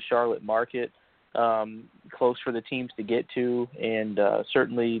close to the Charlotte market, close for the teams to get to, and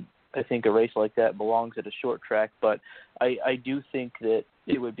certainly I think a race like that belongs at a short track. But I do think that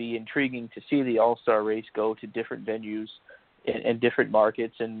it would be intriguing to see the All-Star race go to different venues and different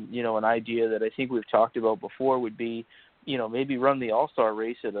markets. And, an idea that I think we've talked about before would be, maybe run the All-Star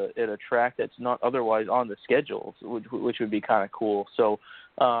race at a track that's not otherwise on the schedule, which would be kind of cool. So,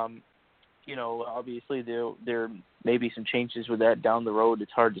 obviously there may be some changes with that down the road.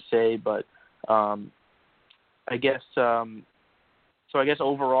 It's hard to say, but I guess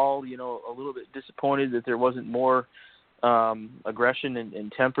overall, a little bit disappointed that there wasn't more aggression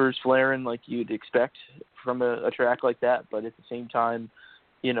and tempers flaring like you'd expect from a track like that. But at the same time,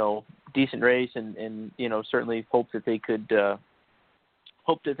 decent race, and certainly hope that they could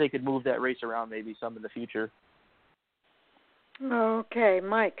move that race around maybe some in the future. Okay,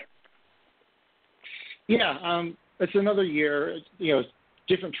 Mike. Yeah, it's another year,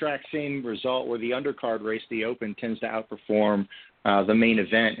 different track, same result, where the undercard race, the Open, tends to outperform the main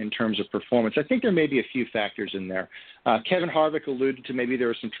event in terms of performance. I think there may be a few factors in there. Kevin Harvick alluded to maybe there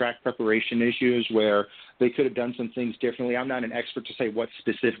were some track preparation issues where they could have done some things differently. I'm not an expert to say what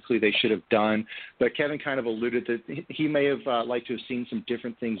specifically they should have done, but Kevin kind of alluded that he may have liked to have seen some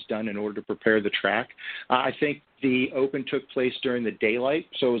different things done in order to prepare the track. I think the Open took place during the daylight,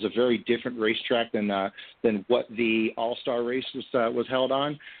 so it was a very different racetrack than what the All-Star race was held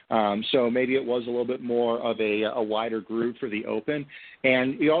on. So maybe it was a little bit more of a wider groove for the Open.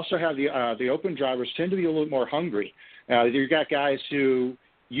 And you also have the Open drivers tend to be a little more hungry. You've got guys who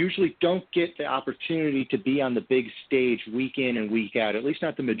usually don't get the opportunity to be on the big stage week in and week out, at least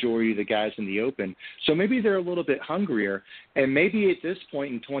not the majority of the guys in the Open. So maybe they're a little bit hungrier. And maybe at this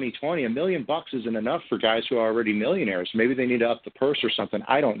point in 2020, $1 million isn't enough for guys who are already millionaires. Maybe they need to up the purse or something.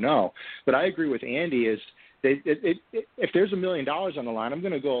 I don't know. But I agree with Andy if there's $1 million on the line, I'm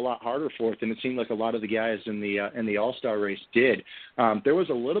going to go a lot harder for it than it seemed like a lot of the guys in the All-Star race did. There was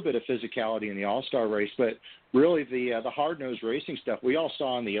a little bit of physicality in the All-Star race, but really the hard-nosed racing stuff we all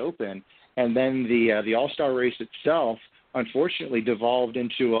saw in the Open, and then the All-Star race itself unfortunately devolved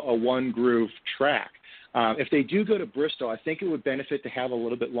into a one-groove track. If they do go to Bristol, I think it would benefit to have a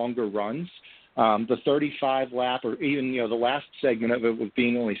little bit longer runs. The 35 lap, or even the last segment of it with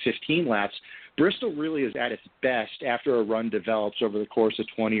being only 15 laps, Bristol really is at its best after a run develops over the course of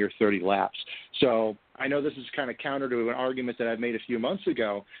 20 or 30 laps. So I know this is kind of counter to an argument that I've made a few months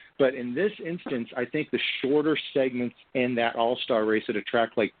ago, but in this instance, I think the shorter segments in that All-Star race at a track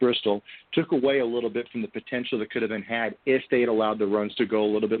like Bristol took away a little bit from the potential that could have been had if they had allowed the runs to go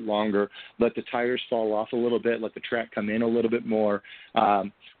a little bit longer, let the tires fall off a little bit, let the track come in a little bit more.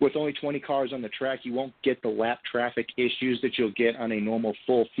 With only 20 cars on the track, you won't get the lap traffic issues that you'll get on a normal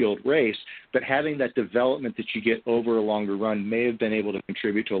full field race, but having that development that you get over a longer run may have been able to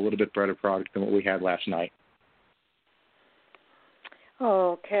contribute to a little bit better product than what we had last night.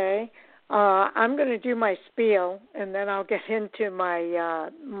 Okay. I'm going to do my spiel, and then I'll get into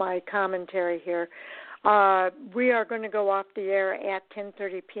my commentary here. We are going to go off the air at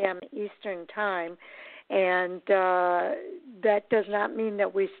 10:30 p.m. Eastern Time, and that does not mean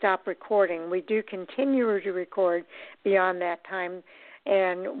that we stop recording. We do continue to record beyond that time,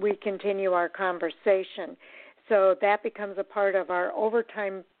 and we continue our conversation. So that becomes a part of our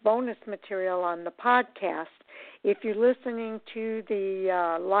overtime bonus material on the podcast. If you're listening to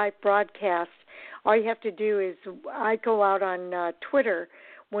the live broadcast, all you have to do is I go out on Twitter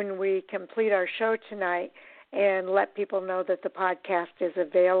when we complete our show tonight and let people know that the podcast is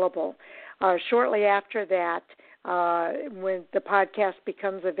available. Shortly after that, when the podcast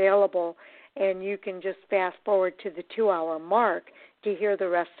becomes available, and you can just fast forward to the 2-hour mark to hear the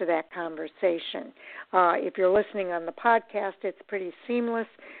rest of that conversation. If you're listening on the podcast, it's pretty seamless.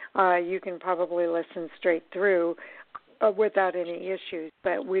 You can probably listen straight through without any issues.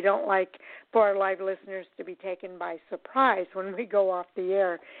 But we don't like for our live listeners to be taken by surprise when we go off the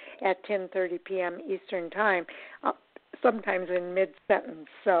air at 10:30 p.m. Eastern Time, sometimes in mid-sentence.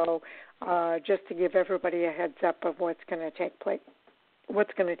 So just to give everybody a heads up of what's going to take place.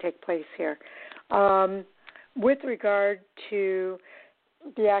 What's going to take place here. With regard to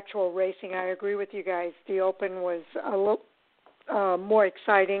the actual racing, I agree with you guys. The Open was a little more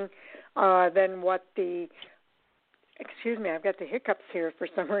exciting than what the, excuse me, I've got the hiccups here for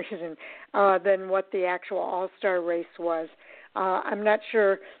some reason, than what the actual All-Star race was. I'm not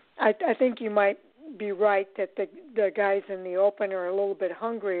sure. I think you might be right that the guys in the Open are a little bit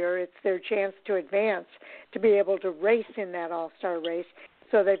hungrier. It's their chance to advance, to be able to race in that All-Star race.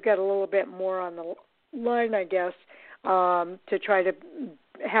 So they've got a little bit more on the line, I guess, to try to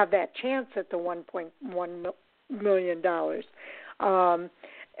have that chance at the $1.1 million.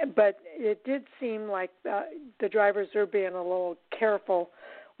 But it did seem like the drivers are being a little careful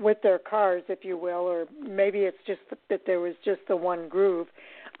with their cars, if you will, or maybe it's just that there was just the one groove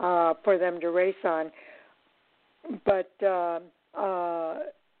for them to race on. But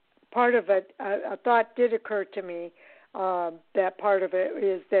part of it, a thought did occur to me, that part of it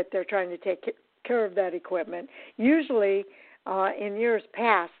is that they're trying to take care of that equipment. Usually, in years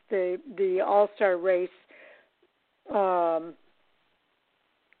past, the All-Star race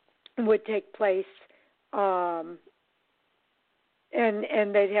would take place, and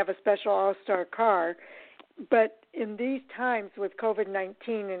they'd have a special All-Star car. But in these times with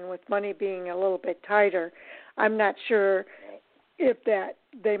COVID-19 and with money being a little bit tighter, I'm not sure if that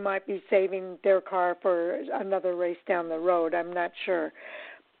they might be saving their car for another race down the road. I'm not sure.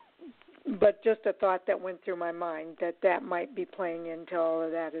 But just a thought that went through my mind that might be playing into all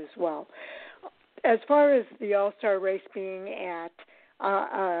of that as well. As far as the All-Star race being at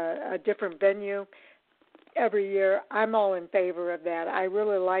a different venue every year, I'm all in favor of that. I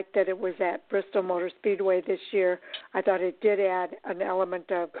really liked that it was at Bristol Motor Speedway this year. I thought it did add an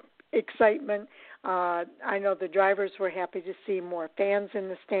element of excitement. I know the drivers were happy to see more fans in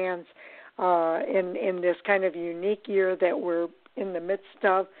the stands in this kind of unique year that we're in the midst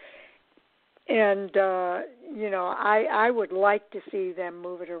of. And, I would like to see them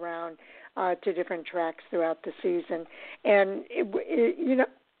move it around to different tracks throughout the season. And,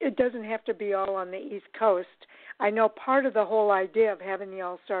 it doesn't have to be all on the East Coast. I know part of the whole idea of having the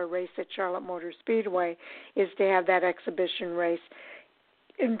All-Star race at Charlotte Motor Speedway is to have that exhibition race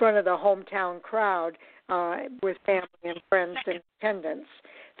in front of the hometown crowd with family and friends in attendance.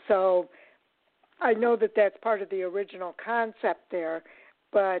 So I know that that's part of the original concept there,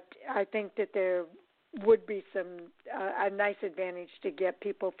 but I think that there would be a nice advantage to get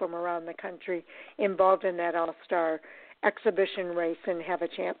people from around the country involved in that All-Star exhibition race and have a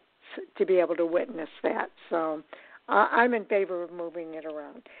chance to be able to witness that. So I'm in favor of moving it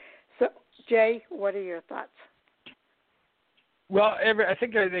around. So, Jay, what are your thoughts? Well, I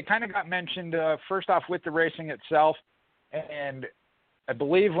think they kind of got mentioned first off with the racing itself, and I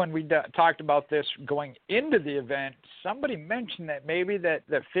believe when we talked about this going into the event, somebody mentioned that maybe that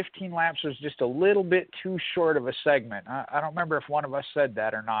 15 laps was just a little bit too short of a segment. I don't remember if one of us said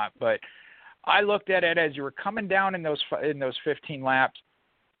that or not, but I looked at it as you were coming down in those 15 laps.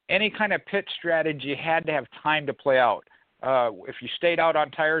 Any kind of pit strategy had to have time to play out. If you stayed out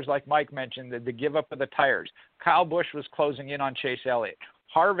on tires, like Mike mentioned, the give up of the tires. Kyle Busch was closing in on Chase Elliott.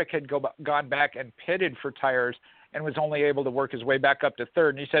 Harvick had gone back and pitted for tires and was only able to work his way back up to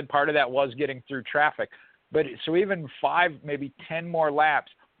third. And he said part of that was getting through traffic. But so even 5, maybe 10 more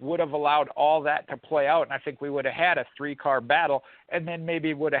laps would have allowed all that to play out, and I think we would have had a 3-car battle, and then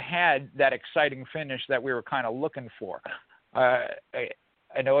maybe would have had that exciting finish that we were kind of looking for.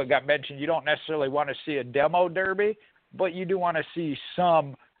 I know it got mentioned you don't necessarily want to see a demo derby, but you do want to see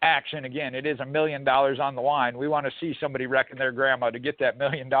some action. Again, it is $1 million on the line. We want to see somebody wrecking their grandma to get that $1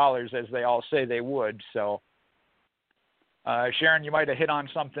 million, as they all say they would. So, Sharon, you might have hit on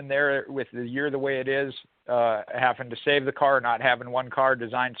something there with the year the way it is, having to save the car, not having one car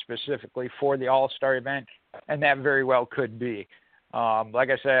designed specifically for the All-Star event, and that very well could be. Like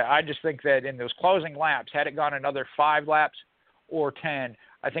I said, I just think that in those closing laps, had it gone another 5 laps or 10,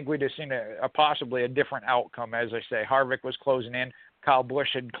 I think we'd have seen a possibly a different outcome. As I say, Harvick was closing in. Kyle Busch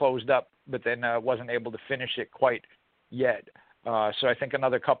had closed up, but then wasn't able to finish it quite yet. So I think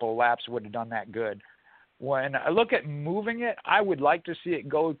another couple of laps would have done that good. When I look at moving it, I would like to see it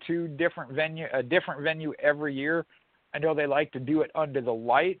go to a different venue every year. I know they like to do it under the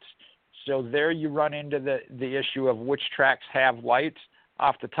lights. So there you run into the issue of which tracks have lights.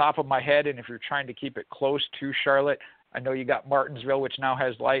 Off the top of my head, and if you're trying to keep it close to Charlotte, I know you got Martinsville, which now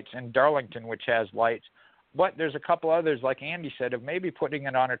has lights, and Darlington, which has lights. But there's a couple others, like Andy said, of maybe putting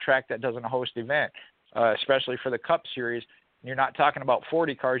it on a track that doesn't host event, especially for the Cup Series. You're not talking about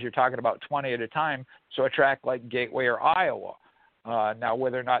 40 cars, you're talking about 20 at a time. So a track like Gateway or Iowa. Now,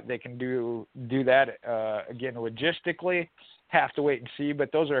 whether or not they can do that, again, logistically, have to wait and see.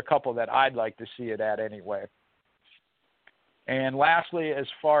 But those are a couple that I'd like to see it at anyway. And lastly, as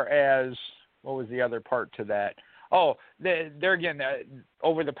far as, what was the other part to that? Oh, there again,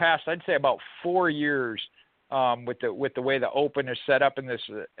 over the past, I'd say about 4 years, with the way the Open is set up and this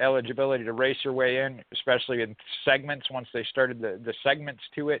eligibility to race your way in, especially in segments, once they started the segments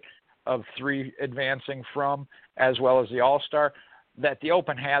to it, of 3 advancing from, as well as the All-Star, that the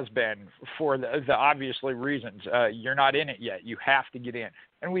Open has been for the obviously reasons. You're not in it yet. You have to get in.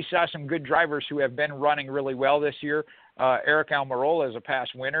 And we saw some good drivers who have been running really well this year. Eric Almirola is a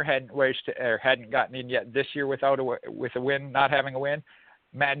past winner, hadn't gotten in yet this year with a win, not having a win.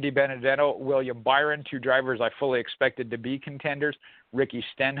 Matt DiBenedetto, William Byron, 2 drivers I fully expected to be contenders. Ricky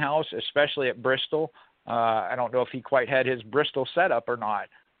Stenhouse, especially at Bristol. I don't know if he quite had his Bristol setup or not.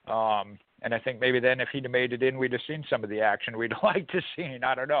 And I think maybe then if he'd have made it in, we'd have seen some of the action we'd like to see.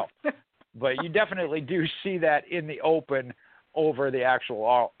 I don't know. But you definitely do see that in the Open over the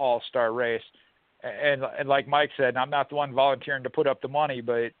actual all-star race. And like Mike said, I'm not the one volunteering to put up the money,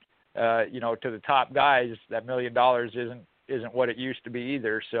 but, to the top guys, that $1 million isn't what it used to be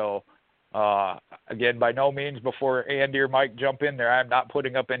either. So, again, by no means before Andy or Mike jump in there, I'm not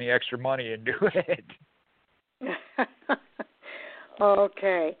putting up any extra money into it.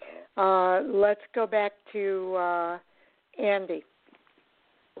 Okay. Let's go back to Andy.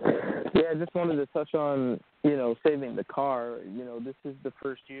 Yeah, I just wanted to touch on, saving the car. This is the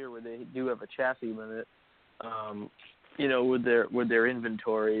first year where they do have a chassis limit, with their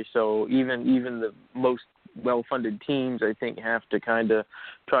inventory. So even the most well-funded teams, I think, have to kind of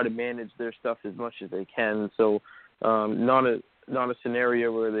try to manage their stuff as much as they can. So not a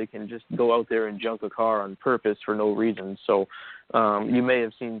scenario where they can just go out there and junk a car on purpose for no reason. So you may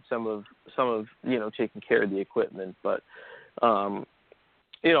have seen some of taking care of the equipment, but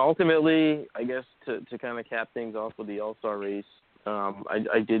ultimately, I guess to kind of cap things off with the All-Star race,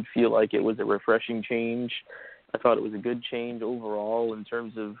 I did feel like it was a refreshing change. I thought it was a good change overall in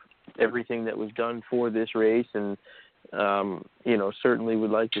terms of everything that was done for this race, and certainly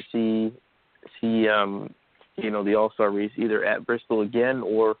would like to see the All-Star race either at Bristol again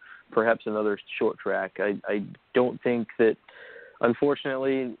or perhaps another short track. I don't think that,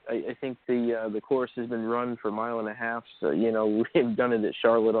 unfortunately, I think the course has been run for a mile and a half. So, we've done it at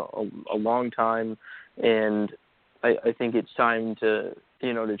Charlotte a long time, and I think it's time to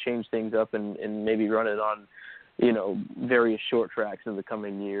change things up and maybe run it on, various short tracks in the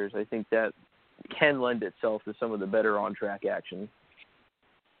coming years. I think that can lend itself to some of the better on-track action.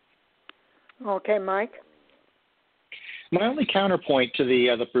 Okay, Mike? My only counterpoint to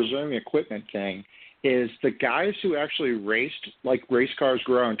the preserving equipment thing is the guys who actually raced like race cars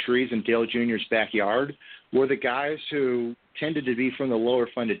grow on trees in Dale Jr.'s backyard were the guys who tended to be from the lower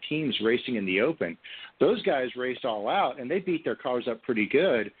funded teams racing in the Open. Those guys raced all out, and they beat their cars up pretty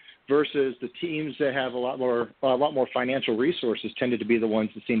good, versus the teams that have a lot more financial resources tended to be the ones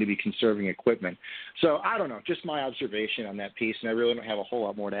that seem to be conserving equipment. So I don't know, just my observation on that piece, and I really don't have a whole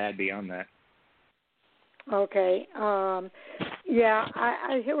lot more to add beyond that. Okay. Yeah,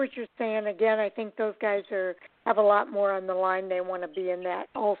 I hear what you're saying. Again, I think those guys have a lot more on the line. They want to be in that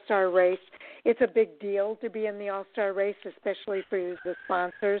all-star race. It's a big deal to be in the all-star race, especially for the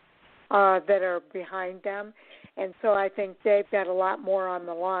sponsors that are behind them. And so I think they've got a lot more on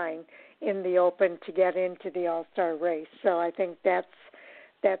the line in the Open to get into the all-star race. So I think that's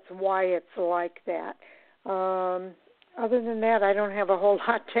why it's like that. Other than that, I don't have a whole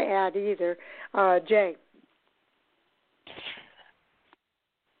lot to add either. Jay?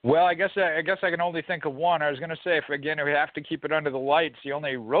 Well, I guess I can only think of one. I was going to say, if we have to keep it under the lights, the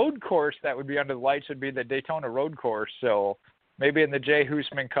only road course that would be under the lights would be the Daytona road course. So maybe in the Jay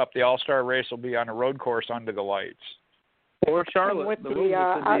Husmann Cup, the All-Star race will be on a road course under the lights. Or Charlotte, with the road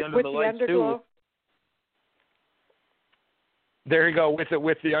could be under the lights underglow. too. There you go, with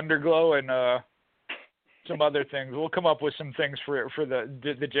the underglow and some other things. We'll come up with some things for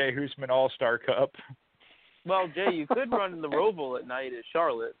the Jay Husmann All-Star Cup. Well, Jay, you could run the Roval at night at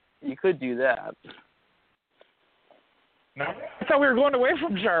Charlotte. You could do that. No, I thought we were going away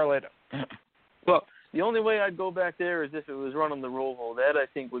from Charlotte. Well, the only way I'd go back there is if it was run on the Roval. That, I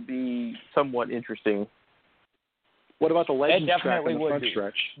think, would be somewhat interesting. What about the Legends track on the front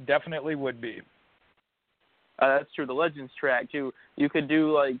stretch? Definitely would be. That's true. The Legends track, too. You could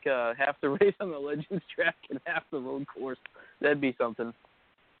do, half the race on the Legends track and half the road course. That'd be something.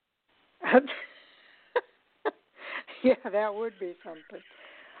 Yeah, that would be something.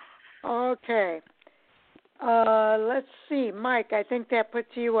 Okay. Let's see. Mike, I think that puts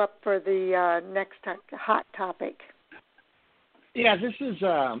you up for the next hot topic. Yeah, this is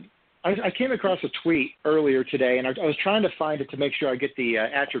I came across a tweet earlier today, and I was trying to find it to make sure I get the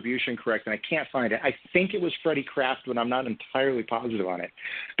attribution correct, and I can't find it. I think it was Freddie Kraft, but I'm not entirely positive on it.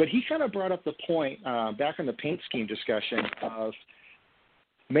 But he kind of brought up the point back in the paint scheme discussion of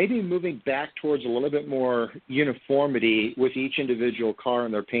maybe moving back towards a little bit more uniformity with each individual car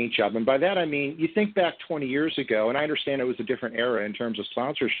and their paint job. And by that, I mean, you think back 20 years ago, and I understand it was a different era in terms of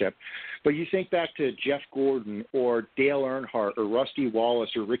sponsorship, but you think back to Jeff Gordon or Dale Earnhardt or Rusty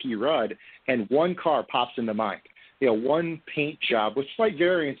Wallace or Ricky Rudd, and one car pops into mind. You know, one paint job with slight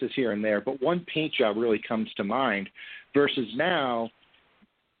variances here and there, but one paint job really comes to mind versus now,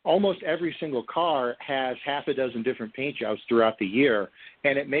 almost every single car has half a dozen different paint jobs throughout the year,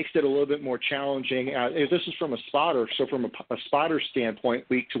 and it makes it a little bit more challenging. This is from a spotter, so from a spotter standpoint,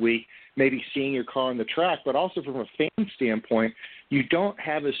 week to week, maybe seeing your car on the track, but also from a fan standpoint, you don't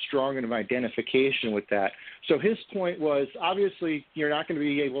have as strong an identification with that. So his point was, obviously, you're not going to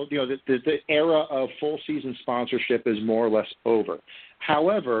be able, you know, the era of full season sponsorship is more or less over.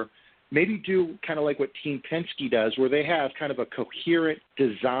 However, maybe do kind of like what Team Penske does, where they have kind of a coherent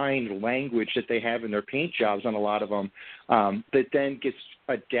designed language that they have in their paint jobs on a lot of them that then gets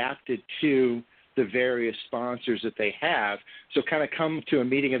adapted to the various sponsors that they have. So kind of come to a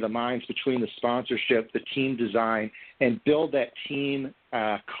meeting of the minds between the sponsorship, the team design, and build that team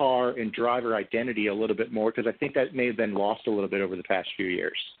car and driver identity a little bit more, because I think that may have been lost a little bit over the past few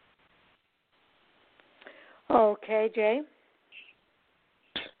years. Okay, Jay?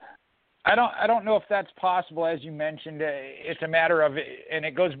 I don't know if that's possible. As you mentioned, it's a matter of, and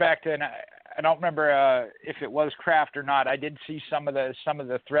it goes back to, and I don't remember if it was Kraft or not. I did see some of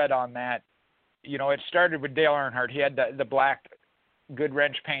the thread on that. You know, it started with Dale Earnhardt. He had the black good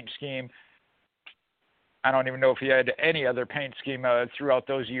wrench paint scheme. I don't even know if he had any other paint scheme throughout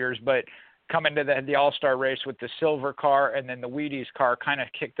those years, but coming to the All-Star race with the silver car and then the Wheaties car kind of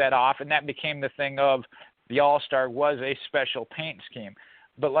kicked that off, and that became the thing of the All-Star was a special paint scheme.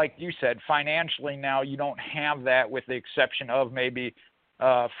 But like you said, financially now you don't have that, with the exception of maybe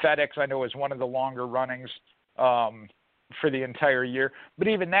FedEx, I know, is one of the longer runnings for the entire year. But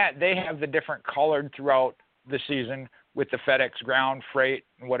even that, they have the different colored throughout the season with the FedEx ground freight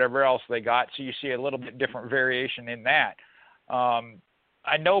and whatever else they got. So you see a little bit different variation in that.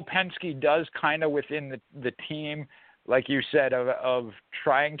 I know Penske does kind of within the team, like you said, of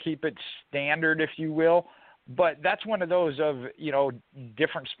try and keep it standard, if you will. But that's one of those of, you know,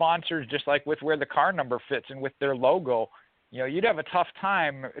 different sponsors, just like with where the car number fits and with their logo. You know, you'd have a tough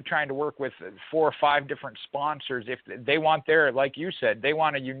time trying to work with 4 or 5 different sponsors if they want their, like you said, they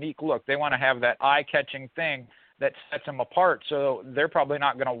want a unique look. They want to have that eye-catching thing that sets them apart. So they're probably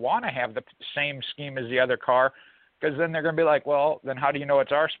not going to want to have the same scheme as the other car, because then they're going to be like, well, then how do you know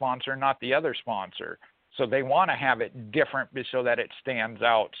it's our sponsor, not the other sponsor? So they want to have it different so that it stands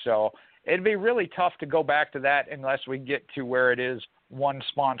out. So it'd be really tough to go back to that unless we get to where it is one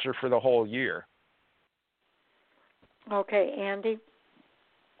sponsor for the whole year. Okay, Andy?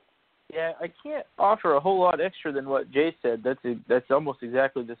 Yeah, I can't offer a whole lot extra than what Jay said. That's almost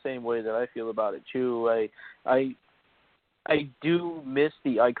exactly the same way that I feel about it too. I do miss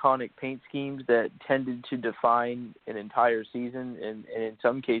the iconic paint schemes that tended to define an entire season, and in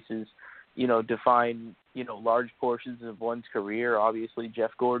some cases, you know, define, you know, large portions of one's career. Obviously,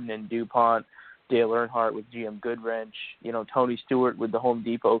 Jeff Gordon and DuPont, Dale Earnhardt with GM Goodwrench, you know, Tony Stewart with the Home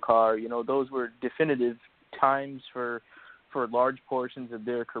Depot car. You know, those were definitive times for large portions of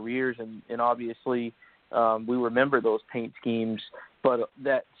their careers, and obviously we remember those paint schemes, but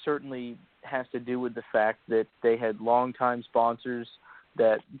that certainly has to do with the fact that they had longtime sponsors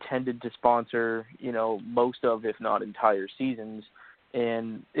that tended to sponsor, you know, most of, if not entire seasons.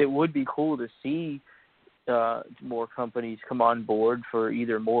 And it would be cool to see more companies come on board for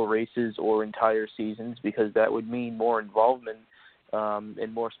either more races or entire seasons, because that would mean more involvement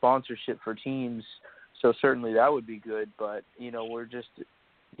and more sponsorship for teams. So certainly that would be good. But, you know, we're just,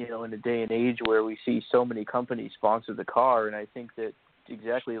 you know, in a day and age where we see so many companies sponsor the car. And I think that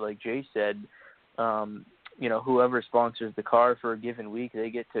exactly like Jay said, you know, whoever sponsors the car for a given week, they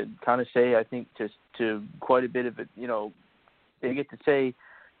get to kind of say, I think, to quite a bit of it, you know, they get to say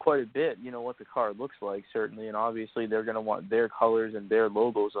quite a bit, you know, what the car looks like, certainly. And obviously they're going to want their colors and their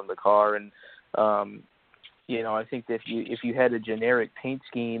logos on the car. And, you know, I think that if you had a generic paint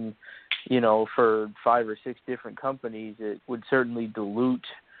scheme, you know, for 5 or 6 different companies, it would certainly dilute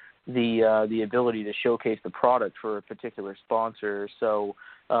the ability to showcase the product for a particular sponsor. So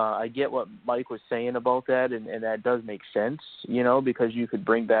I get what Mike was saying about that, and that does make sense, you know, because you could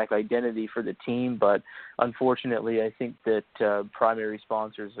bring back identity for the team. But unfortunately, I think that primary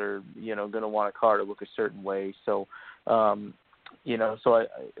sponsors are, you know, going to want a car to look a certain way. So, you know, so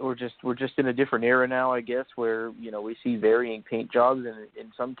we're just in a different era now, I guess, where, you know, we see varying paint jobs, and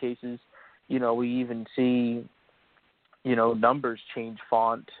in some cases, you know, we even see, you know, numbers change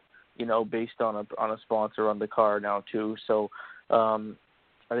font, you know, based on a sponsor on the car now too. So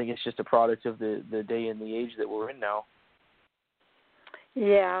I think it's just a product of the day and the age that we're in now.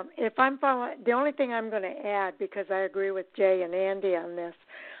 Yeah, if I'm following, the only thing I'm going to add, because I agree with Jay and Andy on this,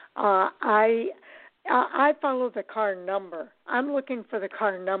 I follow the car number. I'm looking for the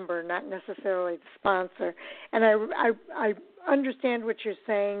car number, not necessarily the sponsor. And I understand what you're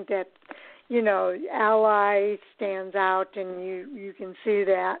saying, that, you know, Ally stands out and you can see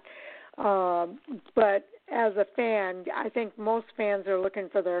that. But as a fan, I think most fans are looking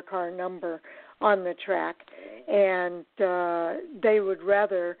for their car number on the track, and they would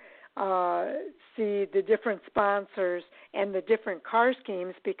rather see the different sponsors and the different car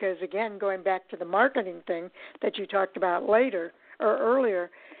schemes, because, again, going back to the marketing thing that you talked about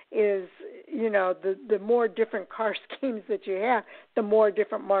earlier, is, you know, the more different car schemes that you have, the more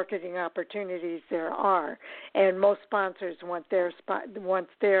different marketing opportunities there are. And most sponsors want their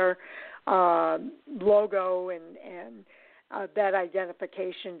logo and that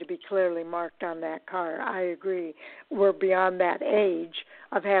identification to be clearly marked on that car. I agree. We're beyond that age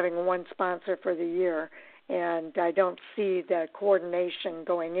of having one sponsor for the year, and I don't see the coordination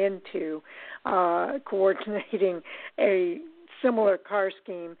going into coordinating a similar car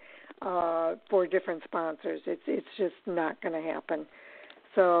scheme for different sponsors. It's just not going to happen.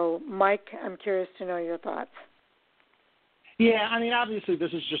 So, Mike, I'm curious to know your thoughts. Yeah, I mean, obviously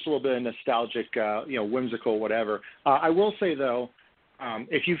this is just a little bit of nostalgic, whimsical, whatever. I will say, though,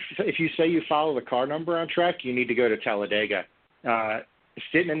 if you say you follow the car number on track, you need to go to Talladega.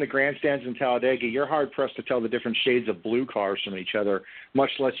 Sitting in the grandstands in Talladega, you're hard-pressed to tell the different shades of blue cars from each other,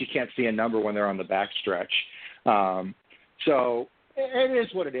 much less you can't see a number when they're on the backstretch. So it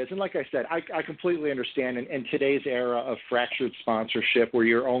is what it is. And like I said, I completely understand in today's era of fractured sponsorship, where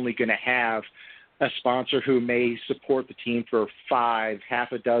you're only going to have a sponsor who may support the team for 5,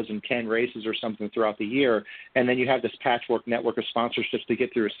 half a dozen, 10 races or something throughout the year, and then you have this patchwork network of sponsorships to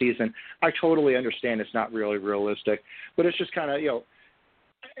get through a season. I totally understand it's not really realistic, but it's just kind of,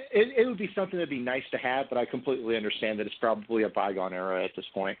 it would be something that'd be nice to have, but I completely understand that it's probably a bygone era at this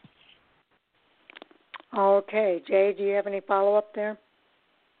point. Okay. Jay, do you have any follow-up there?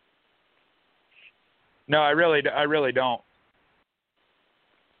 No, I really don't.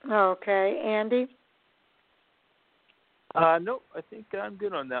 Okay. Andy? Nope, I think I'm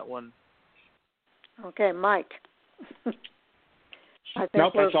good on that one. Okay, Mike. I think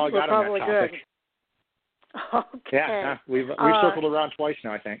nope, that's all I got on that topic. Good. Okay. Yeah, we've circled around twice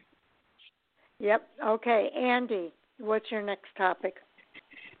now, I think. Yep. Okay, Andy, what's your next topic?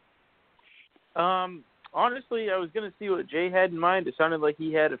 Honestly, I was going to see what Jay had in mind. It sounded like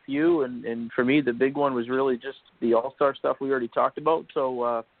he had a few, and for me, the big one was really just the All-Star stuff we already talked about.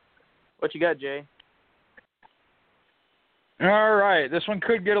 So, what you got, Jay? All right, this one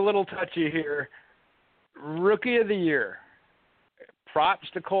could get a little touchy here. Rookie of the Year. Props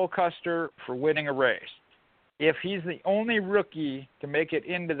to Cole Custer for winning a race. If he's the only rookie to make it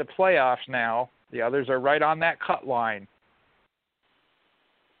into the playoffs now, the others are right on that cut line,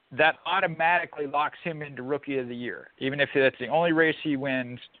 that automatically locks him into Rookie of the Year. Even if that's the only race he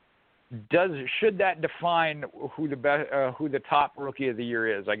wins, should that define who the top Rookie of the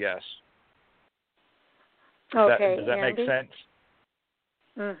Year is, I guess? Okay, does that Andy? make sense?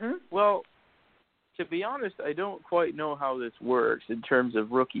 Mm-hmm. Well, to be honest, I don't quite know how this works in terms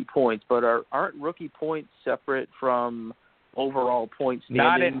of rookie points, but aren't rookie points separate from overall point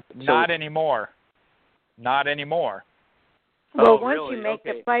standings? Not anymore. Not anymore. Well, once really? you make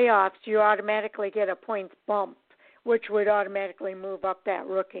Okay. the playoffs, you automatically get a points bump, which would automatically move up that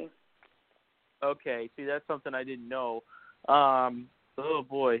rookie. Okay, see, that's something I didn't know. Oh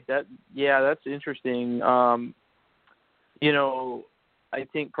boy, that's interesting. I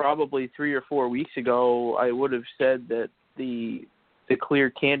think probably 3 or 4 weeks ago, I would have said that the clear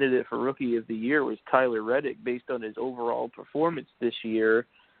candidate for Rookie of the Year was Tyler Reddick based on his overall performance this year.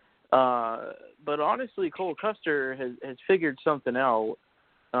 But honestly, Cole Custer has figured something out.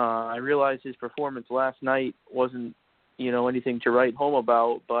 I realized his performance last night wasn't, anything to write home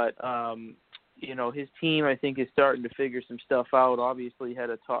about, but his team, I think, is starting to figure some stuff out. Obviously, had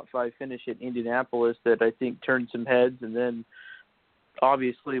a top 5 finish at Indianapolis that I think turned some heads, and then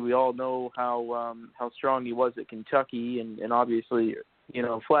obviously we all know how strong he was at Kentucky, and obviously,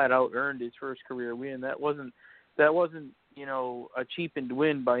 flat out earned his first career win. That wasn't a cheapened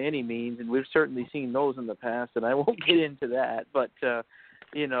win by any means, and we've certainly seen those in the past, and I won't get into that, but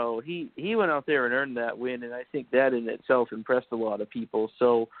he went out there and earned that win, and I think that in itself impressed a lot of people.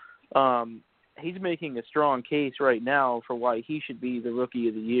 So he's making a strong case right now for why he should be the Rookie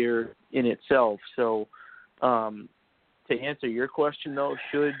of the Year in itself. So to answer your question, though,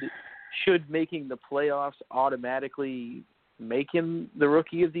 should making the playoffs automatically make him the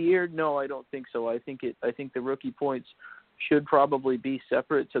Rookie of the Year? No, I don't think so. I think the rookie points should probably be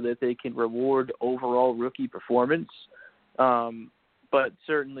separate so that they can reward overall rookie performance. But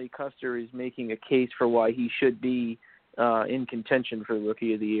certainly Custer is making a case for why he should be in contention for the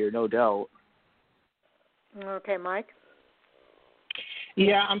Rookie of the Year, no doubt. Okay, Mike?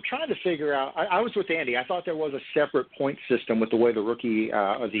 Yeah, I'm trying to figure out. I was with Andy. I thought there was a separate point system with the way the Rookie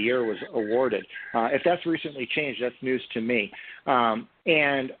of the Year was awarded. If that's recently changed, that's news to me.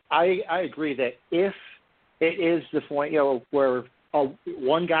 And I agree that if it is the point, where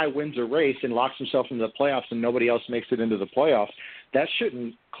one guy wins a race and locks himself into the playoffs and nobody else makes it into the playoffs, that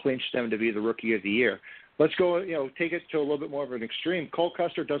shouldn't clinch them to be the Rookie of the Year. Let's go, take it to a little bit more of an extreme. Cole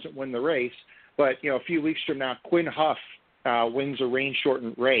Custer doesn't win the race, but, a few weeks from now, Quinn Huff wins a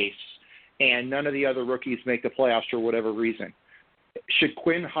rain-shortened race, and none of the other rookies make the playoffs for whatever reason. Should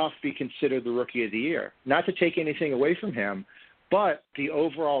Quinn Huff be considered the Rookie of the Year? Not to take anything away from him, but the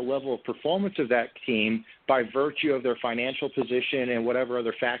overall level of performance of that team, by virtue of their financial position and whatever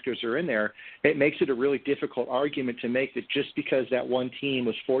other factors are in there, it makes it a really difficult argument to make that just because that one team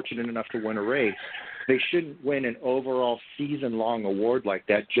was fortunate enough to win a race, they shouldn't win an overall season-long award like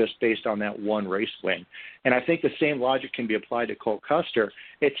that just based on that one race win. And I think the same logic can be applied to Cole Custer.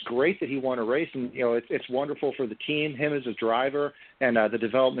 It's great that he won a race, and it's wonderful for the team, him as a driver, and the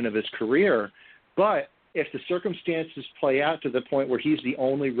development of his career. But if the circumstances play out to the point where he's the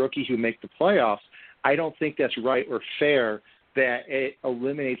only rookie who make the playoffs, I don't think that's right or fair that it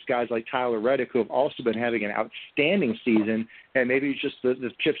eliminates guys like Tyler Reddick, who have also been having an outstanding season, and maybe just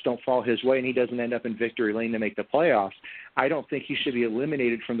the chips don't fall his way and he doesn't end up in victory lane to make the playoffs. I don't think he should be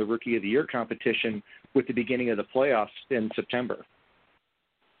eliminated from the Rookie of the Year competition with the beginning of the playoffs in September.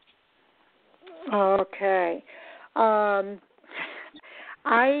 Okay. The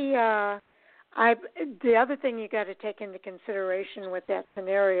other thing you got to take into consideration with that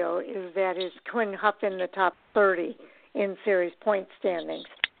scenario is that is Quinn Huff in the top 30 in series point standings,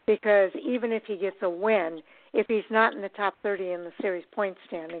 because even if he gets a win, if he's not in the top 30 in the series point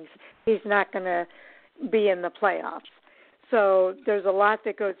standings, he's not going to be in the playoffs. So there's a lot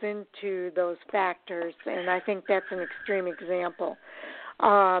that goes into those factors, and I think that's an extreme example.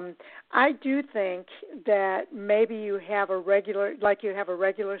 I do think that maybe you have a regular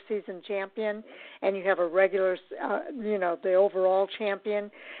season champion, and you have a regular, the overall champion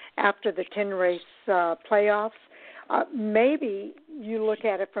after the 10-race playoffs. Maybe you look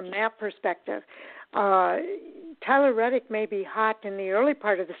at it from that perspective. Tyler Reddick may be hot in the early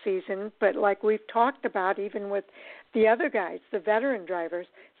part of the season, but like we've talked about, even with the other guys, the veteran drivers,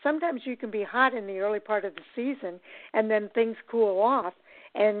 sometimes you can be hot in the early part of the season, and then things cool off,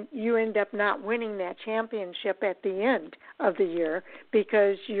 and you end up not winning that championship at the end of the year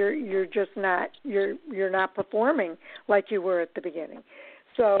because you're just not performing like you were at the beginning.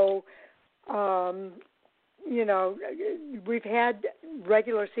 So, we've had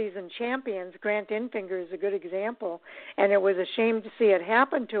regular season champions. Grant Enfinger is a good example, and it was a shame to see it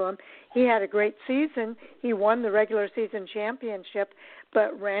happen to him. He had a great season. He won the regular season championship,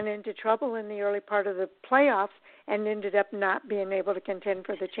 but ran into trouble in the early part of the playoffs and ended up not being able to contend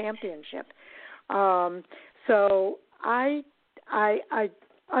for the championship. So I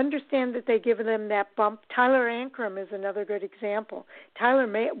understand that they give them that bump. Tyler Ankrum is another good example. Tyler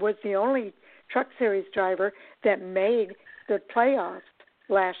was the only Truck Series driver that made the playoffs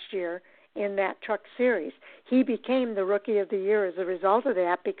last year in that Truck Series. He became the Rookie of the Year as a result of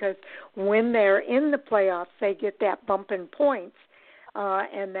that, because when they're in the playoffs, they get that bump in points,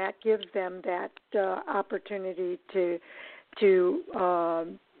 and that gives them that opportunity to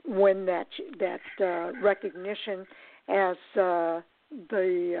win that recognition as the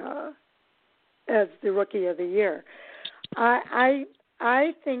Rookie of the Year.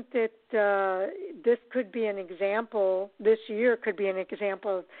 I think that this could be an example, this year could be an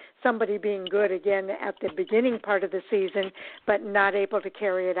example of somebody being good again at the beginning part of the season, but not able to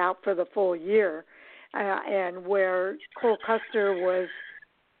carry it out for the full year. And where Cole Custer was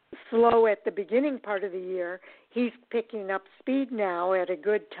slow at the beginning part of the year, he's picking up speed now at a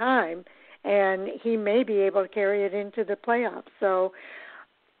good time, and he may be able to carry it into the playoffs. So,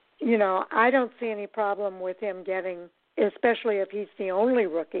 I don't see any problem with him getting, especially if he's the only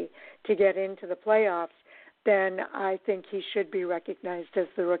rookie to get into the playoffs, then I think he should be recognized as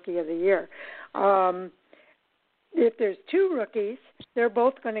the Rookie of the Year. If there's two rookies, they're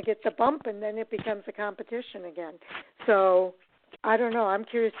both going to get the bump, and then it becomes a competition again. So I don't know. I'm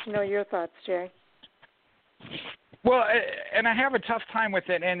curious to know your thoughts, Jay. Well, and I have a tough time with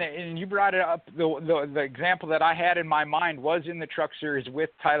it, and you brought it up. The example that I had in my mind was in the Truck Series with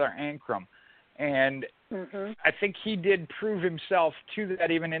Tyler Ankrum. And I think he did prove himself to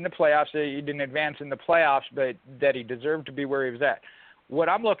that even in the playoffs. He didn't advance in the playoffs, but that he deserved to be where he was at. What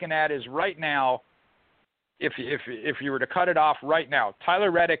I'm looking at is right now, if you were to cut it off right now,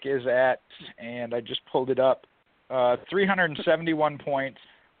 Tyler Reddick is at, and I just pulled it up, 371 points.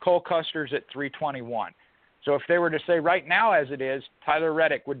 Cole Custer's at 321. So if they were to say right now as it is, Tyler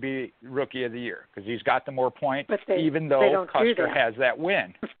Reddick would be Rookie of the Year because he's got the more points, even though Custer has that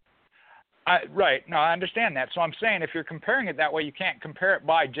win. Right. No, I understand that. So I'm saying if you're comparing it that way, you can't compare it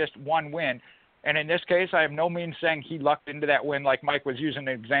by just one win. And in this case, I have no means saying he lucked into that win like Mike was using an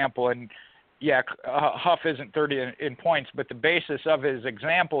example. And, yeah, Huff isn't 30 in points, but the basis of his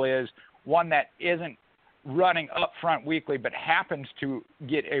example is one that isn't running up front weekly but happens to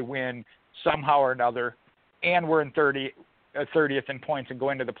get a win somehow or another, and we're in 30th in points and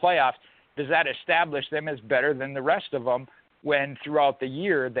going to the playoffs. Does that establish them as better than the rest of them when throughout the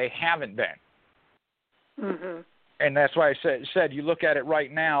year they haven't been? And that's why I said you look at it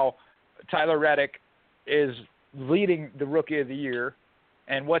right now, Tyler Reddick is leading the Rookie of the Year,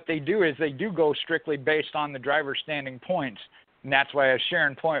 and what they do is they do go strictly based on the driver standing points, and that's why, as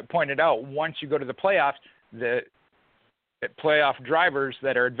Sharon pointed out, once you go to the playoffs, the playoff drivers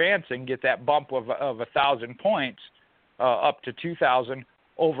that are advancing get that bump of 1,000 points up to 2,000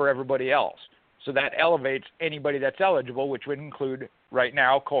 over everybody else. So that elevates anybody that's eligible, which would include right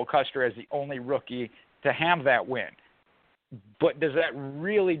now Cole Custer as the only rookie to have that win. But does that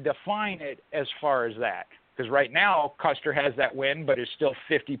really define it as far as that? Because right now Custer has that win, but is still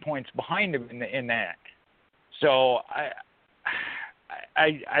 50 points behind him in that. So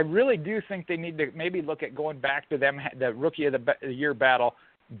I really do think they need to maybe look at going back to them, the Rookie of the Year battle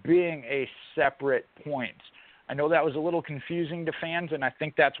being a separate points. I know that was a little confusing to fans, and I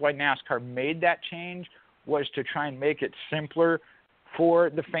think that's why NASCAR made that change, was to try and make it simpler for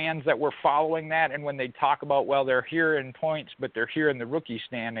the fans that were following that. And when they talk about, well, they're here in points, but they're here in the rookie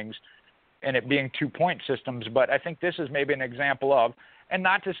standings, and it being 2-point systems. But I think this is maybe an example of, and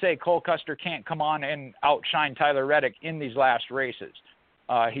not to say Cole Custer can't come on and outshine Tyler Reddick in these last races.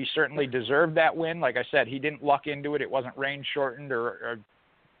 He certainly deserved that win. Like I said, he didn't luck into it. It wasn't rain shortened or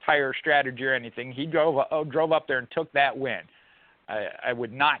tire strategy or anything. He drove up there and took that win. I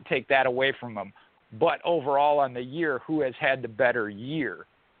would not take that away from him. But overall on the year, who has had the better year?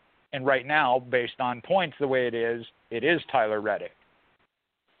 And right now, based on points the way it is Tyler Reddick.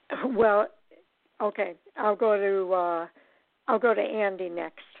 Well, okay, I'll go to Andy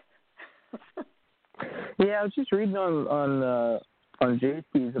next. Yeah, I was just reading on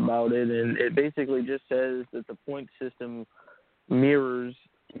JP's about it, and it basically just says that the point system mirrors,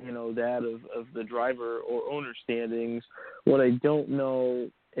 that of the driver or owner standings. What I don't know,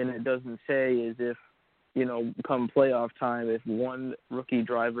 and it doesn't say, is if, come playoff time, if one rookie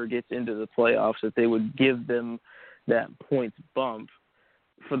driver gets into the playoffs, that they would give them that points bump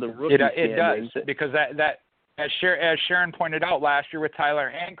for the rookie standings. It does, because that as Sharon pointed out last year with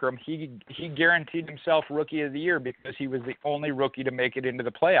Tyler Ankrum, he guaranteed himself Rookie of the Year because he was the only rookie to make it into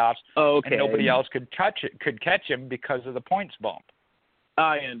the playoffs, and nobody else could catch him because of the points bump.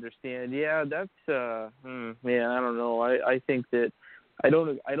 I understand. Yeah, that's I don't know. I think that I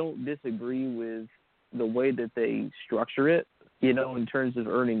don't disagree with the way that they structure it, in terms of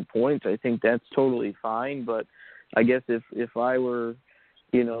earning points. I think that's totally fine, but I guess if I were,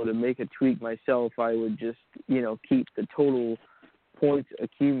 to make a tweak myself, I would just, keep the total points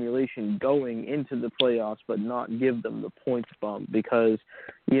accumulation going into the playoffs, but not give them the points bump because,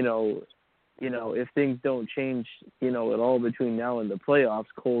 if things don't change, at all between now and the playoffs,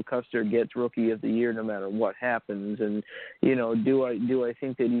 Cole Custer gets Rookie of the Year no matter what happens. And, do I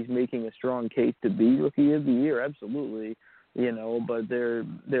think that he's making a strong case to be Rookie of the Year? Absolutely. But there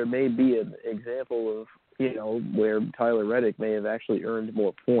may be an example of, where Tyler Reddick may have actually earned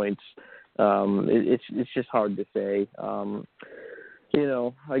more points. It's just hard to say.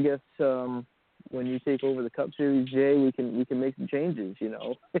 I guess when you take over the Cup Series, Jay, we can make some changes.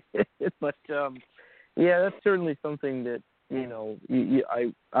 But that's certainly something that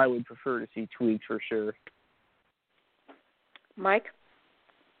I would prefer to see tweaked for sure. Mike?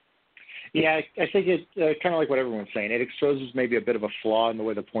 Yeah, I think it kind of like what everyone's saying. It exposes maybe a bit of a flaw in the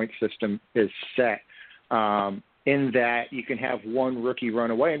way the point system is set. In that you can have one rookie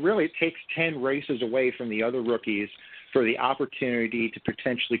run away, and really it takes 10 races away from the other rookies for the opportunity to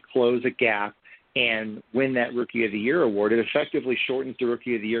potentially close a gap and win that Rookie of the Year award. It effectively shortens the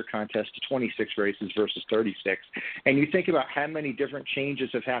Rookie of the Year contest to 26 races versus 36. And you think about how many different changes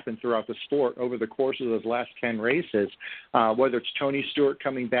have happened throughout the sport over the course of those last 10 races, whether it's Tony Stewart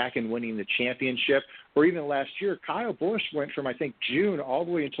coming back and winning the championship, or even last year, Kyle Busch went from, I think, June all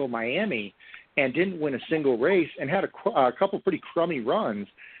the way until Miami and didn't win a single race and had a couple pretty crummy runs.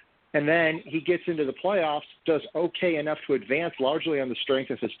 And then he gets into the playoffs, does okay enough to advance largely on the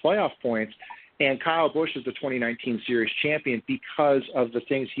strength of his playoff points. And Kyle Busch is the 2019 Series champion because of the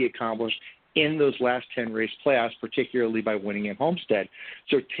things he accomplished in those last 10 race playoffs, particularly by winning in Homestead.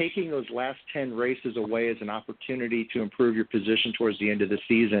 So taking those last 10 races away as an opportunity to improve your position towards the end of the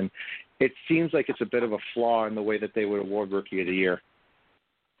season, it seems like it's a bit of a flaw in the way that they would award Rookie of the Year.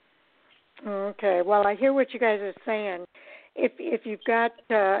 Okay, well, I hear what you guys are saying. If you've got,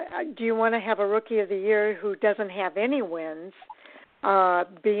 do you want to have a Rookie of the Year who doesn't have any wins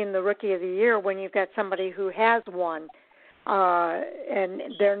being the Rookie of the Year when you've got somebody who has won? And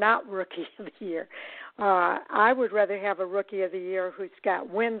they're not Rookie of the Year. I would rather have a Rookie of the Year who's got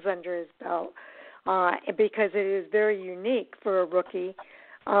wins under his belt because it is very unique for a rookie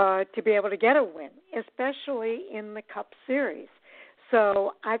to be able to get a win, especially in the Cup Series.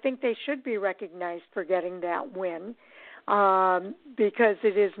 So I think they should be recognized for getting that win because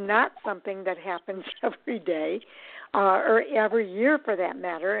it is not something that happens every day or every year for that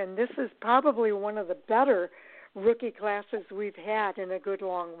matter, and this is probably one of the better rookie classes we've had in a good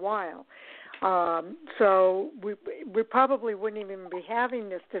long while. So we probably wouldn't even be having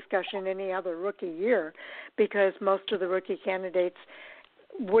this discussion any other rookie year because most of the rookie candidates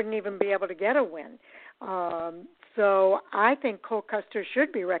wouldn't even be able to get a win. So I think Cole Custer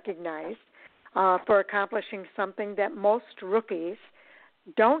should be recognized for accomplishing something that most rookies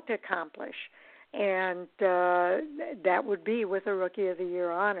don't accomplish, and that would be with a Rookie of the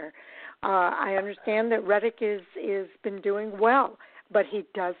Year honor. I understand that Reddick is been doing well, but he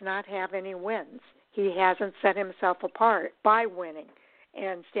does not have any wins. He hasn't set himself apart by winning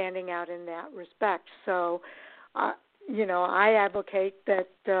and standing out in that respect. So, I advocate that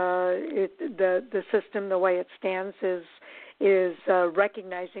the system, the way it stands, is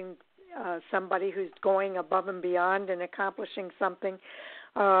recognizing somebody who's going above and beyond and accomplishing something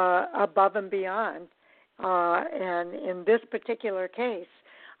above and beyond. And in this particular case,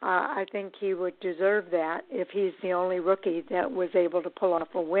 I think he would deserve that if he's the only rookie that was able to pull off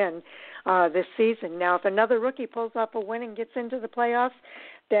a win this season. Now, if another rookie pulls off a win and gets into the playoffs,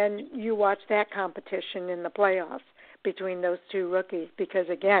 then you watch that competition in the playoffs between those two rookies because,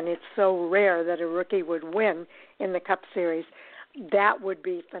 again, it's so rare that a rookie would win in the Cup Series. That would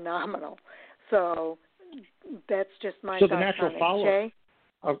be phenomenal. So that's just my thoughts on it. So the natural follow-up. Jay?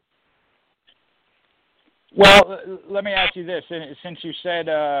 Well, let me ask you this. Since you said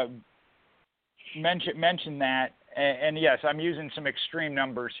mention that, and yes, I'm using some extreme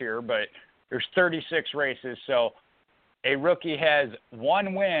numbers here, but there's 36 races, so a rookie has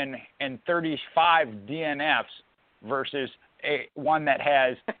one win and 35 DNFs versus one that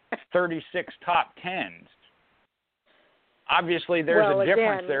has 36 top 10s. Obviously, there's a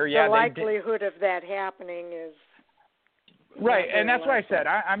difference there. Yeah, the likelihood of that happening is right, and that's why I said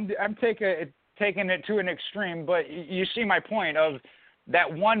I'm taking it to an extreme, but you see my point of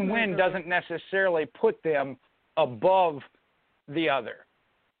that one win doesn't necessarily put them above the other.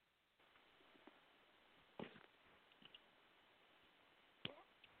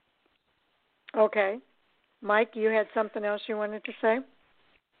 Okay. Mike, you had something else you wanted to say?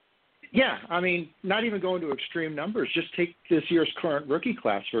 Yeah, I mean, not even going to extreme numbers. Just take this year's current rookie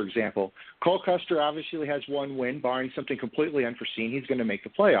class, for example. Cole Custer obviously has one win, barring something completely unforeseen. He's going to make the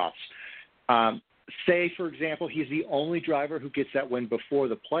playoffs. Say, for example, he's the only driver who gets that win before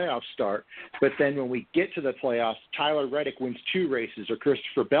the playoffs start, but then when we get to the playoffs, Tyler Reddick wins 2 races or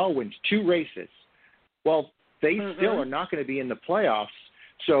Christopher Bell wins 2 races. Well, they still are not going to be in the playoffs.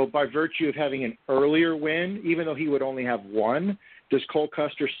 So by virtue of having an earlier win, even though he would only have one, does Cole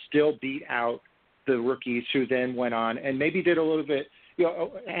Custer still beat out the rookies who then went on and maybe did a little bit,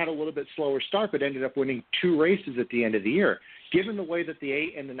 had a little bit slower start, but ended up winning 2 races at the end of the year? Given the way that the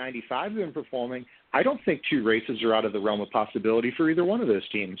 8 and the 95 have been performing, I don't think 2 races are out of the realm of possibility for either one of those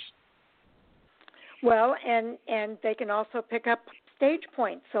teams. Well, and they can also pick up stage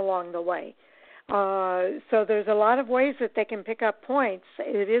points along the way. So there's a lot of ways that they can pick up points.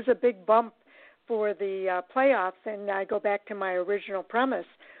 It is a big bump for the playoffs, and I go back to my original premise,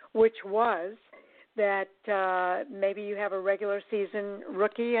 which was that maybe you have a regular season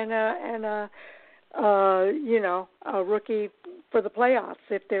rookie and a rookie for the playoffs,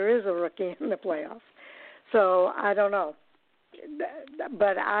 if there is a rookie in the playoffs. So I don't know.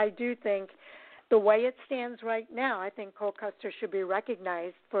 But I do think the way it stands right now, I think Cole Custer should be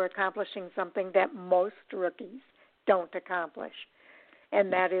recognized for accomplishing something that most rookies don't accomplish.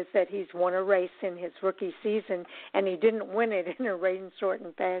 And that is that he's won a race in his rookie season, and he didn't win it in a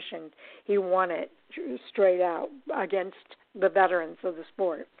rain-shortened fashion. He won it straight out against the veterans of the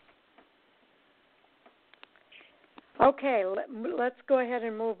sport. Okay, let's go ahead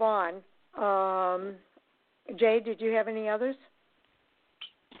and move on. Jay, did you have any others?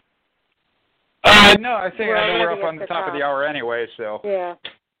 No, I think we're up on the top of the hour anyway, so.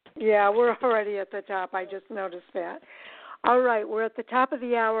 Yeah, we're already at the top. I just noticed that. All right, we're at the top of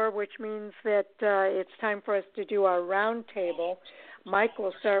the hour, which means that it's time for us to do our round table. Mike,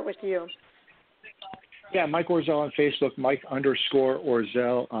 we'll start with you. Yeah, Mike Orzel on Facebook,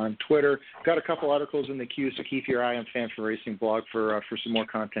 Mike_Orzel on Twitter. Got a couple articles in the queue, so keep your eye on Fan4Racing blog for some more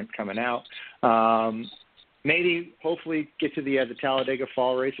content coming out. Maybe, hopefully, get to the Talladega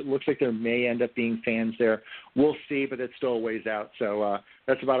Fall Race. It looks like there may end up being fans there. We'll see, but it's still a ways out. So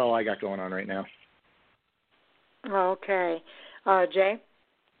that's about all I got going on right now. Okay. Jay?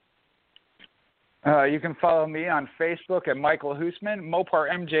 You can follow me on Facebook at Michael Husmann,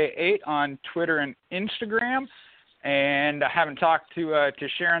 MoparMJ8 on Twitter and Instagram. And I haven't talked to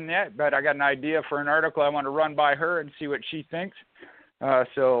Sharon yet, but I got an idea for an article I want to run by her and see what she thinks.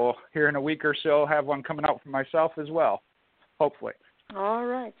 So here in a week or so, I'll have one coming out for myself as well, hopefully. All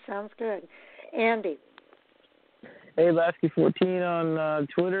right. Sounds good. Andy? Hey, Laskey14 on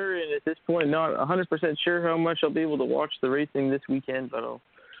Twitter, and at this point, not 100% sure how much I'll be able to watch the racing this weekend, but I'll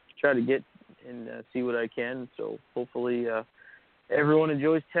try to get and see what I can. So hopefully everyone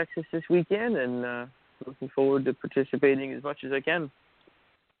enjoys Texas this weekend, and looking forward to participating as much as I can.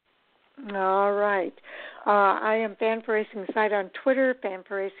 All right. I am Fan4Racing site on Twitter,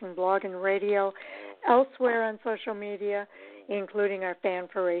 Fan4Racing blog and radio, elsewhere on social media, including our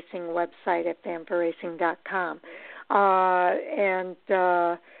Fan4Racing website at fan4racing.com. And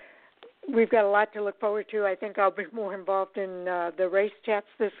we've got a lot to look forward to. I think I'll be more involved in the race chats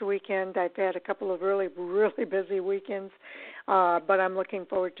this weekend. I've had a couple of really, really busy weekends, but I'm looking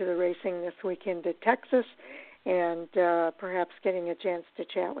forward to the racing this weekend at Texas and perhaps getting a chance to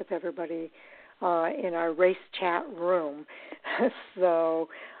chat with everybody in our race chat room. So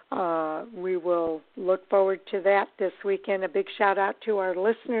we will look forward to that this weekend. A big shout-out to our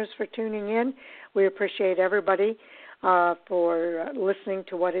listeners for tuning in. We appreciate everybody for listening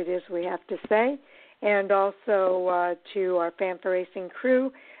to what it is we have to say, and also to our Fan4Racing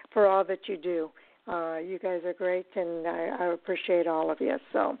crew for all that you do. You guys are great, and I appreciate all of you.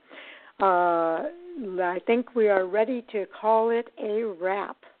 So I think we are ready to call it a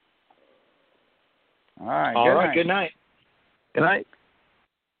wrap. All right. Good night. Good night.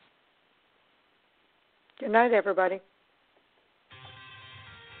 Good night, everybody.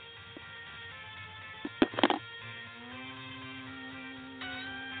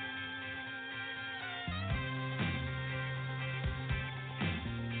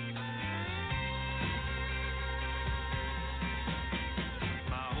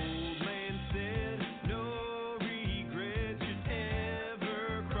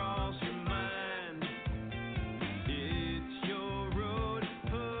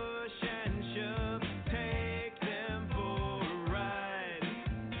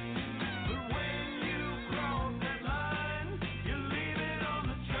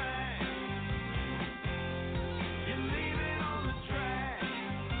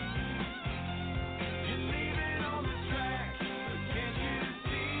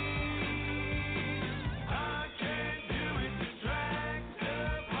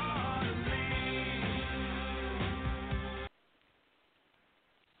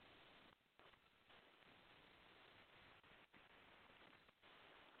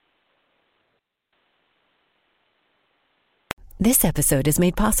 This episode is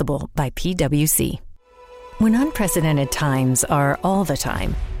made possible by PwC. When unprecedented times are all the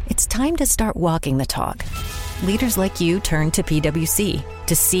time, it's time to start walking the talk. Leaders like you turn to PwC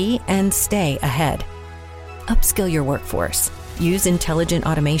to see and stay ahead. Upskill your workforce, use intelligent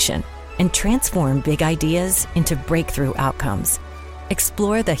automation, and transform big ideas into breakthrough outcomes.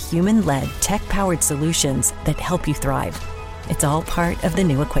 Explore the human-led, tech-powered solutions that help you thrive. It's all part of The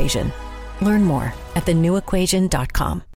New Equation. Learn more at thenewequation.com.